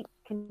kind of keep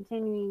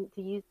continuing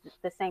to use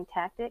the same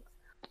tactics,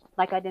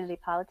 like identity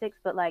politics,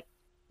 but like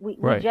we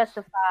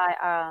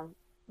justify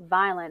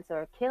violence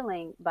or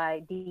killing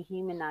by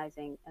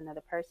dehumanizing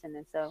another person.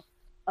 And so,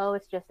 oh,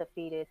 it's just a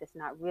fetus. It's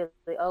not really.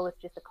 Oh,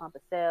 it's just a clump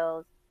of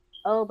cells.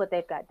 Oh, but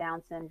they've got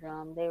Down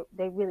syndrome.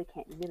 They really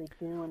can't really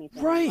do anything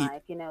in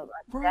life.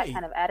 That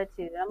kind of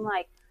attitude. And I'm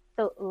like,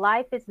 so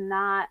life is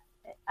not.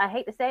 I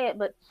hate to say it,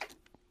 but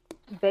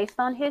based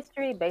on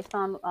history, based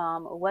on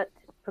what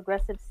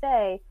progressives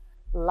say,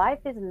 life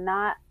is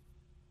not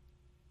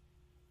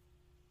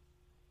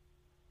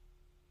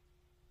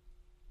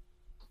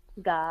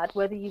God,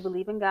 whether you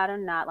believe in God or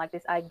not. Like,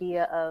 this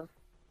idea of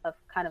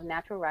kind of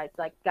natural rights,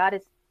 like God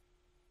is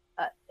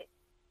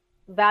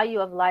value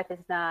of life is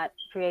not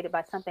created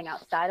by something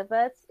outside of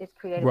us. It's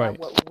created by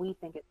what we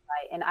think is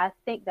right. And I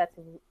think that's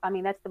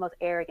the most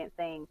arrogant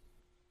thing.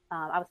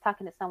 I was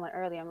talking to someone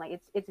earlier. I'm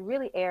like, it's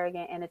really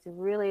arrogant, and it's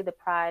really the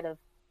pride of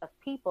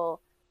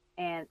people,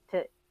 and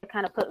to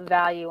kind of put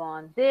value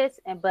on this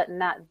but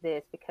not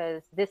this,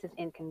 because this is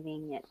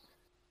inconvenient.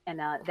 And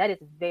that is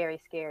very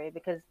scary,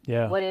 because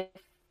what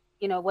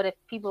if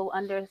people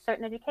under a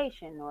certain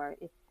education, or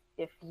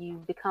if you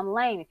become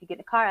lame, if you get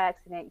in a car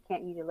accident, you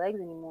can't use your legs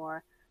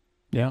anymore.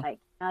 Yeah. Like,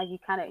 now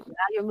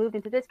you're moved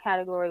into this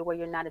category where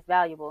you're not as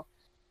valuable.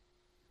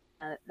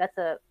 That's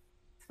a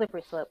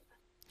slippery slope.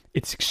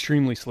 It's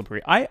extremely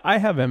slippery. I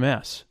have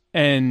MS,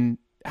 and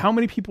how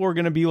many people are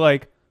going to be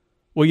like,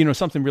 well,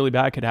 something really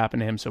bad could happen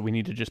to him, so we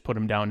need to just put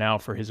him down now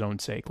for his own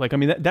sake. Like, I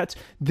mean,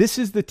 this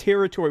is the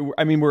territory.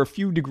 We're a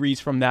few degrees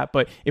from that,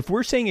 but if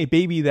we're saying a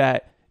baby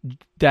that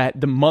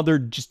the mother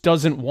just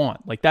doesn't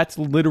want, like, that's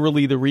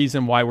literally the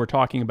reason why we're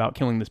talking about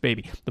killing this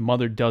baby. The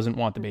mother doesn't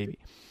want the baby.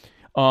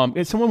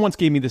 Someone once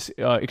gave me this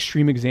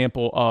extreme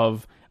example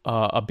of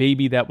a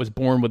baby that was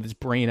born with its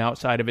brain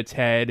outside of its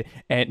head,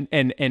 and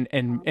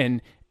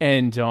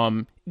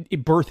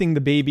birthing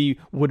the baby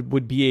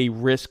would be a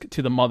risk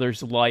to the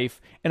mother's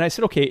life. And I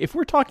said, okay, if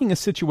we're talking a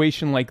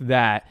situation like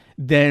that,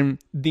 then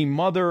the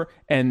mother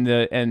and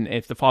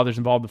if the father's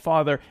involved, the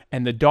father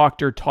and the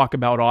doctor talk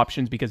about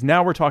options, because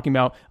now we're talking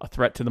about a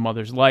threat to the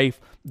mother's life,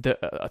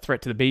 a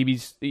threat to the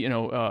baby's,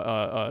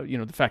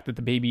 the fact that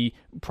the baby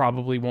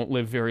probably won't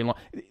live very long.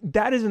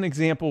 That is an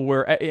example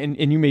where,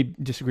 and you may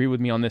disagree with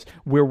me on this,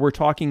 where we're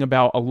talking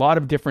about a lot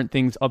of different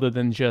things other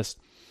than just,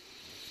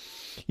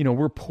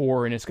 we're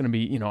poor, and it's going to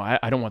be,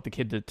 I don't want the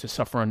kid to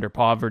suffer under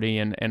poverty,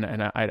 and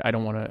I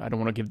don't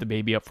want to give the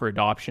baby up for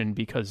adoption,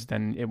 because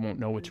then it won't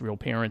know its real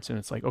parents. And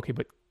it's like, okay,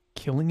 but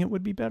killing it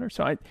would be better.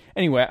 So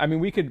anyway, I mean,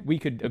 we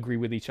could agree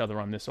with each other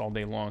on this all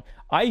day long.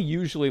 I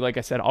usually, like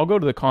I said, I'll go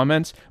to the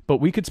comments, but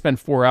we could spend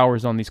 4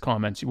 hours on these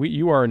comments.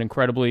 You are an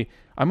incredibly,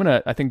 I'm going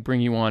to, I think,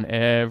 bring you on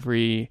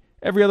every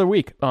other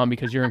week,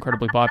 because you're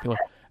incredibly popular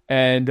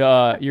and,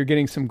 you're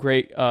getting some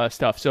great,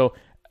 stuff. So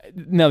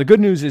now the good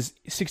news is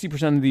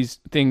 60% of these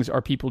things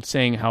are people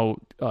saying how,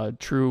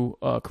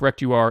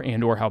 correct you are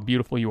and, or how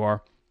beautiful you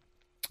are.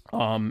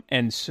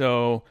 And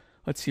so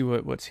let's see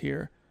what's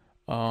here.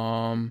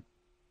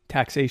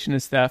 Taxation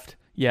is theft.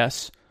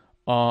 Yes.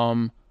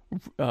 Someone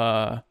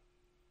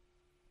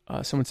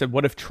said,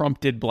 what if Trump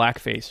did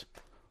blackface?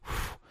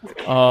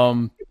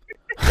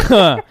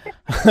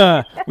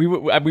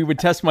 We would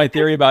test my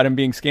theory about him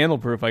being scandal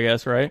proof, I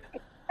guess. Right.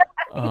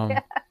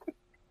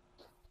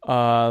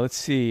 Let's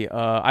see.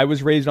 I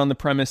was raised on the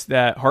premise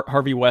that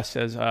Harvey West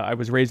says, I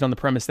was raised on the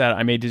premise that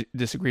I may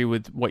disagree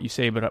with what you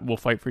say, but we'll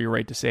fight for your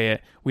right to say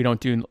it. We don't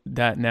do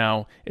that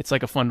now. It's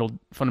like a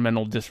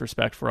fundamental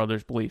disrespect for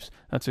others' beliefs.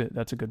 That's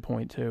a good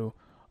point too.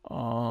 I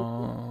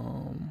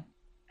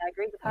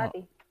agree with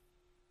Harvey.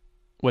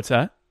 What's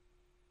that?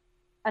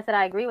 I said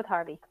I agree with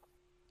Harvey.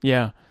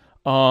 Yeah.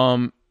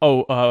 So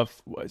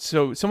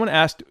someone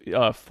asked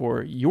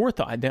for your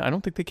thought. I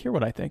don't think they care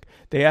what I think.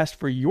 They asked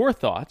for your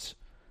thoughts.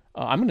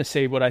 I'm going to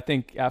say what I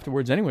think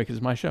afterwards anyway, because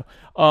it's my show.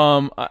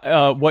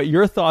 What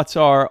your thoughts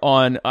are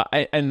on,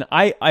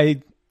 I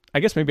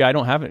guess maybe I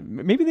don't have it.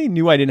 Maybe they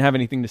knew I didn't have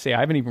anything to say. I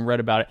haven't even read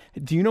about it.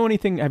 Do you know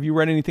anything? Have you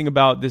read anything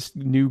about this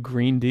new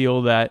Green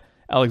Deal that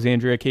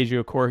Alexandria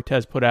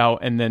Ocasio-Cortez put out?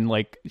 And then,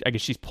 like, I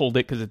guess she's pulled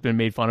it because it's been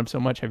made fun of so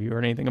much. Have you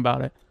heard anything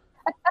about it?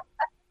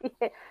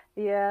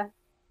 Yeah.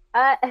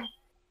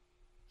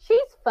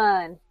 She's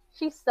fun.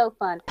 She's so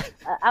fun.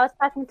 I was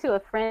talking to a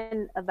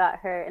friend about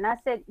her, and I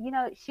said,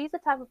 she's the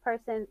type of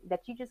person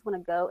that you just want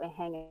to go and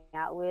hang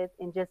out with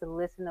and just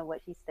listen to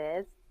what she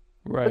says.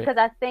 Right. Because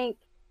I think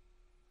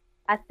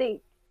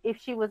if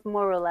she was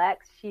more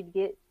relaxed, she'd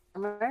get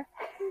her.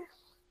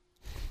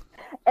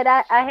 And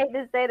I hate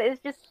to say that,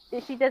 it's just,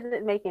 she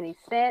doesn't make any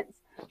sense.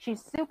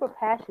 She's super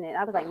passionate.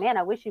 I was like, man,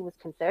 I wish she was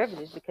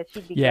conservative because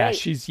she'd be great.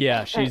 She's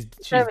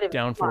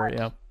down for it.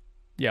 Yeah.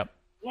 Yep.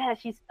 Yeah,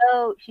 she's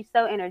so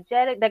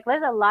energetic. Like,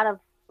 there's a lot of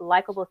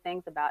likable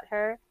things about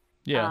her.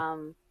 Yeah.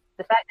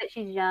 The fact that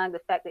she's young, the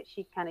fact that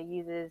she kind of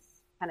uses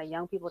kind of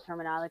young people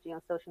terminology on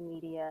social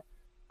media.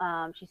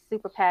 She's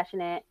super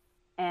passionate,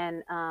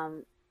 and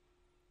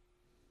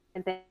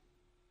then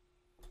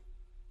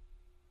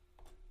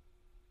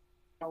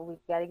we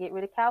got to get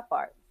rid of cow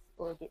farts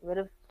or get rid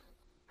of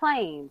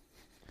planes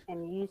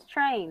and use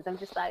trains. I'm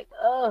just like,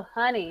 oh,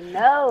 honey,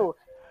 no.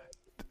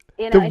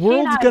 The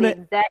world's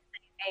gonna.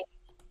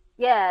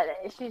 Yeah,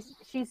 she's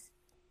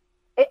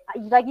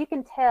like, you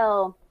can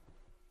tell.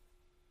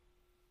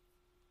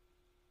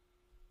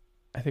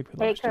 I think we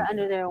take her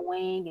under their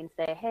wing and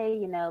say,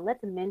 hey,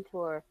 let's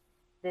mentor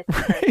this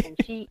person.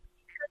 She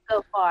could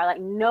go far.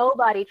 Like,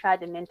 nobody tried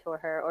to mentor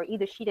her, or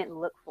either she didn't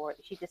look for it.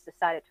 She just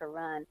decided to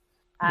run.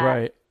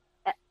 Right.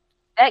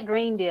 That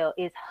Green Deal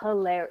is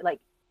hilarious.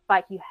 Like,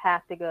 Spike, you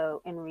have to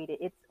go and read it.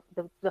 It's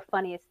the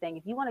funniest thing.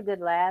 If you want a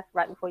good laugh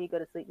right before you go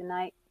to sleep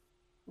tonight,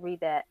 read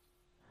that.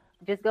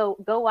 Just go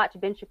watch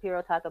Ben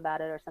Shapiro talk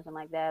about it or something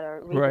like that,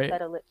 or read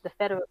the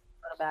Federalist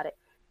about it.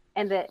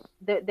 And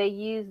they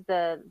use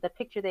the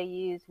picture they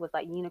used was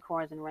like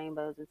unicorns and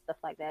rainbows and stuff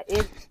like that.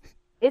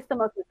 It's the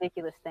most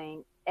ridiculous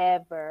thing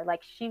ever.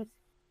 Like,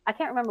 I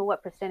can't remember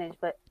what percentage,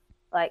 but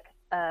like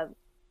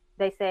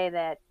they say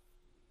that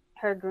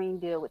her Green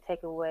Deal would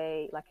take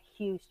away like a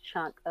huge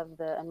chunk of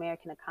the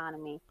American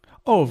economy.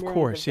 Oh, of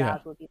course, yeah.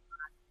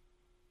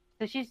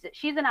 So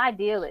she's an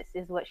idealist,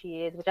 is what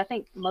she is, which I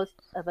think most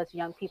of us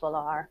young people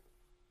are.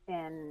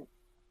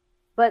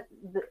 But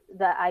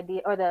the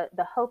idea, or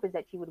the hope, is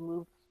that she would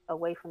move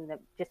away from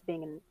just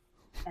being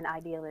an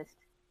idealist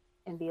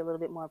and be a little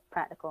bit more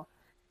practical.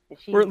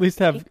 Or at least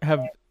have.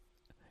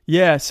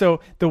 Yeah.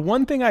 So the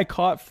one thing I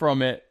caught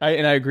from it,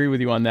 and I agree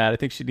with you on that. I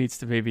think she needs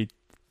to maybe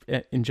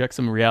inject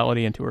some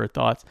reality into her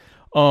thoughts.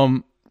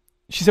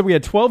 She said we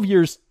had 12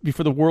 years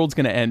before the world's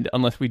going to end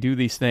unless we do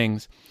these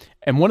things.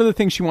 And one of the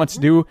things she wants to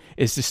do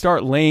is to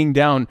start laying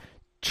down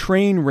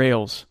train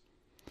rails,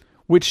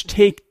 which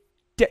take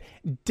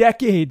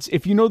decades.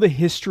 If you know the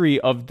history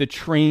of the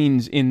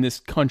trains in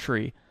this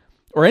country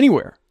or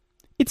anywhere,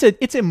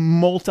 it's a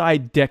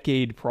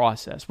multi-decade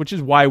process, which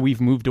is why we've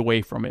moved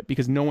away from it,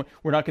 because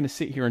we're not going to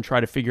sit here and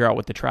try to figure out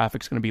what the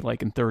traffic's going to be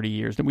like in 30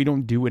 years. And we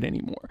don't do it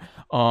anymore.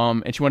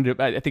 And she wanted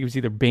to, I think it was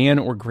either ban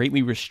or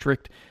greatly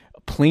restrict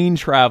plane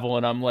travel.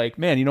 And I'm like,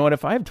 man, you know what?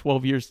 If I have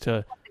 12 years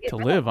to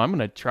live, I'm going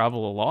to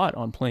travel a lot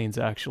on planes,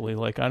 actually.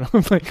 Like, I'm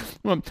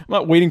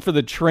not waiting for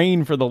the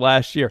train for the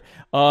last year.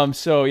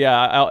 So yeah,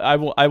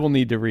 I will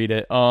need to read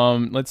it.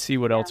 Let's see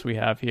what else we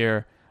have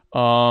here.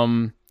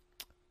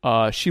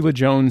 Sheila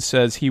Jones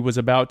says he was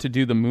about to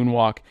do the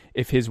moonwalk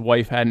if his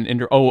wife hadn't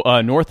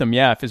Northam,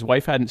 yeah, if his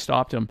wife hadn't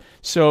stopped him.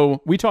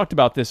 So we talked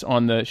about this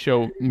on the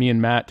show. Me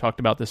and Matt talked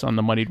about this on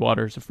the Muddied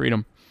Waters of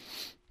Freedom.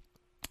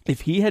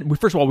 if he had,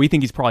 first of all, we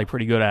think he's probably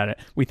pretty good at it.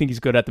 We think he's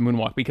good at the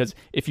moonwalk because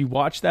if you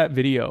watch that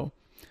video,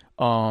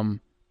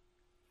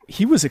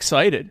 he was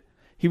excited.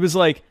 He was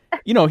like,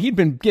 he'd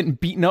been getting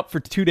beaten up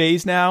for 2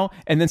 days now.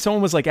 And then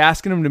someone was like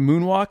asking him to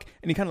moonwalk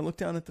and he kind of looked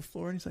down at the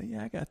floor and he's like,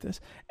 yeah, I got this.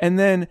 And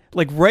then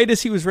like right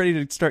as he was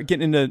ready to start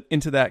getting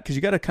into that, cause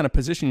you got to kind of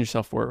position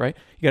yourself for it, right?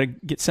 You got to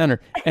get centered.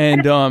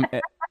 And,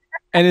 and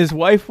his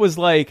wife was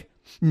like,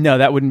 no,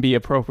 that wouldn't be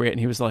appropriate. And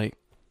he was like,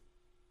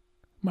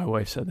 my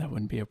wife said that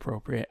wouldn't be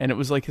appropriate. And it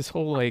was like his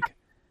whole like,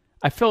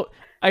 I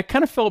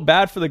kind of felt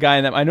bad for the guy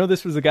in that. I know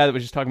this was the guy that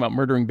was just talking about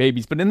murdering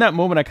babies, but in that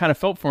moment, I kind of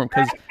felt for him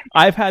because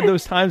I've had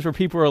those times where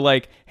people are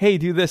like, hey,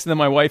 do this. And then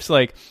my wife's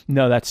like,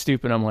 no, that's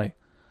stupid. I'm like,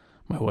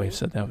 my wife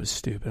said that was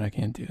stupid. I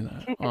can't do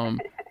that.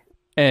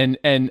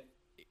 And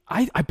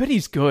I bet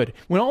he's good.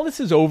 When all this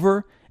is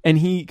over,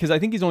 and because I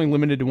think he's only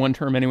limited to one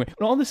term anyway.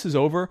 When all this is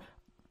over,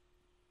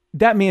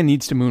 that man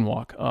needs to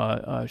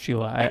moonwalk,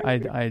 Sheila.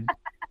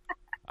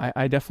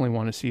 I definitely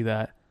want to see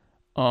that.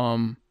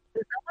 Someone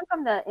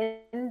from the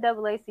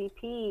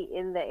NAACP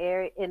in the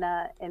area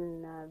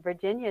in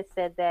Virginia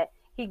said that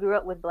he grew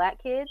up with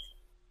black kids,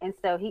 and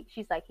so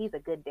she's like, he's a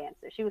good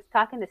dancer. She was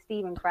talking to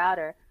Steven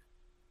Crowder,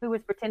 who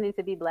was pretending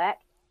to be black,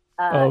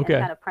 and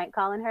kind of prank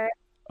calling her.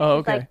 Oh,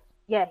 she's okay. like,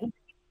 yeah, he's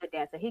a good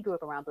dancer. He grew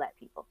up around black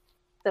people,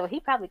 so he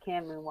probably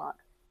can moonwalk.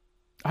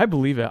 I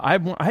believe it.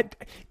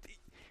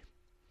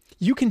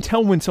 You can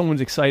tell when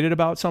someone's excited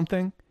about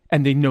something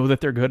and they know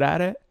that they're good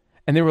at it.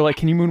 And they were like,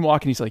 can you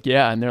moonwalk? And he's like,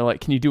 yeah. And they're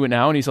like, can you do it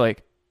now? And he's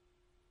like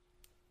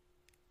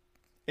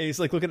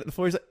looking at the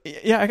floor. He's like,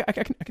 yeah, I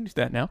can do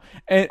that now.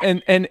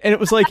 And it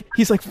was like,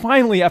 he's like,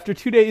 finally, after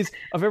 2 days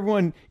of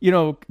everyone,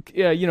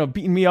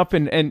 beating me up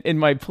and in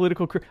my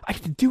political career, I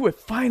get to do it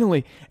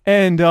finally.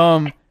 And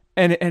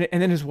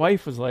then his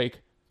wife was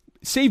like,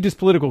 saved his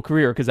political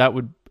career because that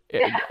would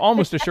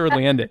almost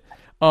assuredly end it.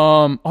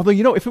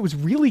 Although, if it was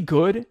really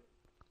good,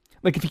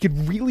 like if he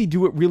could really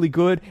do it really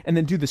good and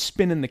then do the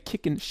spin and the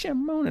kick and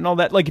Shimon and all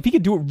that, like if he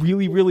could do it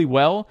really, really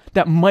well,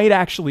 that might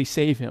actually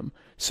save him.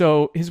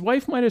 So his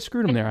wife might have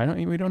screwed him there.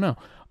 We don't know.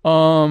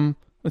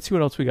 Let's see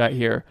what else we got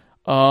here.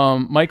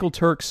 Michael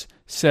Turks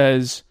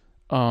says,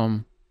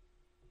 real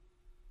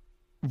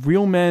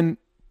men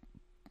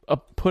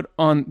put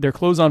on their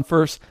clothes on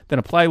first, then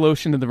apply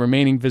lotion to the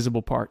remaining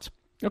visible parts.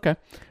 Okay.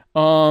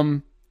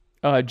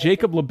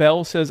 Jacob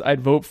LaBelle says, I'd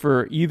vote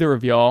for either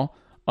of y'all.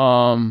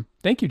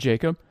 Thank you,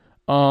 Jacob.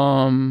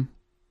 Let's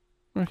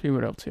see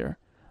what else here.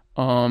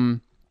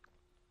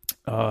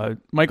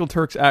 Michael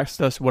Turks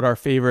asked us what our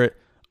favorite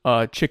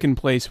chicken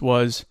place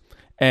was,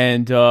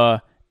 and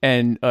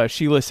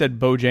Sheila said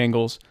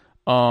Bojangles.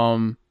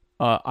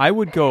 I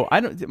would go.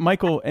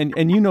 Michael,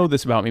 and you know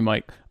this about me,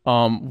 Mike.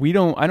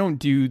 I don't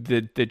do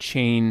the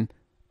chain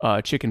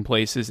chicken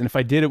places, and if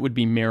I did, it would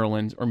be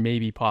Maryland's or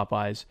maybe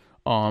Popeyes.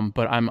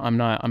 But I'm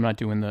not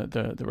doing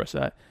the rest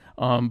of that.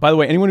 By the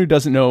way, anyone who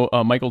doesn't know,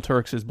 Michael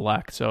Turks is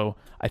black, so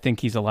I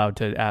think he's allowed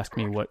to ask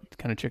me what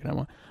kind of chicken I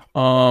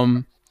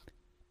want.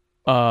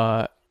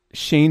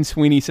 Shane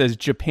Sweeney says,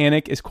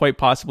 Japanic is quite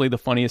possibly the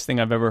funniest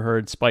thing I've ever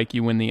heard. Spike,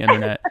 you win the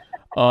internet.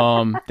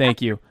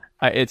 Thank you.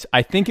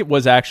 I think it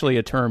was actually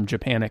a term,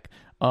 Japanic.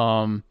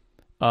 Go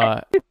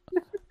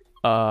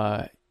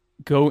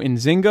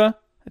Nzinga.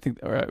 I think,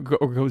 or go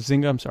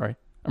Zinga. I'm sorry.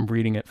 I'm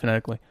reading it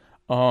phonetically.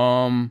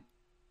 What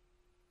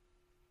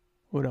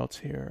else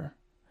here?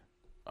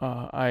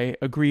 I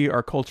agree.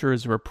 Our culture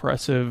is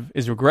regressive,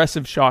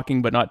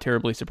 shocking, but not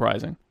terribly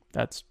surprising.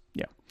 That's,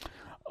 yeah.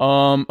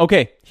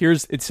 Okay.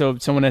 So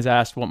someone has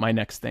asked what my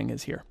next thing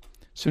is here.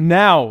 So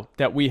now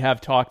that we have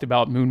talked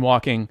about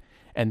moonwalking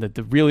and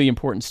the really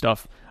important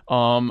stuff,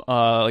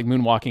 like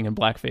moonwalking and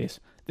blackface,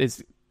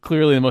 is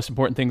clearly the most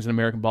important things in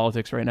American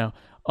politics right now.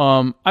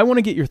 I want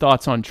to get your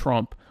thoughts on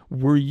Trump.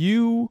 Were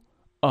you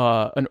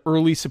an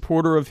early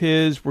supporter of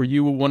his? Were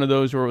you one of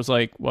those where it was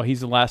like, well, he's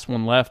the last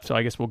one left, so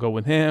I guess we'll go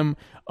with him?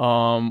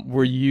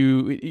 Were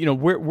you,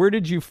 where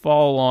did you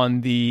fall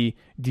on do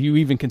you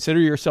even consider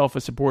yourself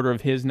a supporter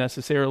of his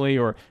necessarily?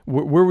 Or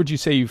where would you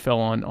say you fell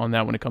on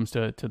that when it comes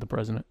to the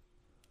president?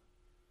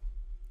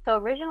 So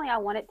originally I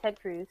wanted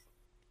Ted Cruz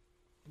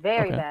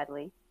very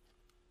badly.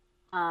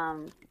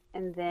 And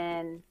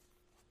then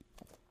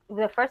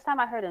the first time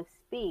I heard him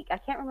speak, I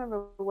can't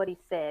remember what he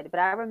said, but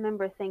I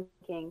remember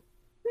thinking,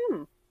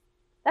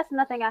 that's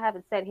nothing I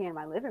haven't said here in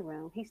my living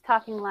room. He's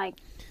talking like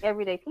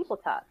everyday people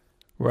talk.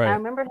 Right. I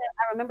remember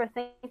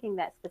thinking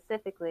that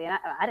specifically, and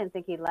I didn't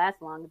think he'd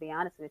last long, to be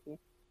honest with you.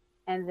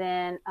 And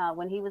then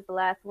when he was the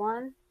last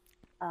one,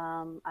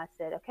 I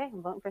said, okay,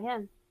 I'm voting for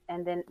him.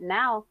 And then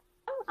now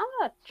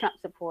I'm a Trump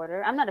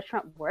supporter. I'm not a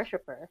Trump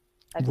worshiper.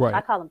 Like, right.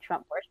 I call him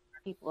Trump worshiper.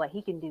 People like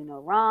he can do no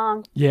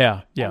wrong.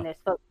 Yeah. And there's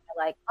folks that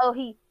are like, oh,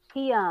 he's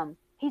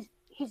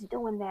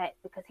doing that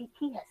because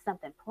he has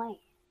something planned.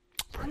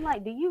 I'm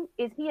like,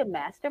 is he a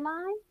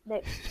mastermind?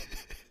 That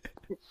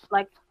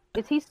like,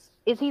 is he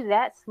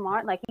that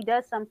smart? Like, he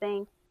does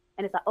something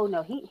and it's like, oh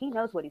no, he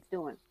knows what he's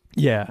doing.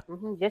 Yeah.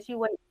 Just you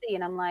wait and see.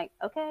 And I'm like,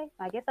 okay,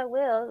 I guess I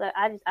will.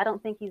 I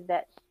don't think he's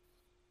that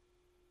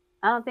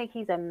I don't think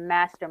he's a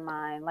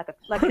mastermind. Like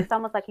it's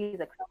almost like he's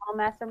a criminal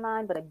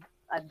mastermind, but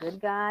a good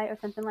guy or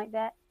something like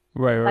that.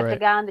 Right. Like the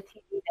guy on the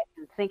TV that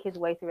can think his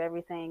way through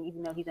everything,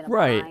 even though he's in a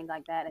bind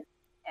like that. And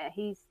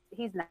he's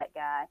not that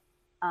guy.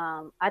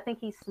 I think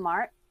he's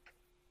smart.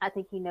 I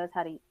think he knows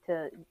how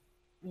to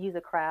use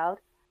a crowd.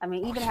 I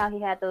mean, even how he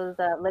had those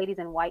ladies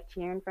in white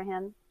cheering for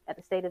him at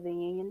the State of the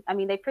Union. I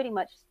mean, they pretty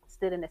much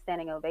stood in a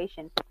standing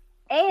ovation,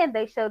 and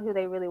they showed who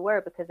they really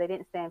were because they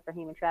didn't stand for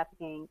human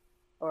trafficking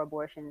or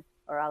abortion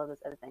or all of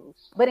those other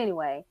things. But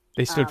anyway,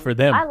 they stood for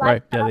them,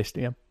 right? Yeah, they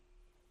stand.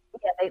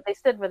 Yeah, they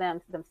stood for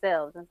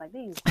themselves. And it's like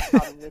these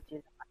are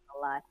witches. I'm not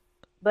gonna lie,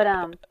 but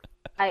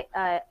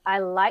I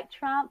like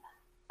Trump.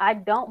 I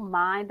don't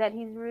mind that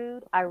he's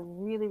rude. I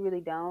really,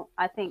 really don't.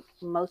 I think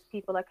most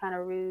people are kind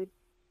of rude,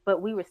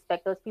 but we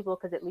respect those people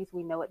because at least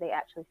we know what they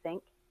actually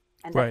think,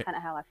 and that's kind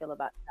of how I feel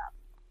about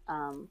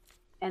Trump.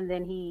 And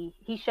then he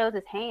shows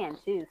his hand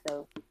too,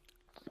 so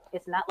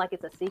it's not like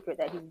it's a secret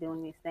that he's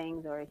doing these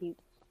things or he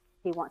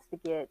wants to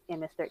get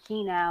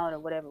MS-13 out or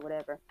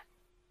whatever.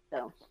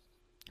 So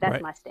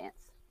that's my stance.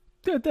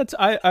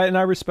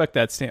 I respect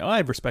that stance. I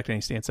respect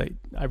any stance.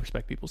 I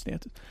respect people's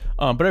stances,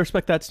 but I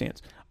respect that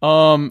stance.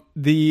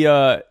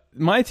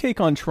 My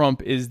take on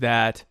Trump is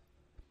that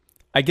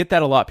I get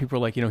that a lot. People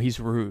are like, he's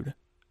rude,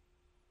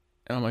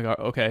 and I'm like, oh,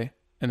 okay,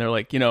 and they're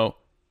like,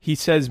 he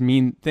says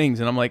mean things,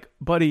 and I'm like,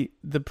 buddy,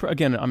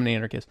 again, I'm an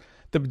anarchist.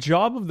 The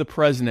job of the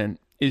president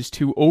is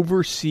to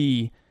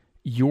oversee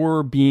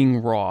your being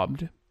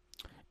robbed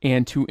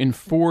and to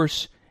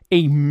enforce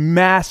a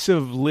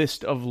massive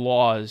list of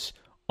laws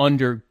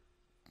under,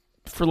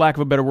 for lack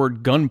of a better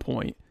word,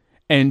 gunpoint,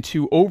 and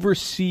to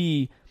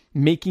oversee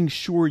making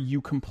sure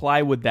you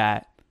comply with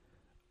that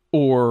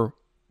or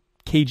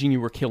caging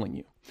you or killing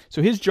you.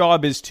 So his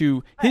job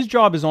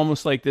is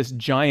almost like this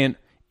giant,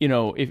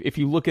 if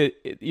you look at,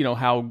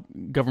 how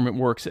government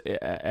works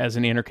as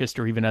an anarchist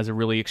or even as a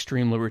really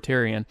extreme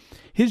libertarian,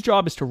 his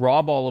job is to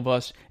rob all of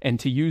us and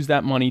to use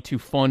that money to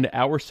fund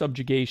our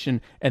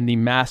subjugation and the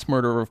mass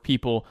murder of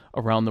people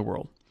around the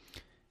world,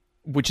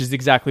 which is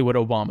exactly what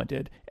Obama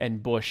did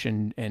and Bush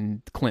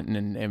and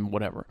Clinton and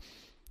whatever.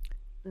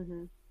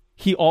 Mm-hmm.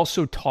 He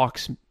also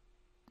talks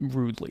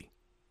rudely.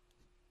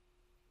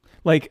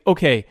 Like,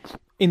 okay,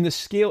 in the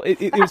scale,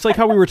 it's like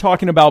how we were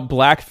talking about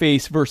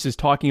blackface versus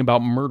talking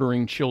about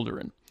murdering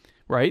children,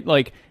 right?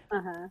 Like,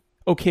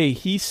 okay,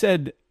 he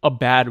said a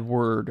bad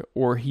word,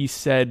 or he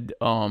said,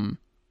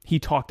 he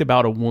talked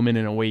about a woman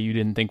in a way you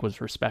didn't think was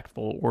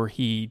respectful, or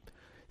he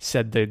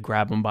said the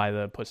grab him by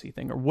the pussy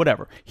thing, or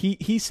whatever.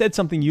 He said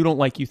something you don't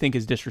like, you think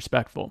is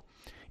disrespectful.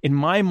 In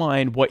my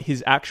mind, what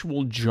his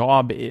actual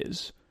job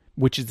is,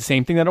 which is the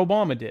same thing that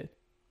Obama did.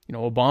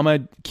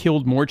 Obama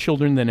killed more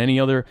children than any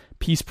other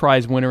Peace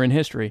Prize winner in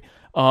history.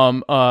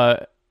 In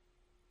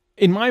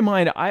my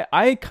mind,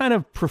 I kind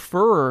of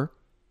prefer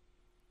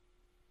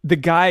the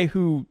guy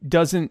who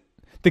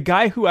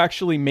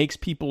actually makes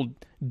people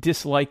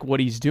dislike what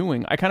he's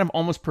doing. I kind of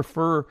almost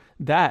prefer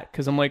that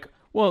because I'm like,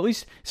 well, at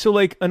least, so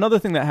like another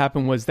thing that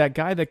happened was that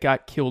guy that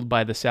got killed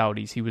by the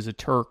Saudis, he was a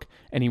Turk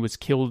and he was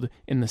killed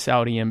in the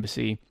Saudi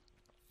embassy.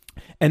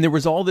 And there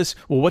was all this,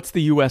 well, what's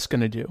the U.S.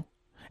 going to do?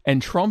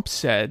 And Trump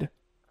said,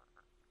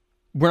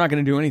 we're not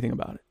going to do anything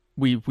about it.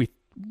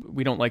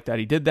 We don't like that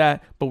he did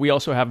that, but we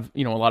also have,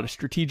 a lot of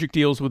strategic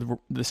deals with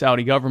the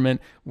Saudi government.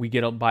 We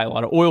buy a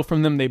lot of oil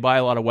from them. They buy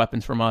a lot of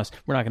weapons from us.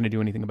 We're not going to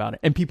do anything about it.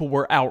 And people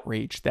were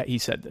outraged that he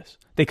said this.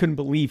 They couldn't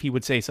believe he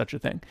would say such a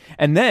thing.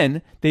 And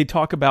then they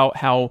talk about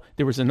how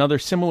there was another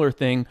similar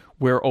thing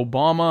where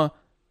the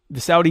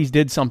Saudis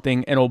did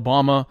something and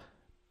Obama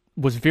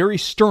was very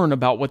stern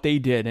about what they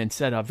did and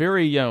said a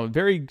very,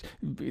 very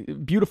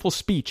beautiful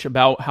speech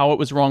about how it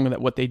was wrong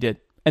that what they did.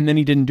 And then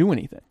he didn't do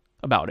anything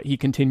about it. He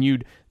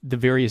continued the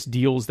various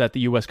deals that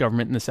the U.S.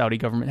 government and the Saudi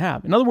government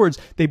have. In other words,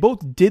 they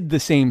both did the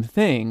same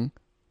thing,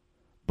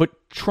 but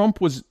Trump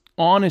was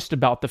honest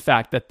about the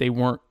fact that they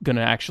weren't going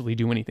to actually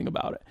do anything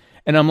about it.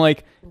 And I'm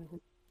like,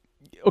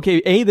 okay,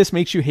 A, this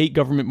makes you hate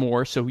government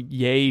more, so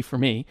yay for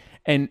me.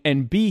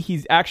 And B,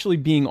 he's actually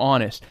being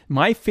honest.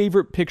 My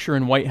favorite picture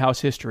in White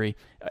House history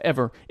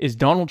ever is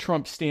Donald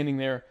Trump standing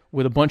there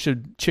with a bunch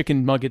of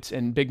chicken nuggets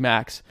and Big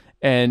Macs,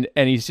 and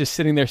he's just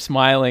sitting there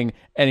smiling,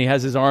 and he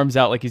has his arms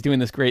out like he's doing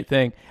this great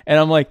thing. And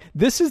I'm like,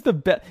 this is the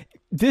best.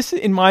 This,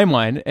 in my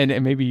mind,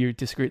 and maybe you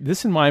disagree,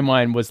 this in my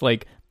mind was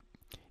like,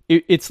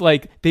 it's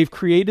like they've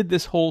created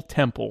this whole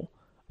temple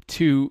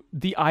to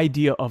the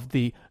idea of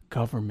the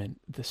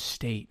government, the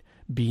state,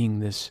 being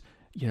this,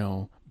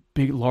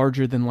 big,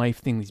 larger than life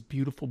thing, these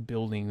beautiful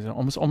buildings, and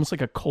almost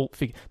like a cult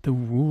figure, the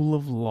rule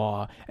of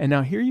law. And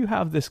now here you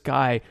have this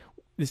guy,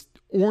 this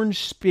orange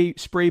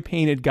spray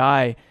painted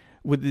guy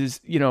with his,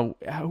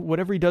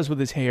 whatever he does with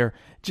his hair,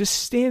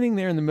 just standing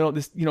there in the middle,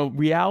 this,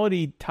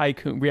 reality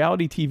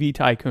TV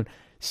tycoon,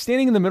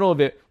 standing in the middle of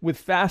it with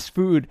fast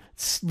food,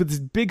 with this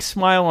big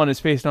smile on his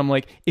face. And I'm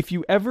like, if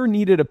you ever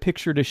needed a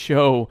picture to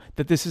show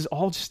that this is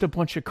all just a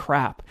bunch of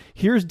crap,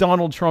 here's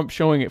Donald Trump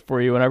showing it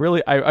for you. And I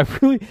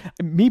really,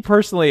 me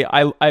personally,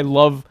 I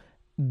love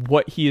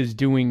what he is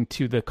doing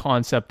to the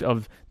concept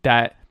of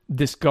that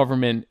this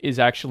government is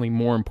actually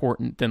more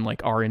important than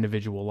like our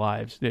individual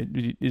lives.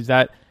 Did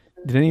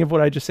any of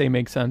what I just say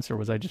make sense, or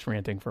was I just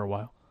ranting for a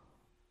while?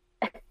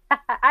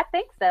 I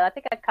think so. I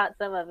think I caught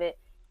some of it.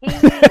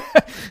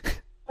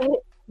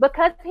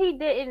 Because he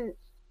didn't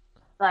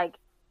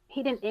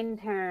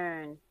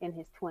intern in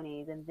his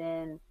 20s and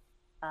then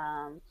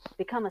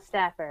become a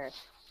staffer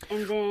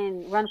and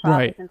then run for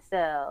office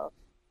himself.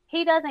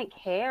 He doesn't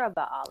care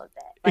about all of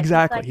that. Like,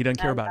 exactly. He doesn't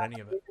care about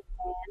any of it.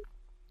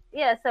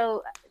 Yeah,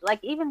 so like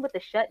even with the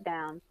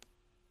shutdown,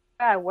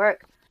 where I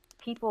work,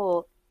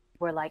 people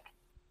were like,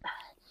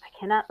 I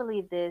cannot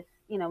believe this.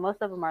 You know,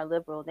 most of them are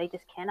liberal. They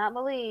just cannot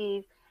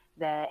believe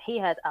that he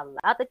has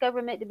allowed the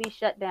government to be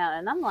shut down.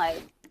 And I'm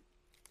like,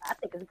 I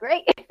think it's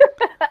great.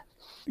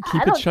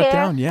 Keep it shut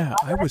down. Yeah,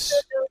 I was.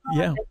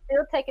 Yeah,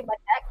 they're still taking my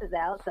taxes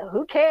out, so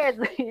who cares?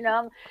 You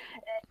know,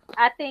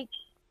 I think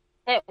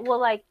it will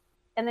like,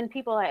 and then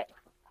people are like,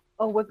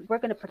 oh, we're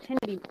going to pretend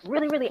to be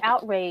really, really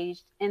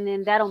outraged, and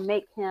then that'll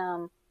make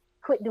him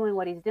quit doing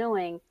what he's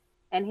doing.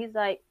 And he's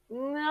like,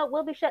 no,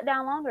 we'll be shut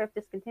down longer if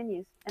this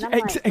continues. And I'm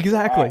like,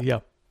 exactly, yeah.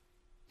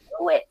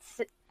 Do it.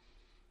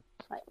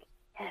 Like,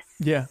 yes.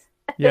 Yeah,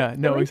 yeah,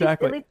 no,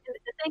 exactly. The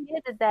thing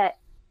is that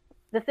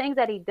the things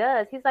that he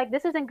does, he's like,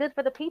 this isn't good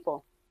for the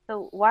people.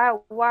 So why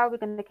are we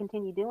going to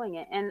continue doing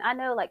it? And I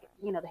know, like,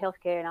 you know, the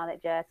healthcare and all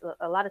that jazz,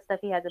 a lot of stuff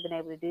he hasn't been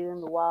able to do in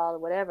the wall or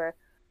whatever.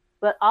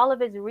 But all of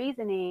his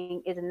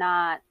reasoning is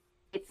not,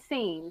 it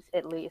seems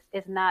at least,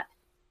 it's not,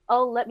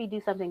 oh, let me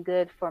do something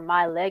good for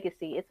my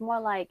legacy. It's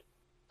more like,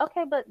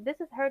 okay, but this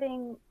is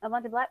hurting a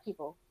bunch of Black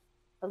people,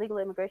 illegal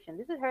immigration.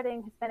 This is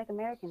hurting Hispanic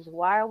Americans.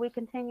 Why are we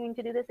continuing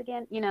to do this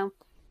again? You know,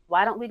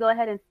 why don't we go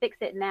ahead and fix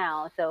it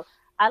now? So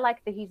I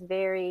like that he's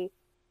very,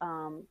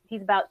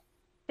 he's about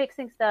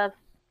fixing stuff,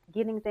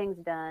 getting things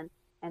done,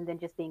 and then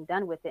just being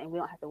done with it, and we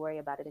don't have to worry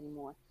about it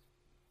anymore.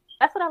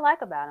 That's what I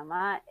like about him.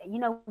 You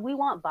know, we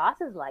want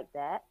bosses like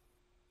that.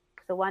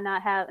 So why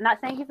not have, not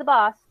saying he's the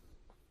boss.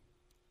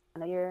 I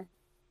know you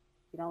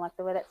don't like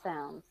the way that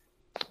sounds.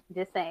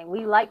 Just saying,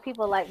 we like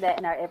people like that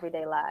in our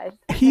everyday lives.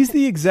 He's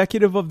the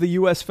executive of the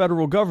U.S.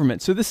 federal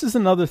government. So this is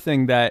another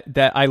thing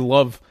that I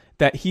love,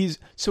 that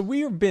so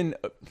we have been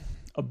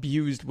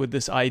abused with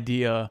this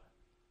idea.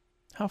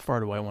 How far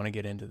do I want to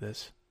get into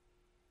this?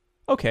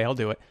 Okay, I'll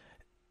do it.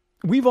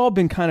 We've all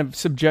been kind of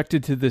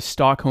subjected to this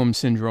Stockholm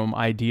Syndrome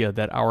idea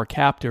that our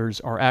captors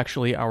are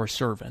actually our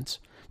servants,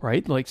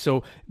 right? Like,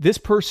 so this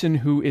person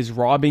who is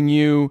robbing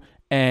you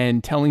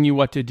and telling you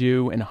what to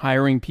do and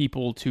hiring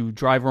people to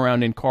drive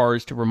around in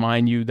cars to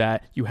remind you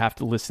that you have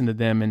to listen to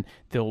them and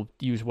they'll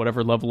use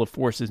whatever level of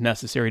force is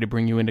necessary to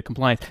bring you into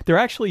compliance. They're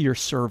actually your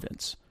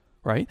servants,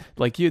 right?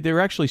 Like,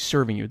 they're actually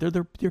serving you.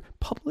 They're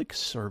public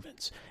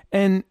servants.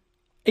 And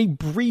a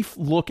brief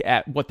look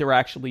at what they're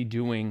actually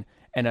doing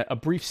and a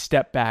brief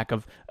step back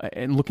of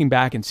and looking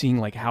back and seeing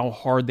like how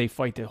hard they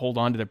fight to hold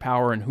on to their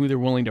power and who they're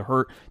willing to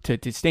hurt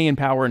to stay in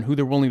power and who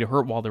they're willing to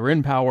hurt while they're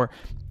in power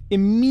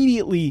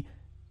immediately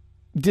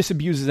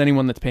disabuses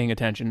anyone that's paying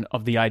attention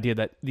of the idea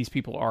that these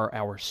people are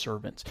our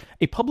servants.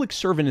 A public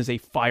servant is a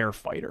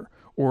firefighter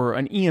or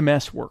an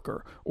EMS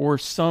worker, or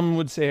some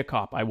would say a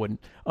cop. I wouldn't.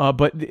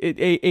 But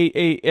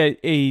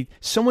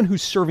someone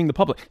who's serving the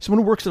public,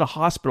 someone who works at a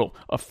hospital,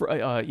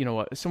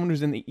 someone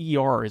who's in the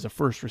ER is a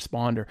first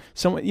responder.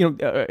 Someone,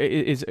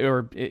 is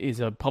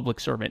a public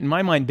servant. In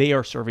my mind, they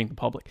are serving the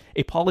public.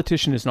 A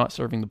politician is not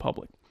serving the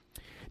public.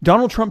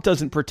 Donald Trump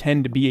doesn't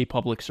pretend to be a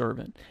public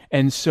servant.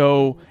 And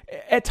so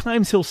at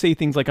times he'll say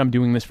things like, I'm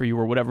doing this for you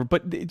or whatever.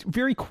 But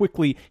very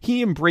quickly,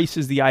 he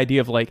embraces the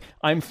idea of like,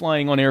 I'm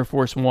flying on Air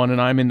Force One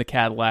and I'm in the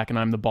Cadillac and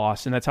I'm the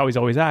boss. And that's how he's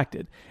always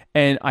acted.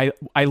 And I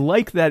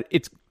like that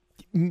it's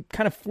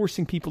kind of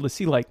forcing people to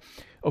see like,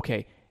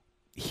 okay,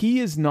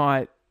 he's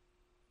not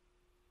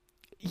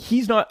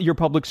your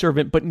public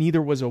servant, but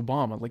neither was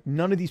Obama. Like,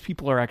 none of these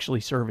people are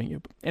actually serving you.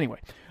 But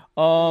anyway,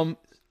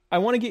 I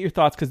want to get your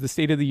thoughts because the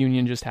State of the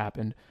Union just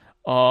happened.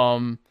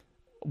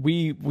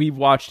 We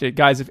watched it,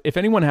 guys. If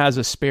anyone has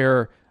a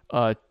spare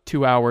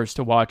 2 hours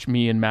to watch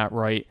me and Matt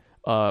Wright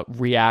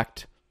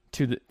react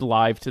to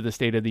live to the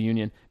State of the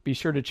Union, be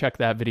sure to check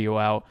that video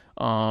out.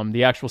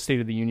 The actual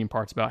State of the Union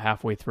part's about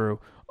halfway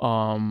through.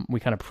 We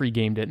kind of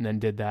pre-gamed it and then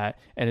did that,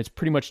 and it's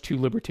pretty much two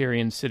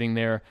libertarians sitting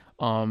there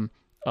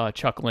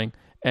chuckling.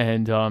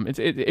 And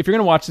if you're going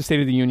to watch the State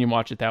of the Union,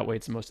 watch it that way.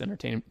 It's the most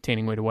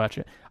entertaining way to watch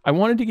it. I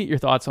wanted to get your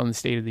thoughts on the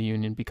State of the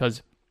Union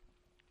because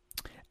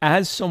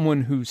as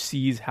someone who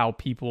sees how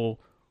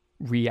people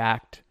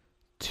react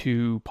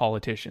to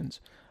politicians,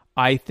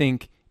 I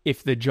think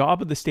if the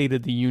job of the State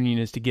of the Union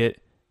is to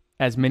get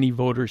as many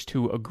voters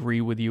to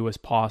agree with you as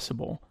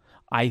possible,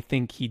 I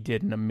think he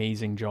did an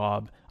amazing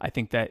job. I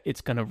think that it's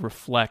going to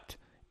reflect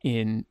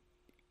in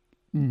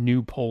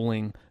new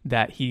polling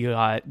that he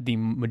got the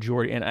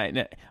majority,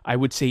 and I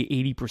would say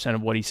 80%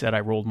 of what he said,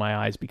 I rolled my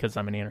eyes because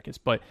I'm an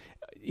anarchist, but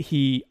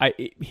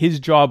his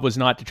job was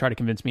not to try to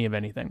convince me of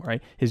anything,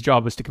 right? His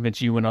job was to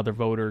convince you and other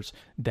voters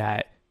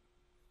that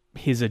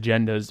his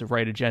agenda is the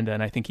right agenda,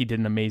 and I think he did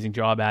an amazing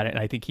job at it, and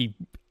I think he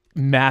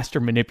master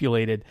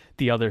manipulated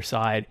the other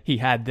side. He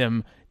had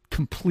them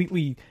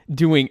completely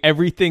doing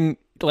everything.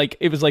 Like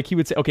it was like he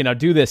would say, "Okay, now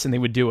do this," and they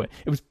would do it.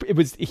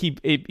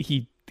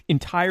 He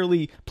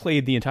entirely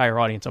played the entire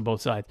audience on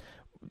both sides.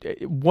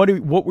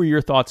 What were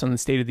your thoughts on the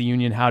State of the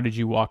Union? How did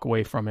you walk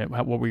away from it?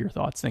 What were your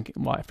thoughts thinking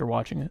after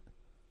watching it?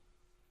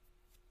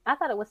 I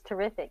thought it was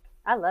terrific.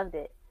 I loved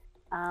it.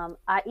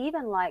 I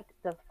even liked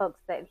the folks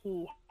that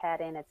he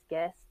had in as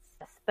guests,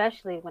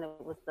 especially when it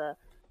was the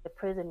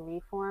prison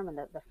reform and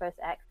the first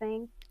act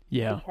thing.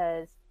 Yeah.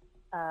 Because,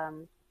 I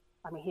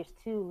mean, here's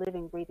two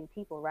living, breathing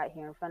people right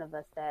here in front of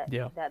us that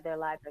their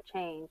lives are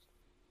changed.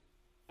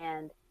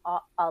 And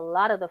a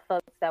lot of the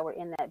folks that were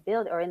in that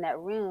building or in that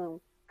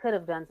room could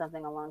have done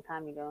something a long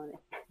time ago,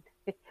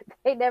 and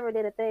they never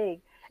did a thing.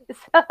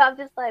 So I'm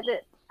just like,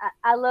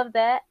 I love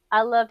that.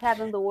 I loved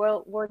having the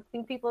World War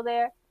II people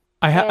there.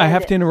 I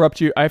have to interrupt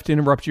you. I have to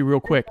interrupt you real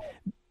quick.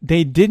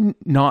 They didn't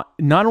not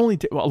only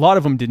a lot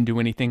of them didn't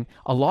do anything.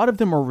 A lot of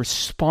them are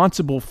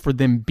responsible for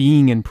them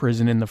being in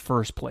prison in the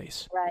first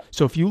place. Right.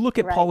 So if you look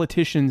at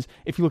politicians,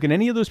 if you look at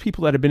any of those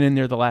people that have been in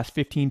there the last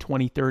 15,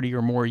 20, 30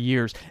 or more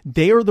years,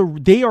 they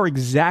are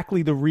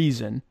exactly the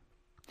reason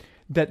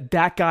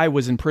that guy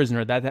was in prison,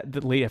 or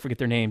that lady, I forget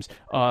their names,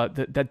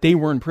 that they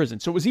were in prison.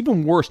 So it was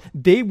even worse.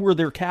 They were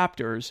their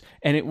captors,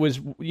 and it was,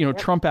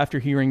 Trump, after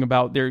hearing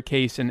about their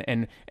case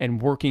and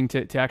working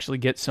to actually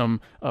get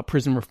some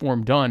prison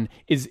reform done,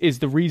 is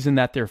the reason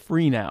that they're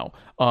free now,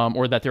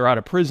 or that they're out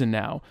of prison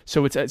now.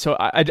 So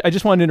I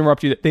just wanted to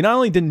interrupt you. They not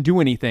only didn't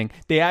do anything,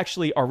 they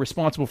actually are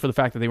responsible for the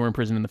fact that they were in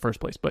prison in the first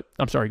place. But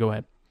I'm sorry, go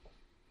ahead.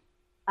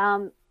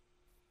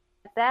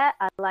 That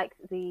I like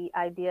the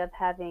idea of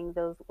having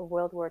those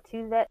World War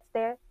II vets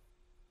there,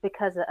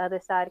 because the other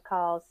side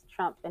calls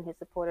Trump and his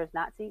supporters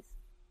Nazis,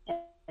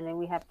 and then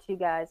we have two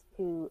guys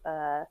who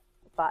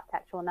fought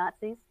actual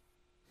Nazis.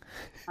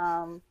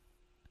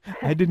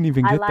 I didn't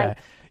even get that.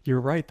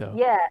 You're right, though.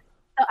 Yeah,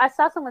 so I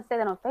saw someone say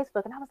that on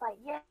Facebook, and I was like,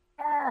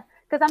 yeah,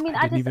 because I mean,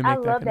 I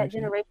love that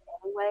generation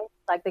anyway,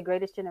 like the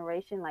greatest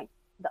generation, like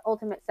the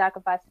ultimate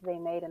sacrifices they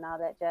made and all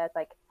that jazz.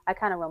 Like I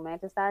kind of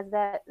romanticize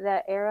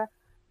that era.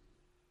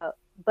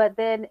 But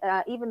then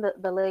even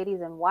the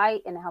ladies in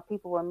white and how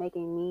people were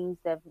making memes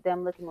of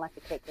them looking like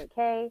the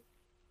KKK,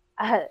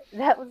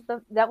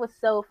 that was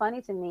so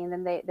funny to me. And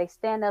then they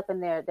stand up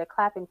and they're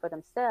clapping for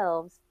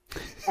themselves.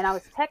 And I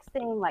was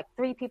texting like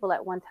 3 people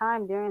at one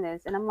time during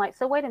this, and I'm like,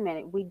 so wait a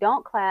minute, we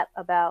don't clap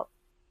about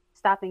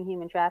stopping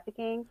human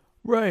trafficking,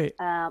 right?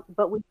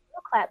 But we do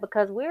clap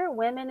because we're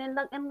women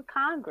in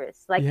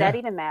Congress. Like that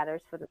even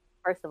matters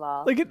first of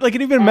all. Like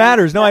it even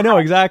matters. No, I know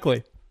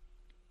exactly.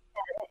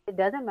 It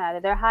doesn't matter.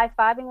 They're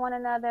high-fiving one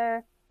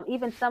another.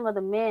 Even some of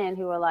the men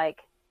who are like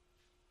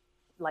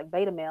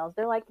beta males,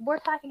 they're like, we're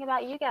talking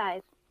about you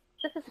guys.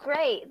 This is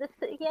great.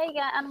 You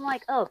guys. I'm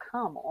like, oh,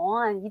 come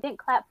on. You didn't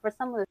clap for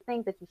some of the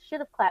things that you should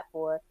have clapped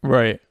for.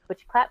 Right. But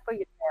you clap for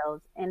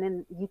yourselves, and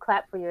then you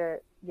clap for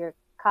your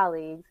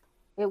colleagues.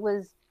 It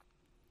was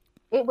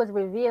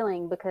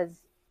revealing because,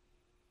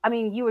 I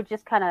mean, you were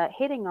just kind of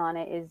hitting on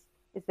it, is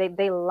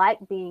they like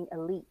being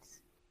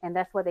elites, and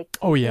that's why they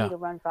continue to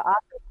run for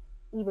office,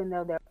 even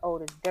though they're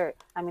old as dirt.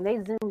 I mean, they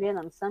zoomed in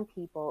on some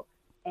people,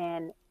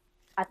 and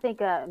I think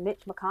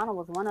Mitch McConnell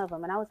was one of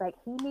them. And I was like,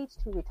 he needs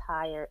to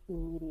retire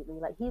immediately.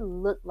 Like, he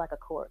looked like a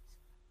corpse.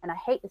 And I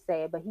hate to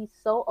say it, but he's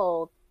so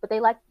old. But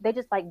they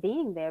just like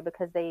being there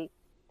because they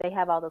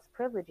have all those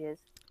privileges.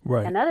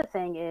 Right. Another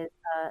thing is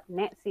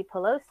Nancy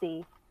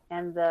Pelosi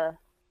and the...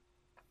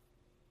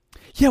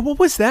 Yeah, what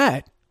was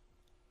that?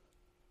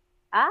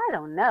 I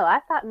don't know. I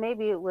thought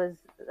maybe it was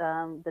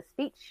the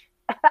speech.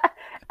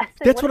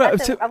 That's what I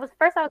was like,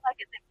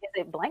 is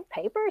it blank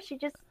paper? She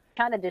just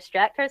kind of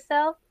distract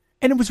herself.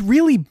 And it was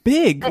really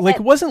big. Like,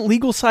 it wasn't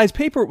legal size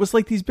paper. It was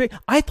like these big.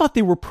 I thought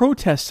they were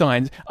protest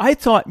signs. I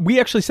thought, we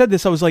actually said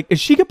this. I was like, is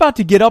she about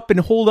to get up and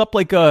hold up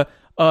like a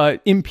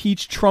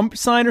impeach Trump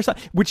sign or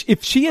something? Which,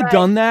 if she had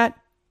done that,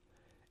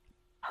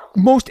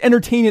 most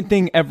entertaining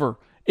thing ever.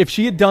 If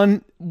she had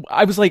done,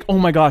 I was like, oh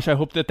my gosh, I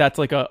hope that's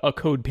like a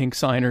Code Pink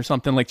sign or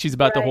something. Like she's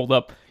about to hold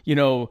up,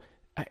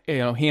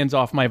 hands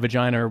off my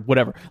vagina or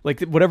whatever. Like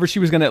whatever she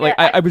was going to, like,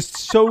 I was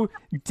so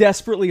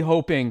desperately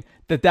hoping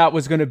that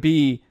was going to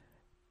be,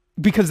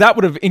 because that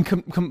would have,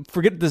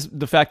 forget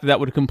the fact that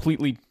would have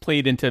completely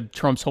played into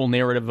Trump's whole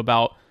narrative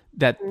about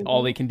that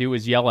all they can do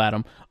is yell at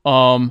him.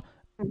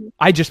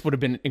 I just would have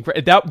been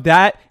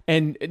that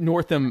and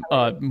Northam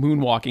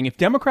moonwalking. If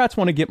Democrats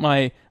want to get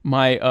my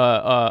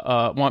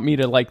want me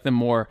to like them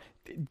more,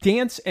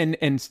 dance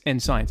and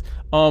signs.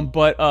 What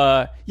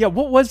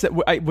was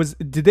that?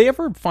 Did they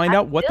ever find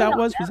out what that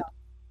was? Was it?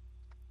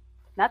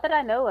 Not that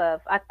I know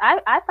of.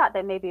 I thought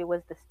that maybe it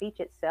was the speech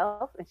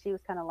itself, and she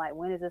was kind of like,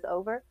 when is this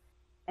over?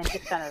 And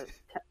just kind of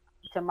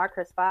to mark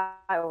her spot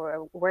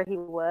or where he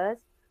was.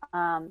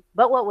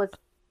 But what was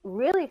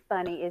really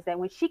funny is that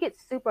when she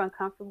gets super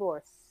uncomfortable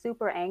or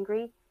super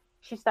angry,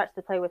 she starts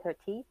to play with her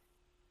teeth,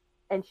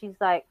 and she's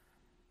like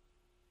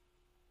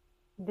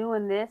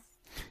doing this,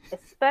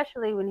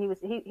 especially when he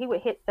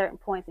would hit certain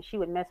points and she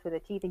would mess with her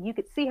teeth, and you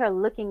could see her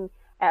looking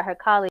at her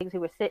colleagues who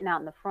were sitting out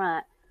in the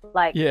front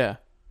like,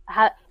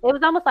 it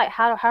was almost like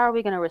how are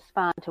we going to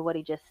respond to what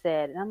he just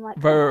said? And I'm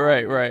like,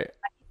 right. Like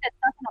he said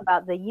something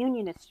about the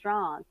union is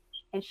strong,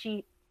 and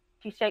she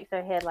shakes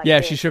her head like yeah,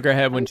 this. she shook her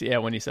head when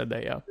he said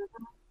that. Yeah.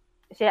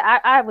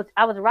 I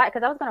was right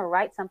because I was going to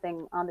write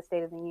something on the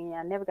State of the Union.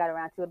 I never got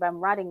around to it, but I'm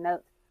writing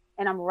notes,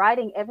 and I'm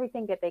writing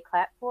everything that they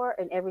clap for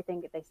and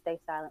everything that they stay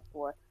silent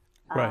for.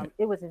 Right.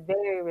 It was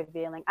very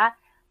revealing. I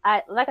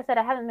like I said,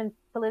 I haven't been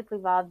politically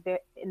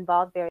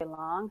involved very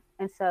long,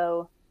 and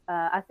so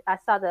I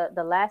saw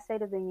the last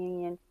State of the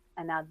Union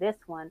and now this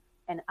one,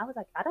 and I was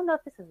like, I don't know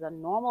if this is a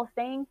normal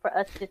thing for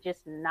us to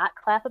just not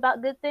clap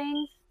about good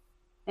things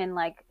and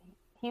like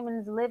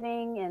humans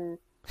living and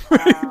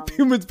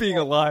humans being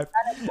alive.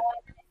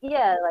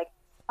 Yeah, like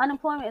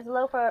unemployment is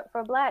low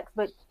for blacks,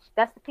 but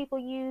that's the people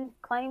you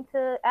claim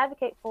to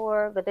advocate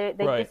for, but they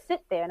right. just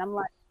sit there, and I'm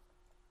like,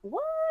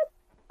 what?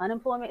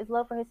 Unemployment is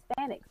low for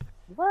Hispanics.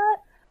 What?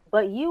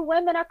 But you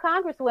women are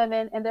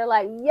congresswomen, and they're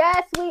like,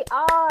 yes, we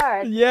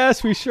are.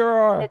 Yes, we sure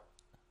are.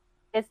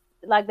 It's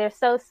like they're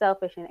so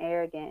selfish and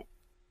arrogant.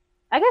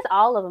 I guess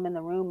all of them in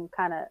the room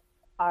kind of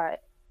are,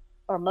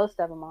 or most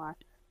of them are,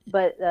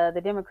 but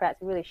the Democrats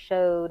really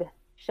showed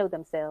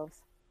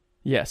themselves.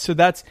 Yeah, so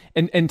that's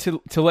and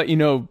to let you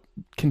know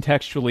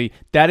contextually,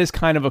 that is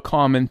kind of a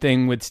common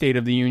thing with State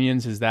of the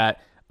Unions, is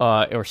that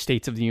or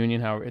States of the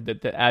Union, however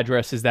the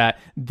address is, that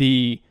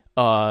the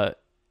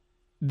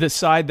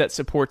side that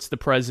supports the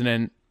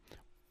president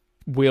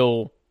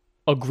will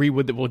agree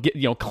with it, will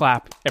get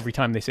clap every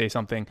time they say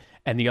something,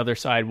 and the other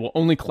side will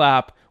only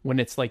clap when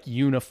it's like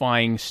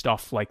unifying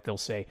stuff, like they'll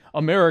say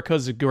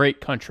America's a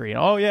great country, and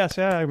oh yes,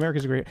 yeah,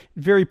 America's a great,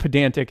 very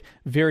pedantic,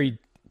 very.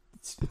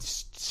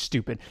 It's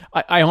stupid.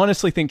 I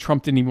honestly think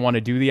Trump didn't even want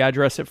to do the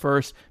address at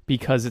first,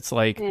 because it's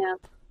like,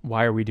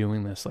 why are we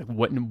doing this? Like,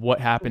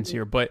 what happens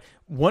here? But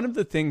one of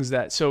the things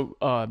that,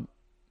 someone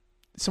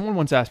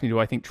once asked me, do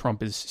I think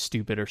Trump is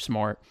stupid or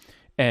smart?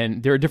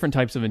 And there are different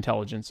types of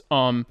intelligence.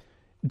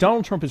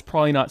 Donald Trump is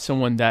probably not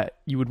someone that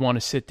you would want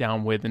to sit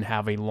down with and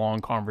have a long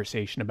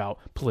conversation about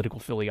political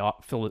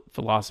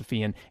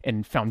philosophy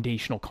and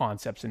foundational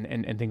concepts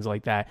and things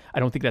like that. I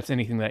don't think that's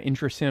anything that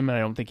interests him, and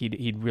I don't think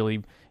he'd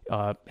really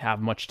have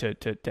much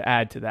to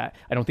add to that.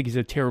 I don't think he's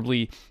a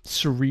terribly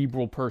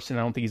cerebral person. I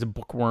don't think he's a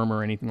bookworm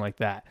or anything like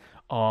that.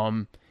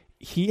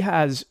 He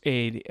has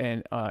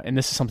and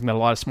this is something that a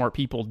lot of smart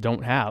people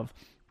don't have.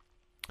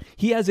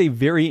 He has a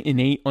very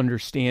innate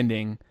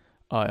understanding,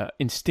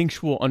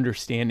 instinctual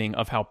understanding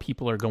of how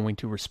people are going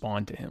to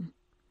respond to him.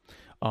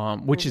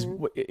 Which is,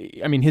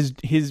 I mean,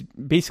 his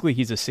basically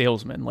he's a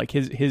salesman. Like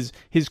his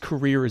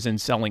career is in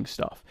selling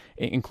stuff,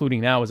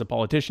 including now as a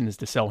politician, is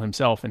to sell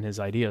himself and his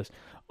ideas,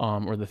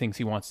 or the things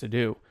he wants to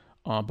do.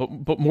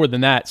 But more than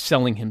that,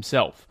 selling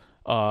himself.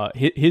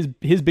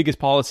 His biggest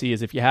policy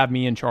is, if you have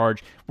me in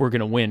charge, we're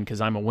going to win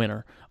because I'm a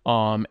winner.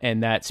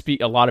 And that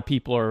a lot of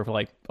people are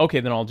like, okay,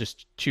 then I'll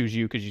just choose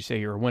you because you say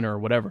you're a winner or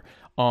whatever.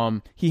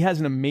 He has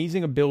an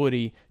amazing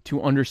ability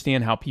to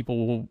understand how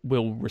people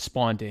will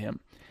respond to him.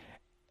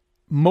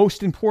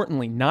 Most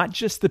importantly, not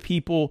just the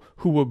people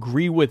who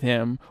agree with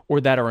him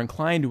or that are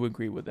inclined to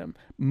agree with him.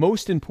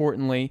 Most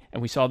importantly,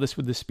 and we saw this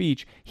with the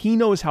speech, he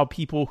knows how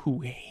people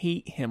who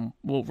hate him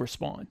will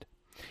respond.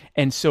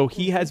 And so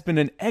he has been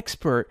an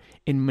expert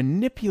in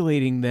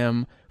manipulating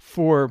them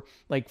for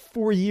like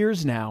 4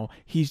 years now.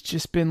 He's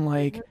just been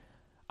like,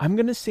 I'm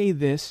going to say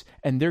this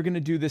and they're going to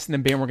do this, and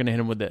then bam, we're going to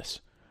hit him with this.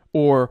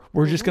 Or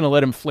we're just going to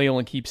let him flail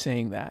and keep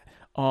saying that.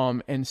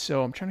 And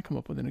so I'm trying to come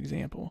up with an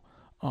example.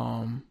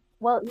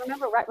 Well,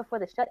 remember right before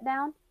the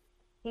shutdown,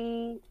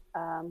 he,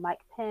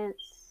 Mike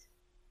Pence,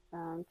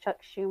 Chuck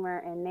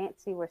Schumer, and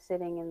Nancy were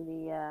sitting in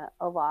the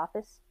Oval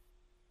Office,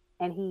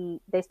 and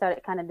they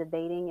started kind of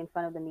debating in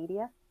front of the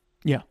media.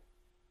 Yeah,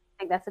 I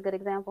think that's a good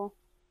example.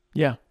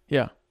 Yeah.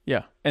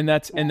 And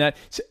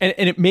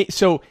it made,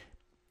 so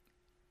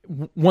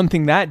one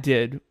thing that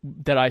did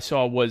that I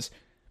saw was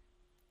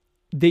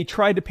they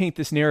tried to paint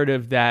this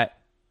narrative that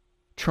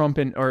Trump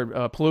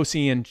or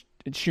Pelosi and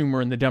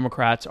Schumer and the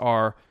Democrats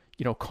are,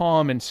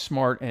 calm and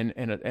smart and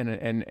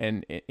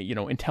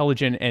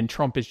intelligent, and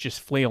Trump is just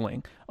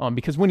flailing.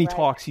 Because when he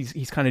talks,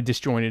 he's kind of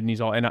disjointed, and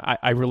he's all, and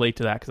I relate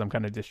to that because I'm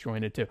kind of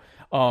disjointed too.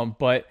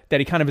 But that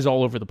he kind of is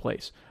all over the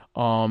place.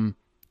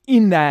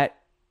 In that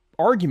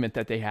argument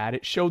that they had,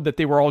 it showed that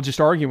they were all just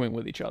arguing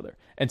with each other,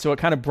 and so it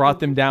kind of brought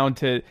them down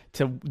to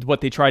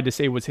what they tried to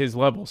say was his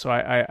level. So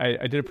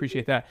I did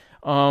appreciate that.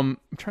 I'm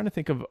trying to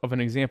think of an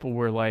example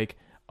where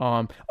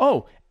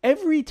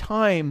every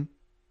time.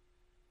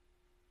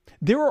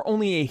 There are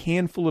only a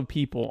handful of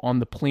people on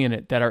the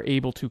planet that are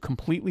able to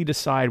completely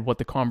decide what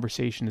the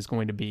conversation is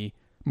going to be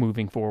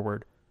moving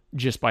forward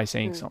just by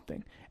saying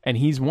something. And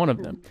he's one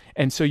of them.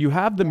 And so you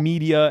have the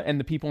media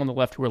and the people on the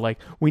left who are like,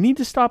 we need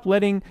to stop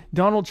letting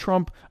Donald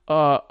Trump,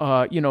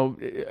 we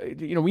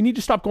need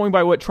to stop going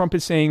by what Trump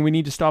is saying. We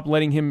need to stop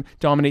letting him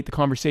dominate the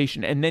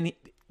conversation. And then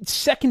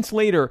seconds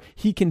later,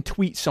 he can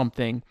tweet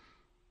something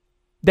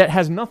that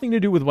has nothing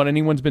to do with what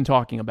anyone's been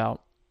talking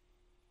about.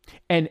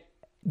 And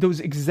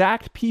those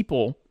exact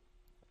people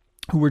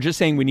who were just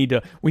saying we need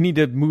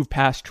to move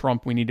past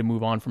Trump, we need to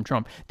move on from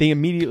Trump, they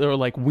immediately are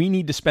like, we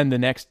need to spend the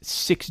next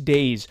 6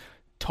 days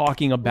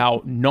talking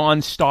about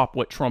nonstop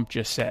what Trump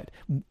just said,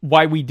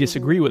 why we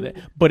disagree with it.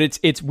 But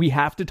it's we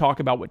have to talk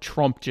about what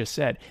Trump just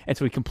said. And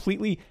so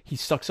he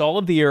sucks all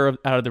of the air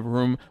out of the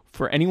room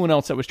for anyone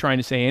else that was trying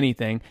to say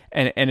anything.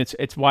 And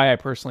it's why I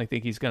personally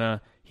think he's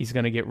gonna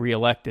get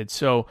reelected.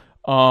 So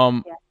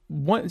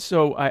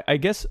I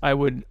guess I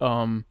would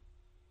let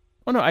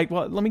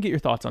me get your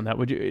thoughts on that.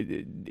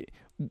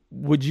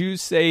 Would you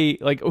say,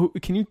 like,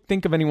 can you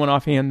think of anyone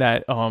offhand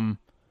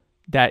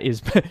that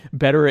is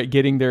better at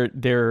getting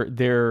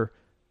their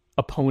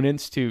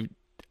opponents to,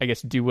 I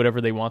guess, do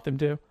whatever they want them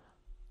to?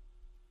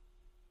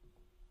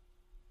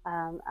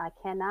 I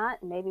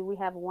cannot. Maybe we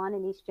have one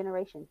in each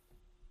generation,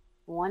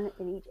 one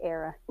in each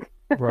era.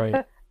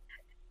 Right.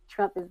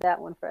 Trump is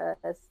that one for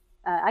us.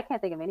 I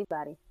can't think of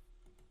anybody.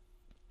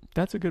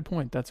 That's a good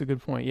point.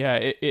 Yeah,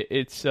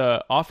 it's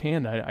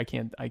offhand. I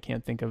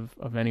can't think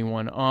of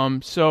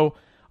anyone. So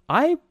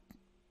I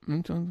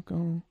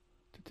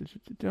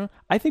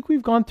think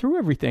we've gone through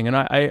everything, and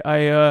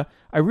I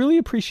really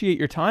appreciate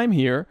your time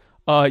here.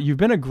 You've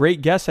been a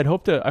great guest. I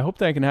hope that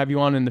I can have you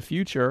on in the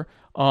future.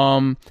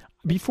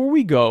 Before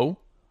we go,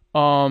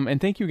 and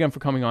thank you again for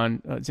coming on,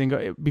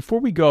 Zinga. Before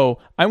we go,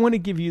 I want to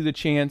give you the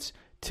chance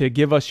to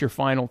give us your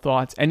final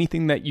thoughts.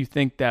 Anything that you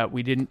think that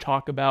we didn't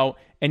talk about,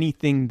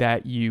 anything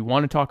that you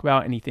want to talk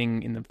about,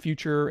 anything in the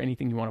future,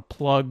 anything you want to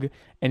plug,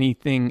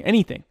 anything,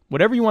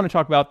 whatever you want to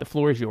talk about. The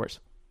floor is yours.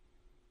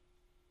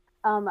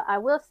 I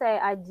will say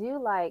I do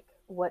like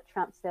what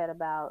Trump said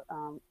about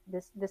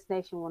this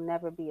nation will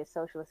never be a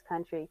socialist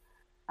country,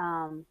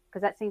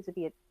 because that seems to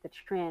be the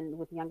trend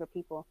with younger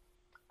people.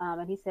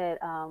 And he said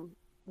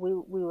we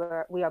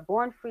are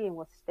born free and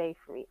will stay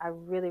free. I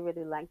really,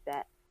 really like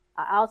that.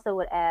 I also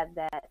would add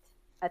that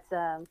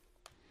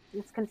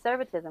it's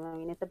conservatism. I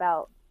mean, it's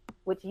about,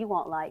 which you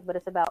won't like, but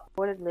it's about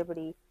ordered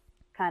liberty,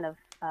 kind of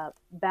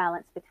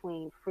balance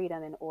between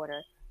freedom and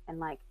order, and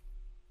like.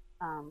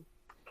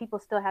 People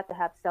still have to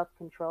have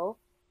self-control,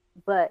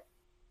 but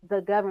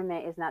the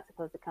government is not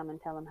supposed to come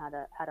and tell them how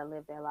to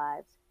live their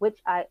lives, which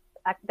I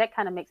that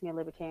kind of makes me a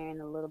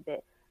libertarian a little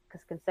bit,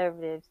 because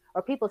conservatives,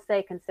 or people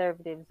say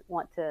conservatives,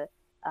 want to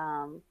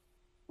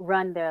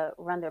run their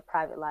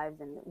private lives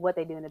and what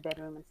they do in the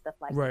bedroom and stuff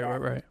like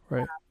that.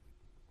 Right.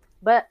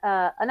 But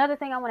another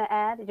thing I want to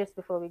add just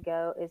before we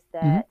go is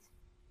that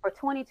for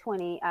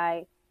 2020,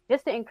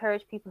 just to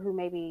encourage people who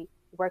maybe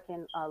work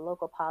in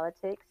local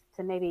politics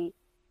to maybe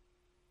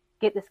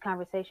get this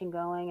conversation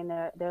going in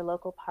their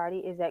local party,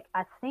 is that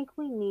I think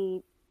we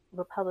need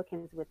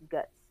Republicans with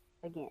guts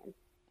again.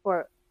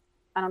 Or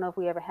I don't know if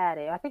we ever had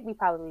it. I think we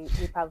probably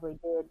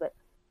did, but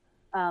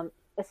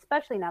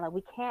especially now that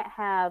we can't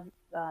have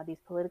these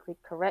politically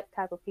correct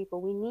type of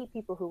people. We need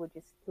people who are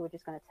just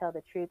going to tell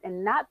the truth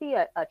and not be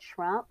a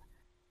Trump,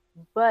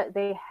 but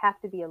they have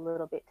to be a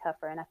little bit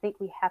tougher. And I think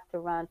we have to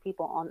run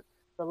people on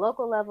the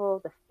local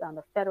level, on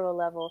the federal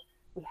level.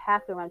 We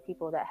have to run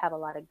people that have a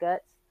lot of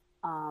guts.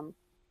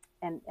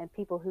 And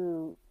people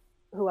who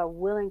are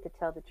willing to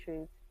tell the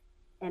truth.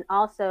 And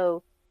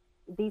also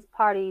these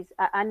parties,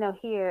 I know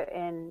here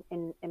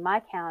in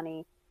my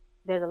county,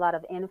 there's a lot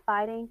of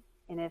infighting.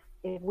 And if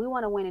we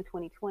want to win in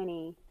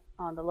 2020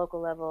 on the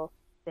local level,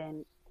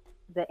 then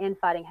the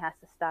infighting has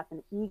to stop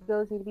and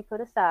egos need to be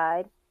put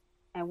aside.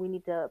 And we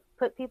need to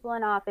put people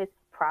in office,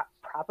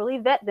 properly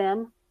vet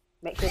them,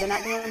 make sure they're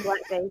not doing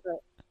blackface,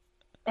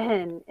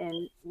 and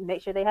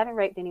make sure they haven't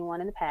raped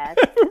anyone in the past.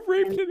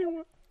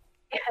 Anyone.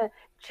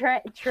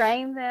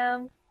 Train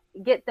them,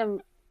 get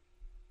them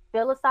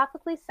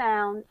philosophically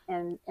sound,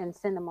 and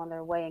send them on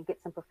their way, and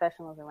get some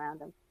professionals around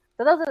them.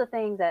 So those are the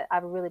things that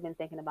I've really been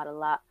thinking about a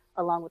lot,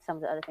 along with some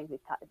of the other things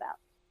we've talked about.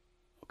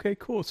 Okay,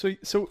 cool. So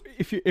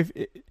if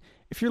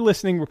you're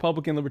listening,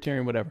 Republican,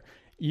 Libertarian, whatever,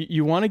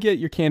 you want to get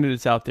your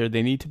candidates out there.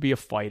 They need to be a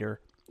fighter,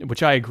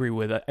 which I agree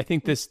with. I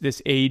think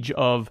this age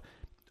of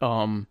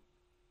are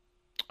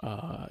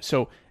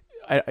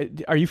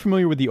you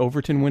familiar with the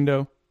Overton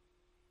window?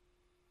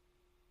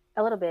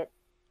 A little bit.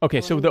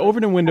 Okay, so the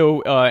Overton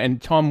window, and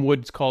Tom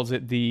Woods calls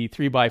it the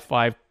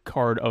 3x5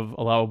 card of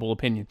allowable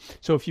opinion.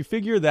 So if you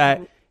figure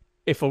that,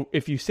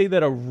 if you say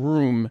that a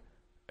room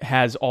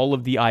has all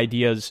of the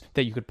ideas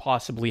that you could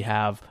possibly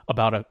have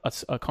about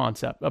a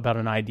concept, about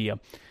an idea,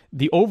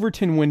 the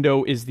Overton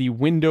window is the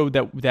window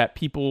that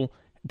people,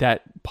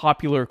 that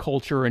popular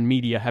culture and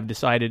media have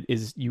decided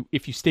is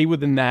if you stay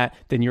within that,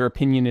 then your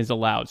opinion is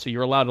allowed. So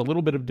you're allowed a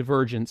little bit of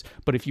divergence,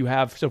 but if you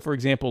have, so for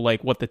example,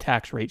 like what the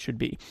tax rate should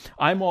be.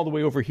 I'm all the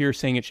way over here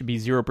saying it should be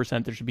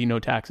 0%. There should be no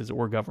taxes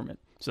or government.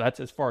 So that's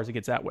as far as it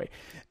gets that way.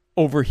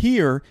 Over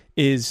here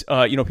is,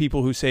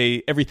 people who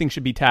say everything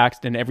should be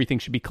taxed and everything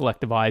should be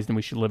collectivized and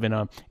we should live in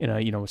a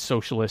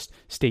socialist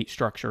state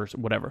structure or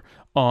whatever.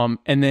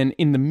 And then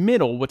in the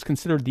middle, what's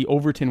considered the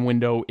Overton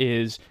window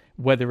is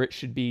whether it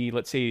should be,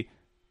 let's say,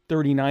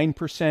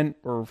 39%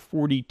 or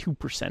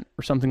 42%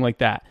 or something like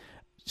that.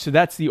 So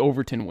that's the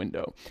Overton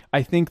window.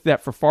 I think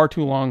that for far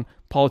too long,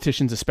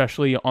 politicians,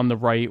 especially on the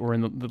right or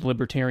in the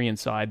libertarian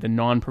side, the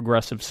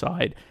non-progressive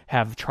side,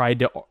 have tried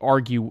to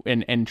argue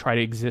and try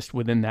to exist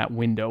within that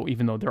window,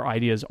 even though their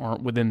ideas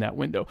aren't within that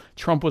window.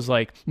 Trump was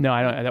like, no,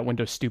 that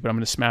window's stupid. I'm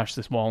going to smash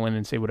this wall in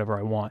and say whatever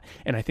I want.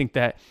 And I think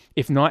that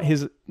if not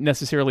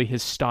necessarily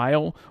his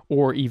style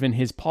or even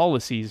his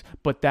policies,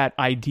 but that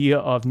idea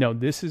of, no,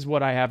 this is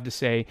what I have to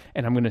say,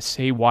 and I'm going to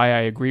say why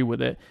I agree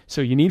with it.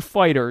 So you need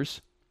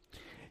fighters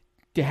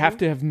to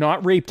have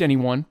not raped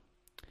anyone.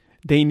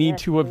 They need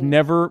to have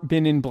never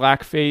been in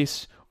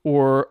blackface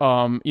or,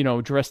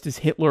 dressed as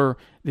Hitler.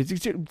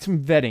 Some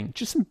vetting,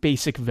 just some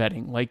basic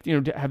vetting. Like,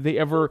 have they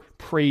ever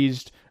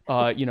praised,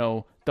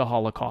 the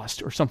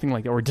Holocaust or something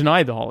like that, or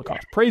denied the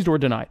Holocaust, praised or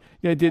denied?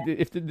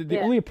 If the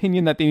only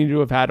opinion that they need to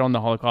have had on the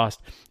Holocaust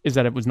is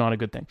that it was not a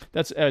good thing,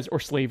 or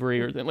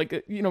slavery, or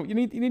you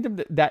need them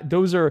that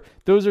those are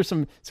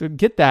some. So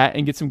get that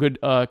and get some good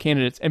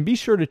candidates, and be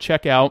sure to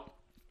check out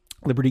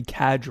Liberty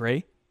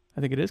Cadre. I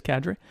think it is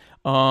Cadre.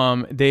 Their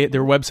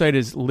website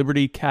is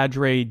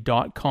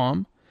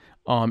libertycadre.com.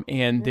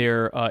 And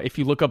if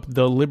you look up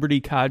the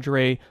Liberty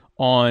Cadre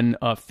on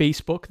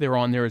Facebook, they're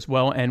on there as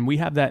well. And we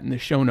have that in the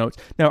show notes.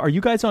 Now, are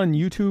you guys on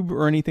YouTube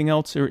or anything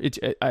else? Or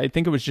I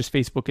think it was just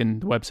Facebook and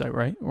the website,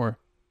 right? Or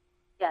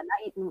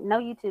no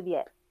YouTube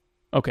yet.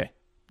 Okay.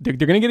 They're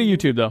going to get a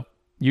YouTube though.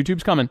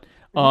 YouTube's coming.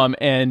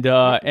 And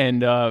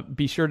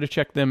be sure to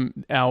check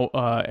them out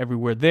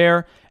everywhere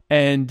there.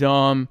 And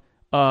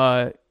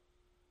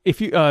if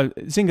you,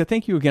 Zinga,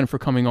 thank you again for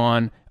coming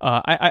on.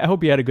 I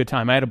hope you had a good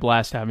time. I had a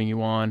blast having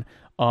you on.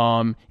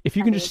 If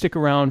you can just stick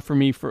around with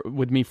me for a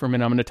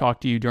minute, I'm going to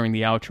talk to you during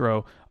the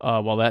outro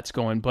while that's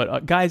going.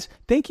 But guys,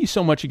 thank you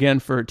so much again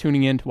for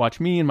tuning in to watch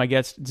me and my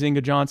guest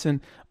Zinga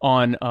Johnson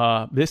on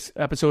this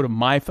episode of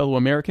My Fellow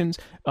Americans.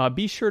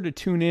 Be sure to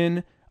tune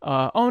in.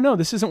 Oh no,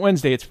 this isn't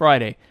Wednesday, it's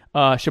Friday.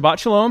 Shabbat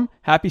Shalom,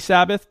 happy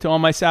Sabbath to all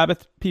my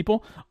Sabbath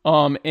people.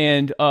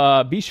 And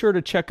be sure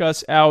to check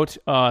us out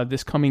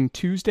this coming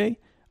Tuesday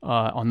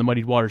on the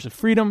Muddied Waters of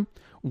Freedom,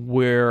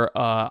 where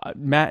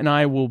Matt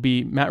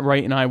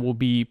Wright and I will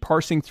be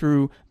parsing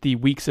through the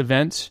week's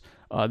events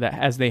that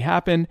as they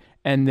happen.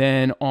 And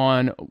then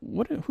on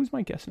who's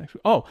my guest next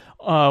week?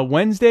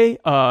 Wednesday,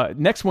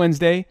 next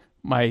Wednesday,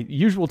 my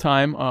usual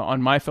time on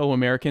My Fellow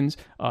Americans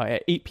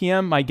at 8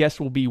 p.m. My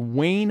guest will be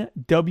Wayne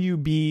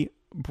W.B.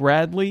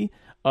 Bradley.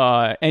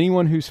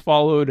 Anyone who's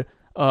followed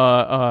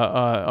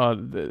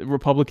the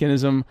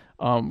Republicanism,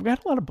 we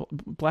got a lot of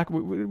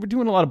we're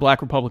doing a lot of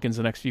black Republicans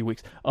the next few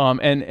weeks.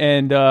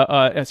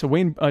 So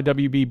Wayne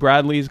W.B.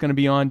 Bradley is going to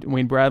be on.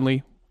 Wayne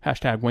Bradley,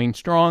 hashtag Wayne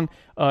Strong,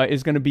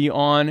 is going to be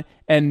on.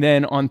 And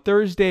then on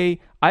Thursday,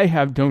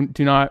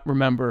 do not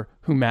remember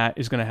who Matt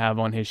is going to have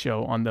on his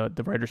show on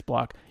the Writer's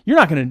Block. You're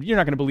not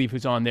gonna believe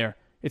who's on there.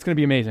 It's going to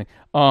be amazing.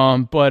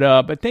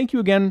 But thank you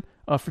again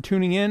for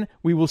tuning in.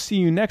 We will see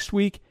you next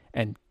week,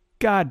 and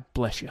God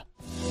bless you.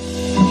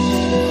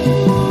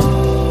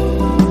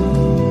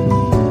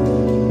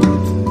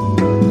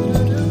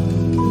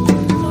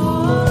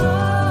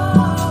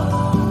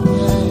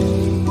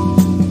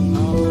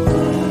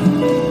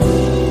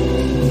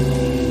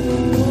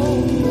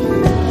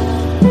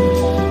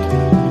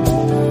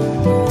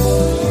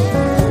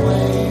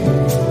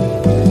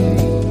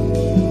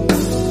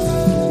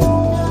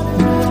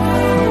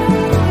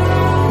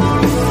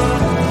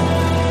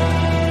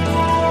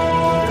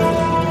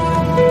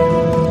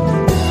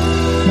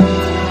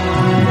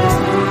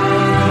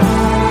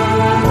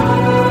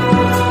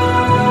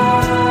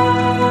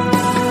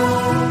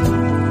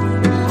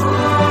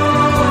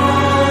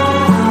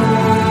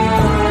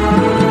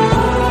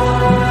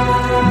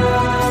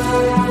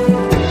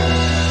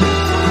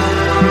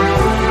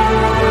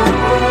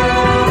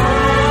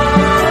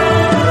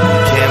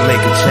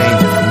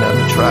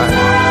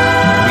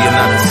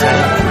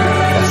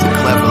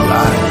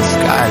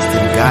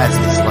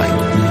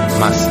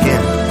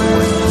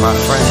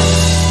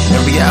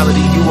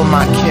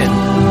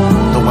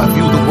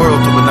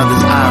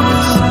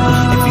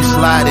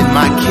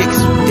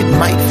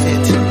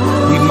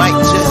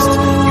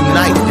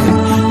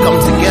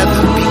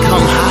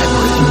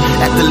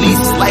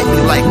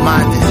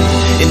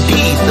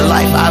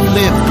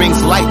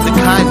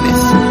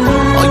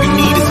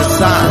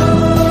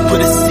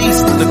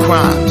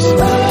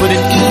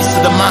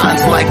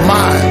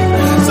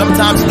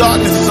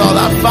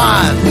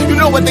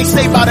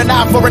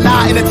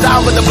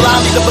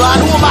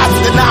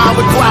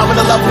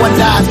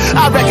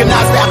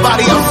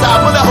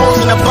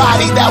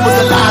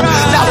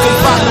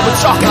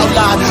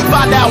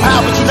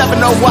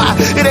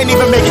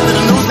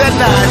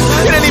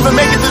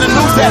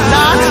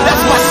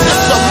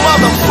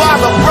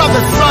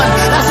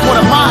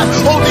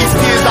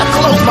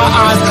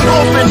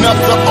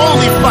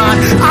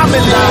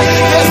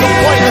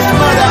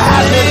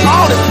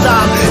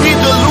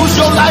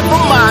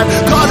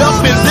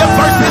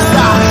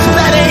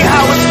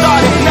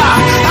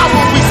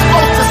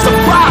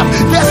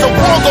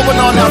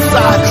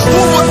 Who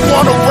would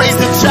want to raise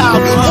a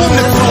child whom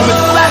the tomb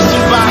is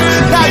flashing by?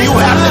 Now you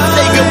have to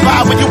say goodbye.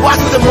 5 when you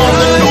watch them on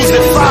the news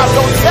at 5.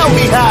 Don't tell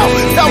me how,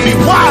 tell me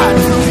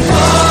why.